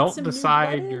 they're gonna get don't some new blood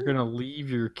decide you're in. gonna leave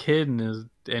your kid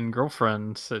and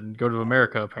girlfriends and go to Oh,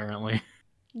 America. Apparently,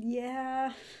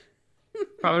 yeah.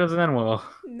 probably doesn't end well.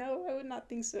 No, I would not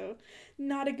think so.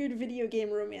 Not a good video game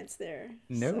romance there.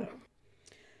 No. So,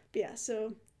 but yeah,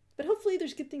 but hopefully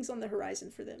there's good things on the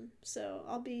horizon for them. So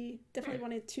I'll be definitely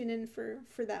want to tune in for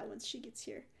that once she gets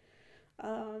here.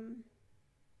 Um,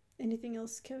 anything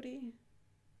else, Cody?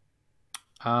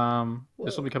 This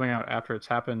will be Whoa. coming out after it's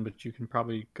happened, but you can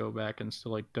probably go back and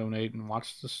still like donate and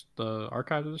watch the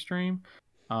archive of the stream.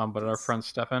 But our Yes. friend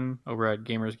Stefan over at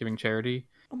Gamers Giving Charity,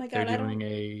 Oh my they're God, doing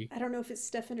a I don't know if it's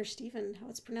Stefan or Stephen how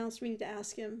it's pronounced. We need to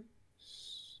ask him.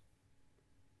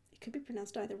 could be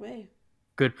pronounced either way.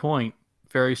 Good point.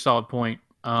 Very solid point.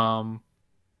 Our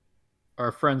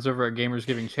friends over at Gamers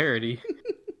Giving Charity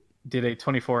did a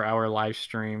 24-hour live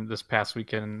stream this past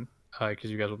weekend, because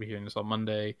you guys will be hearing this on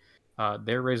Monday.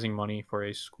 They're raising money for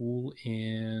a school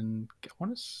in, I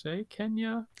want to say,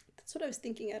 Kenya. That's what I was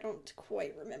thinking. I don't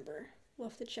quite remember. We'll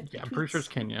have to check the Yeah, tweets. I'm pretty sure it's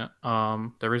Kenya.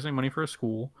 They're raising money for a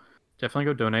school. Definitely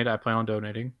go donate. I plan on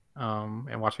donating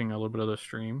and watching a little bit of the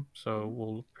stream. So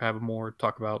we'll have more to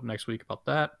talk about next week about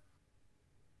that.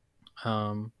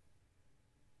 And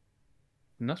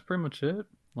that's pretty much it.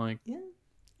 Like, yeah.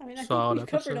 I mean, I think we've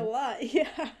covered a lot.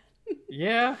 Yeah.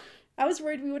 Yeah. I was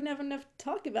worried we wouldn't have enough to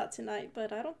talk about tonight,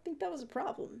 but I don't think that was a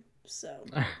problem. So.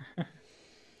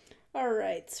 All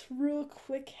right, real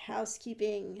quick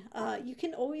housekeeping. You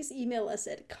can always email us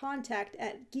at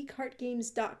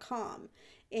contact@geekheartgames.com.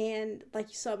 And like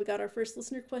you saw, we got our first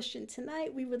listener question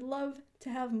tonight. We would love to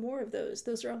have more of those.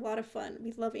 Those are a lot of fun.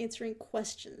 We love answering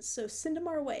questions, so send them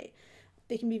our way.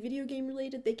 They can be video game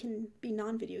related, they can be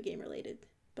non-video game related,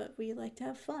 but we like to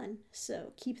have fun,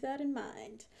 so keep that in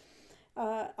mind.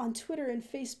 On Twitter and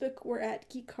Facebook, we're at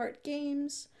Geek Heart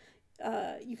Games.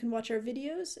 You can watch our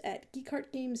videos at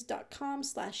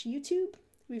geekheartgames.com/YouTube.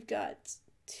 We've got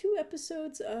 2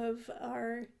 episodes of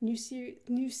our new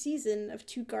season of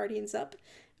 2 Guardians up,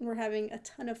 and we're having a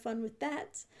ton of fun with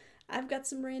that. I've got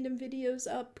some random videos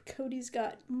up. Cody's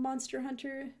got Monster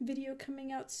Hunter video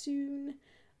coming out soon.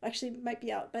 Actually, it might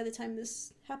be out by the time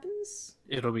this happens.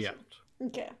 It'll be out.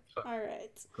 Okay. So, all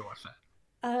right. Go watch that.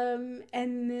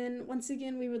 And then once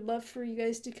again, we would love for you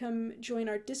guys to come join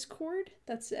our Discord.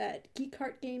 That's at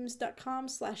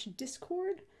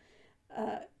geekheartgames.com/Discord.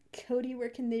 Cody, where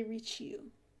can they reach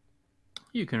you?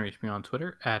 You can reach me on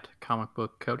Twitter at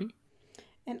comicbookcody.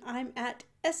 And I'm at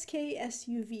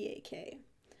SKSUVAK.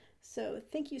 So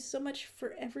thank you so much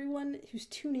for everyone who's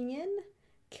tuning in.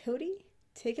 Cody,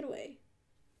 take it away.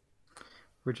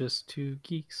 We're just 2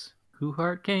 geeks who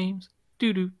heart games.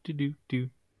 Do do do do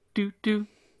do do do.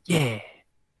 Yeah,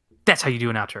 that's how you do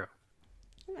an outro.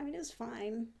 I mean, it was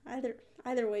fine. Either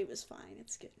way was fine.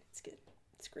 It's good. It's good.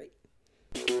 It's great.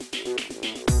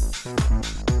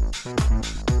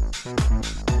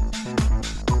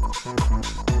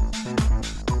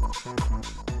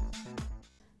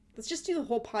 Let's just do the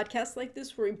whole podcast like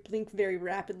this, where we blink very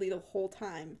rapidly the whole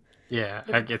time. Yeah,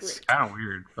 it's kind of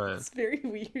weird, but it's very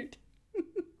weird.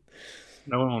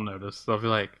 No one will notice. They'll be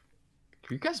like,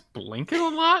 "Are you guys blinking a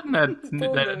lot in that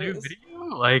new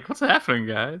video? Like, what's happening,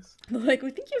 guys?" Like,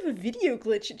 we think you have a video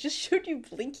glitch. It just showed you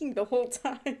blinking the whole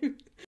time.